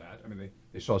because of that. I mean,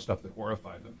 they saw stuff that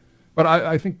horrified them. But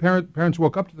I think parents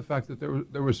woke up to the fact that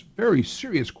there was very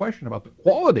serious question about the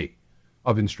quality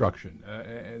of instruction.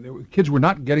 Kids were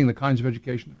not getting the kinds of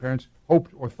education that parents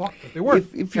hoped or thought that they were.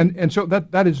 And so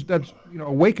that's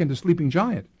awakened a sleeping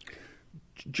giant.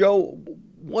 Joe,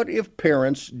 what if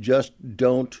parents just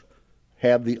don't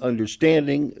have the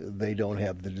understanding, they don't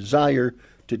have the desire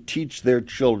to teach their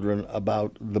children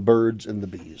about the birds and the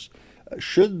bees?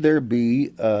 Should there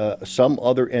be some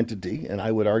other entity, and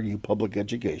I would argue public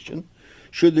education,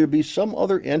 should there be some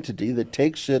other entity that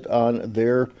takes it on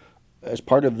as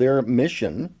part of their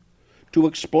mission to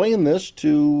explain this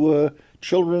to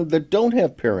children that don't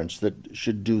have parents that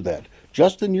should do that?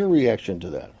 Justin, your reaction to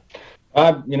that?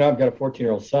 I've got a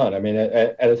 14-year-old son. I mean,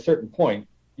 at a certain point,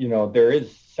 there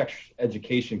is sex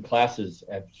education classes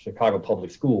at Chicago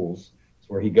Public Schools. It's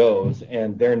where he goes,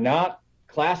 and they're not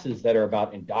classes that are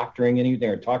about indoctrinating anything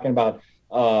or talking about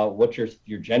what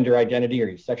your gender identity or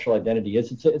your sexual identity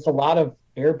is. It's a lot of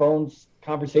bare bones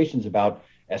conversations about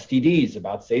STDs,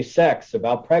 about safe sex,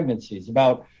 about pregnancies,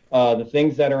 about the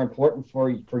things that are important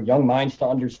for young minds to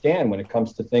understand when it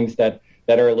comes to things that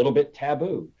are a little bit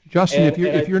taboo. Justin,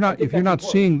 if you're not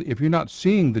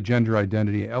seeing the gender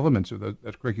identity elements of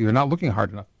that curriculum, you're not looking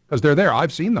hard enough, because they're there.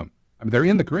 I've seen them. I mean, they're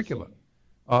in the curriculum.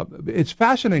 It's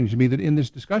fascinating to me that in this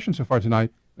discussion so far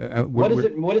tonight, what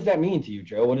does that mean to you,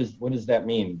 Joe? What does that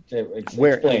mean?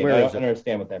 Explain. I don't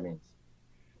understand what that means.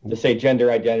 To say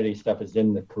gender identity stuff is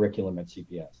in the curriculum at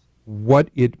CPS. What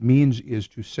it means is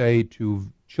to say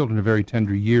to children of very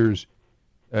tender years,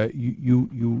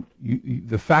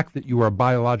 the fact that you are a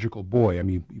biological boy, I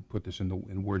mean, you put this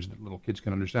in words that little kids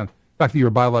can understand. The fact that you're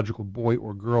a biological boy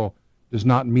or girl does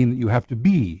not mean that you have to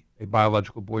be a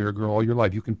biological boy or girl all your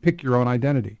life. You can pick your own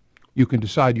identity. You can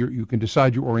decide your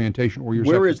orientation or your.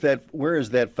 Where is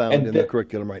that found in the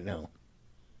curriculum right now?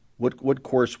 What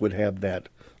course would have that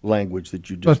language that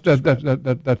you just? That's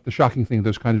the shocking thing.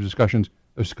 Those kind of discussions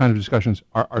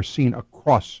are seen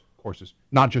across courses,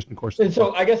 not just in courses. And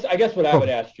so I guess what I would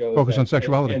ask, Joe, focus on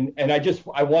sexuality. And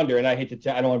I wonder, and I hate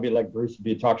to I don't want to be like Bruce to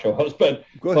be a talk show host, but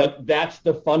that's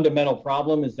the fundamental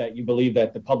problem, is that you believe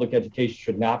that the public education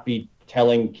should not be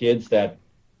telling kids that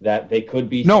they could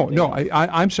be. No.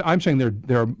 I'm saying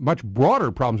there are much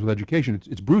broader problems with education.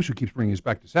 It's Bruce who keeps bringing us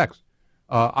back to sex.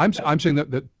 I'm saying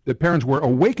that the parents were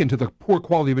awakened to the poor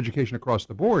quality of education across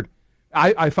the board.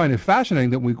 I find it fascinating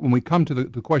that when we come to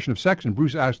the question of sex, and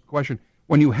Bruce asked the question,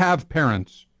 when you have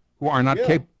parents who are not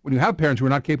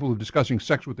capable of discussing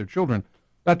sex with their children,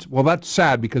 that's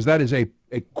sad, because that is a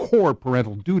core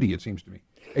parental duty, it seems to me.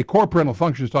 A core parental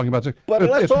function is talking about sex. But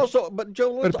let's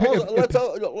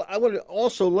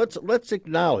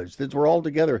acknowledge that we're all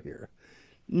together here.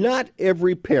 Not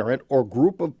every parent or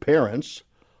group of parents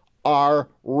are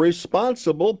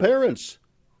responsible parents.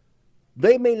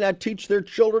 They may not teach their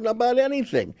children about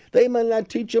anything. They may not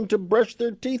teach them to brush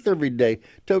their teeth every day,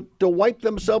 to wipe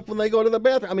themselves when they go to the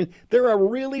bathroom. I mean, there are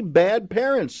really bad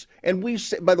parents. And we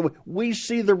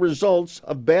see the results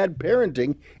of bad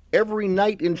parenting every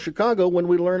night in Chicago when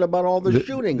we learn about all the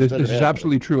shootings. This is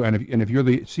absolutely true. And if you're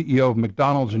the CEO of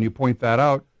McDonald's and you point that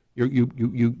out,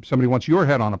 somebody wants your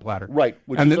head on a platter, right?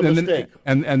 Which is a mistake.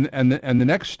 And the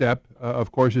next step,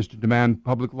 of course, is to demand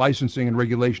public licensing and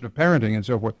regulation of parenting and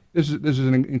so forth. This is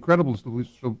an incredible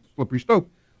slippery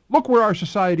slope. Look where our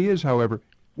society is. However,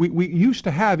 we used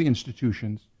to have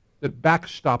institutions that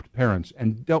backstopped parents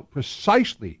and dealt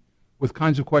precisely with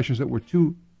kinds of questions that were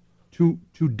too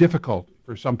difficult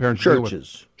for some parents to deal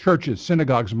with. Churches,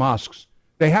 synagogues, mosques.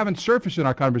 They haven't surfaced in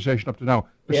our conversation up to now.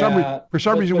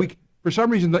 For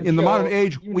some reason, in the modern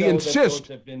age, we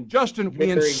insist. Justin, we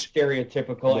insist. Very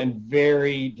stereotypical and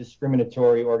very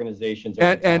discriminatory organizations.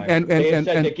 They said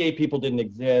that gay people didn't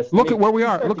exist. Look at where we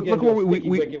are. Look where we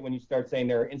when you start saying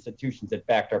there are institutions that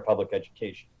backed our public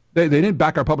education. They didn't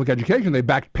back our public education. They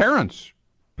backed parents.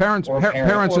 Parents and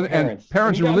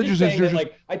religious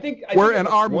institutions ought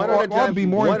to be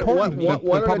more important than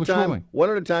public schooling.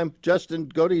 One at a time. Justin,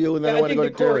 go to you, and then I want to go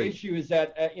to Terry. I think the core issue is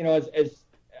that, as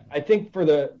I think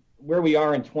for where we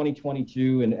are in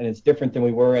 2022, and it's different than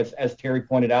we were, as Terry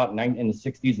pointed out, in the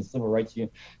 60s and civil rights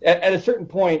union. At a certain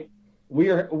point, we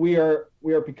are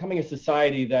becoming a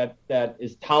society that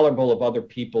is tolerable of other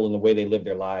people in the way they live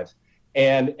their lives.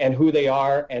 And who they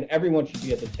are, and everyone should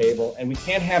be at the table, and we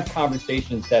can't have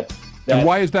conversations that and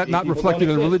why is that not reflected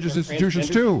in religious institutions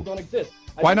too? Don't exist.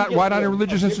 Why not in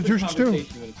religious institutions too?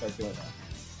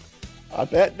 On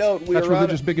that note, that's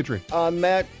religious bigotry. On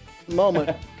that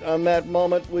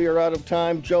moment, we are out of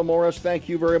time. Joe Morris, thank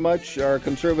you very much. Our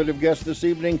conservative guest this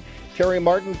evening, Terry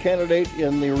Martin, candidate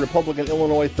in the Republican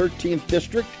Illinois 13th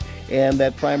District. And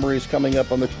that primary is coming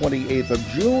up on the 28th of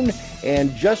June.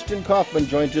 And Justin Kaufman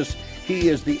joins us. He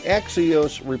is the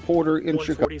Axios reporter in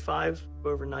Chicago. 145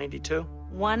 over 92.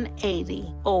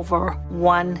 180 over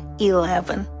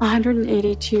 111.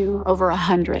 182 over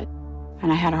 100.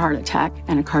 And I had a heart attack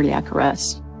and a cardiac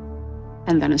arrest.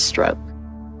 And then a stroke.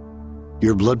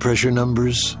 Your blood pressure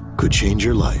numbers could change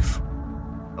your life.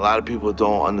 A lot of people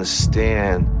don't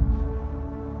understand,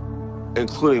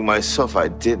 including myself. I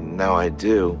didn't, now I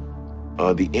do,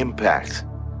 the impact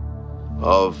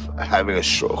of having a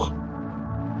stroke.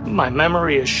 My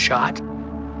memory is shot.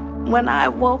 When I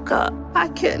woke up, I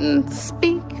couldn't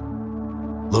speak.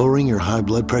 Lowering your high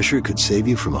blood pressure could save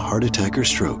you from a heart attack or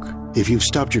stroke. If you've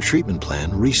stopped your treatment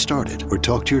plan, restart it or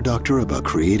talk to your doctor about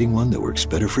creating one that works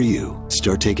better for you.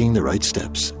 Start taking the right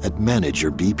steps at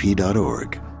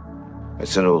manageyourbp.org.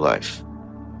 It's a new life,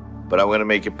 but I'm going to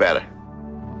make it better.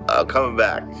 I'm coming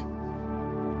back.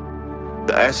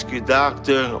 Ask your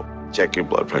doctor, check your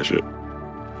blood pressure.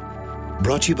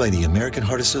 Brought to you by the American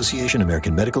Heart Association,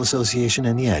 American Medical Association,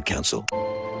 and the Ad Council.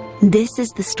 This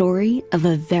is the story of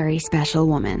a very special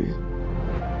woman.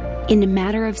 In a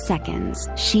matter of seconds,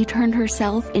 she turned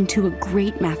herself into a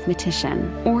great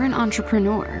mathematician or an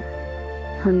entrepreneur.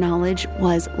 Her knowledge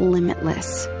was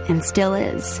limitless and still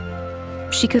is.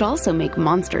 She could also make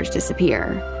monsters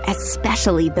disappear,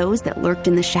 especially those that lurked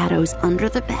in the shadows under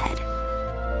the bed.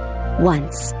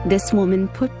 Once, this woman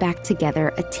put back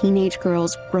together a teenage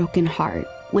girl's broken heart,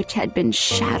 which had been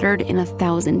shattered in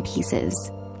 1,000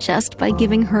 pieces, just by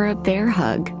giving her a bear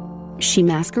hug. She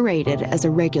masqueraded as a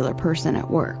regular person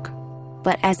at work,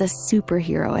 but as a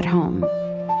superhero at home.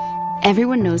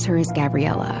 Everyone knows her as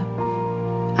Gabriella.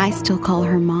 I still call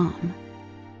her Mom.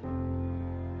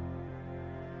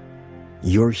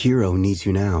 Your hero needs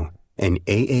you now, and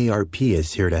AARP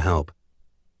is here to help.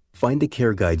 Find the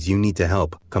care guides you need to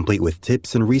help, complete with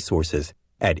tips and resources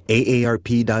at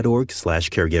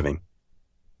aarp.org/caregiving.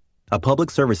 A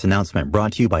public service announcement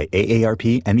brought to you by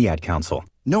AARP and the Ad Council.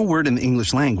 No word in the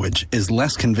English language is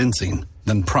less convincing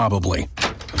than probably.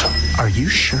 Are you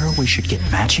sure we should get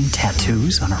matching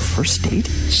tattoos on our first date?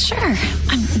 Sure.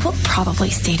 We'll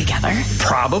probably stay together.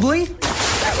 Probably?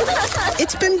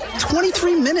 It's been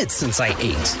 23 minutes since I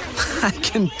ate. I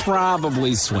can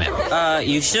probably swim.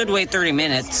 You should wait 30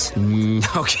 minutes.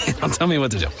 Okay, now tell me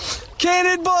what to do.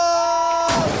 Cannonball!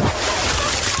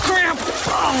 Cramp!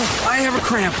 Oh, I have a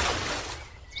cramp.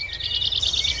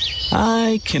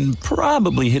 I can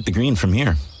probably hit the green from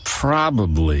here.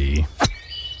 Probably.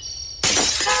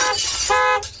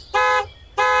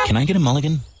 Can I get a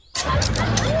mulligan?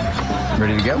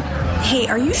 Ready to go? Hey,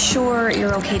 are you sure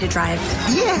you're okay to drive?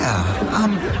 Yeah,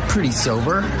 I'm pretty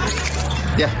sober.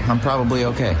 Yeah, I'm probably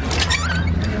okay.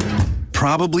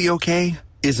 Probably okay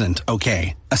isn't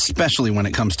okay, especially when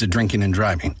it comes to drinking and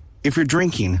driving. If you're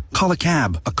drinking, call a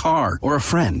cab, a car, or a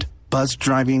friend. Buzzed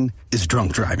driving is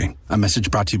drunk driving. A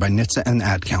message brought to you by NHTSA and the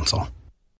Ad Council.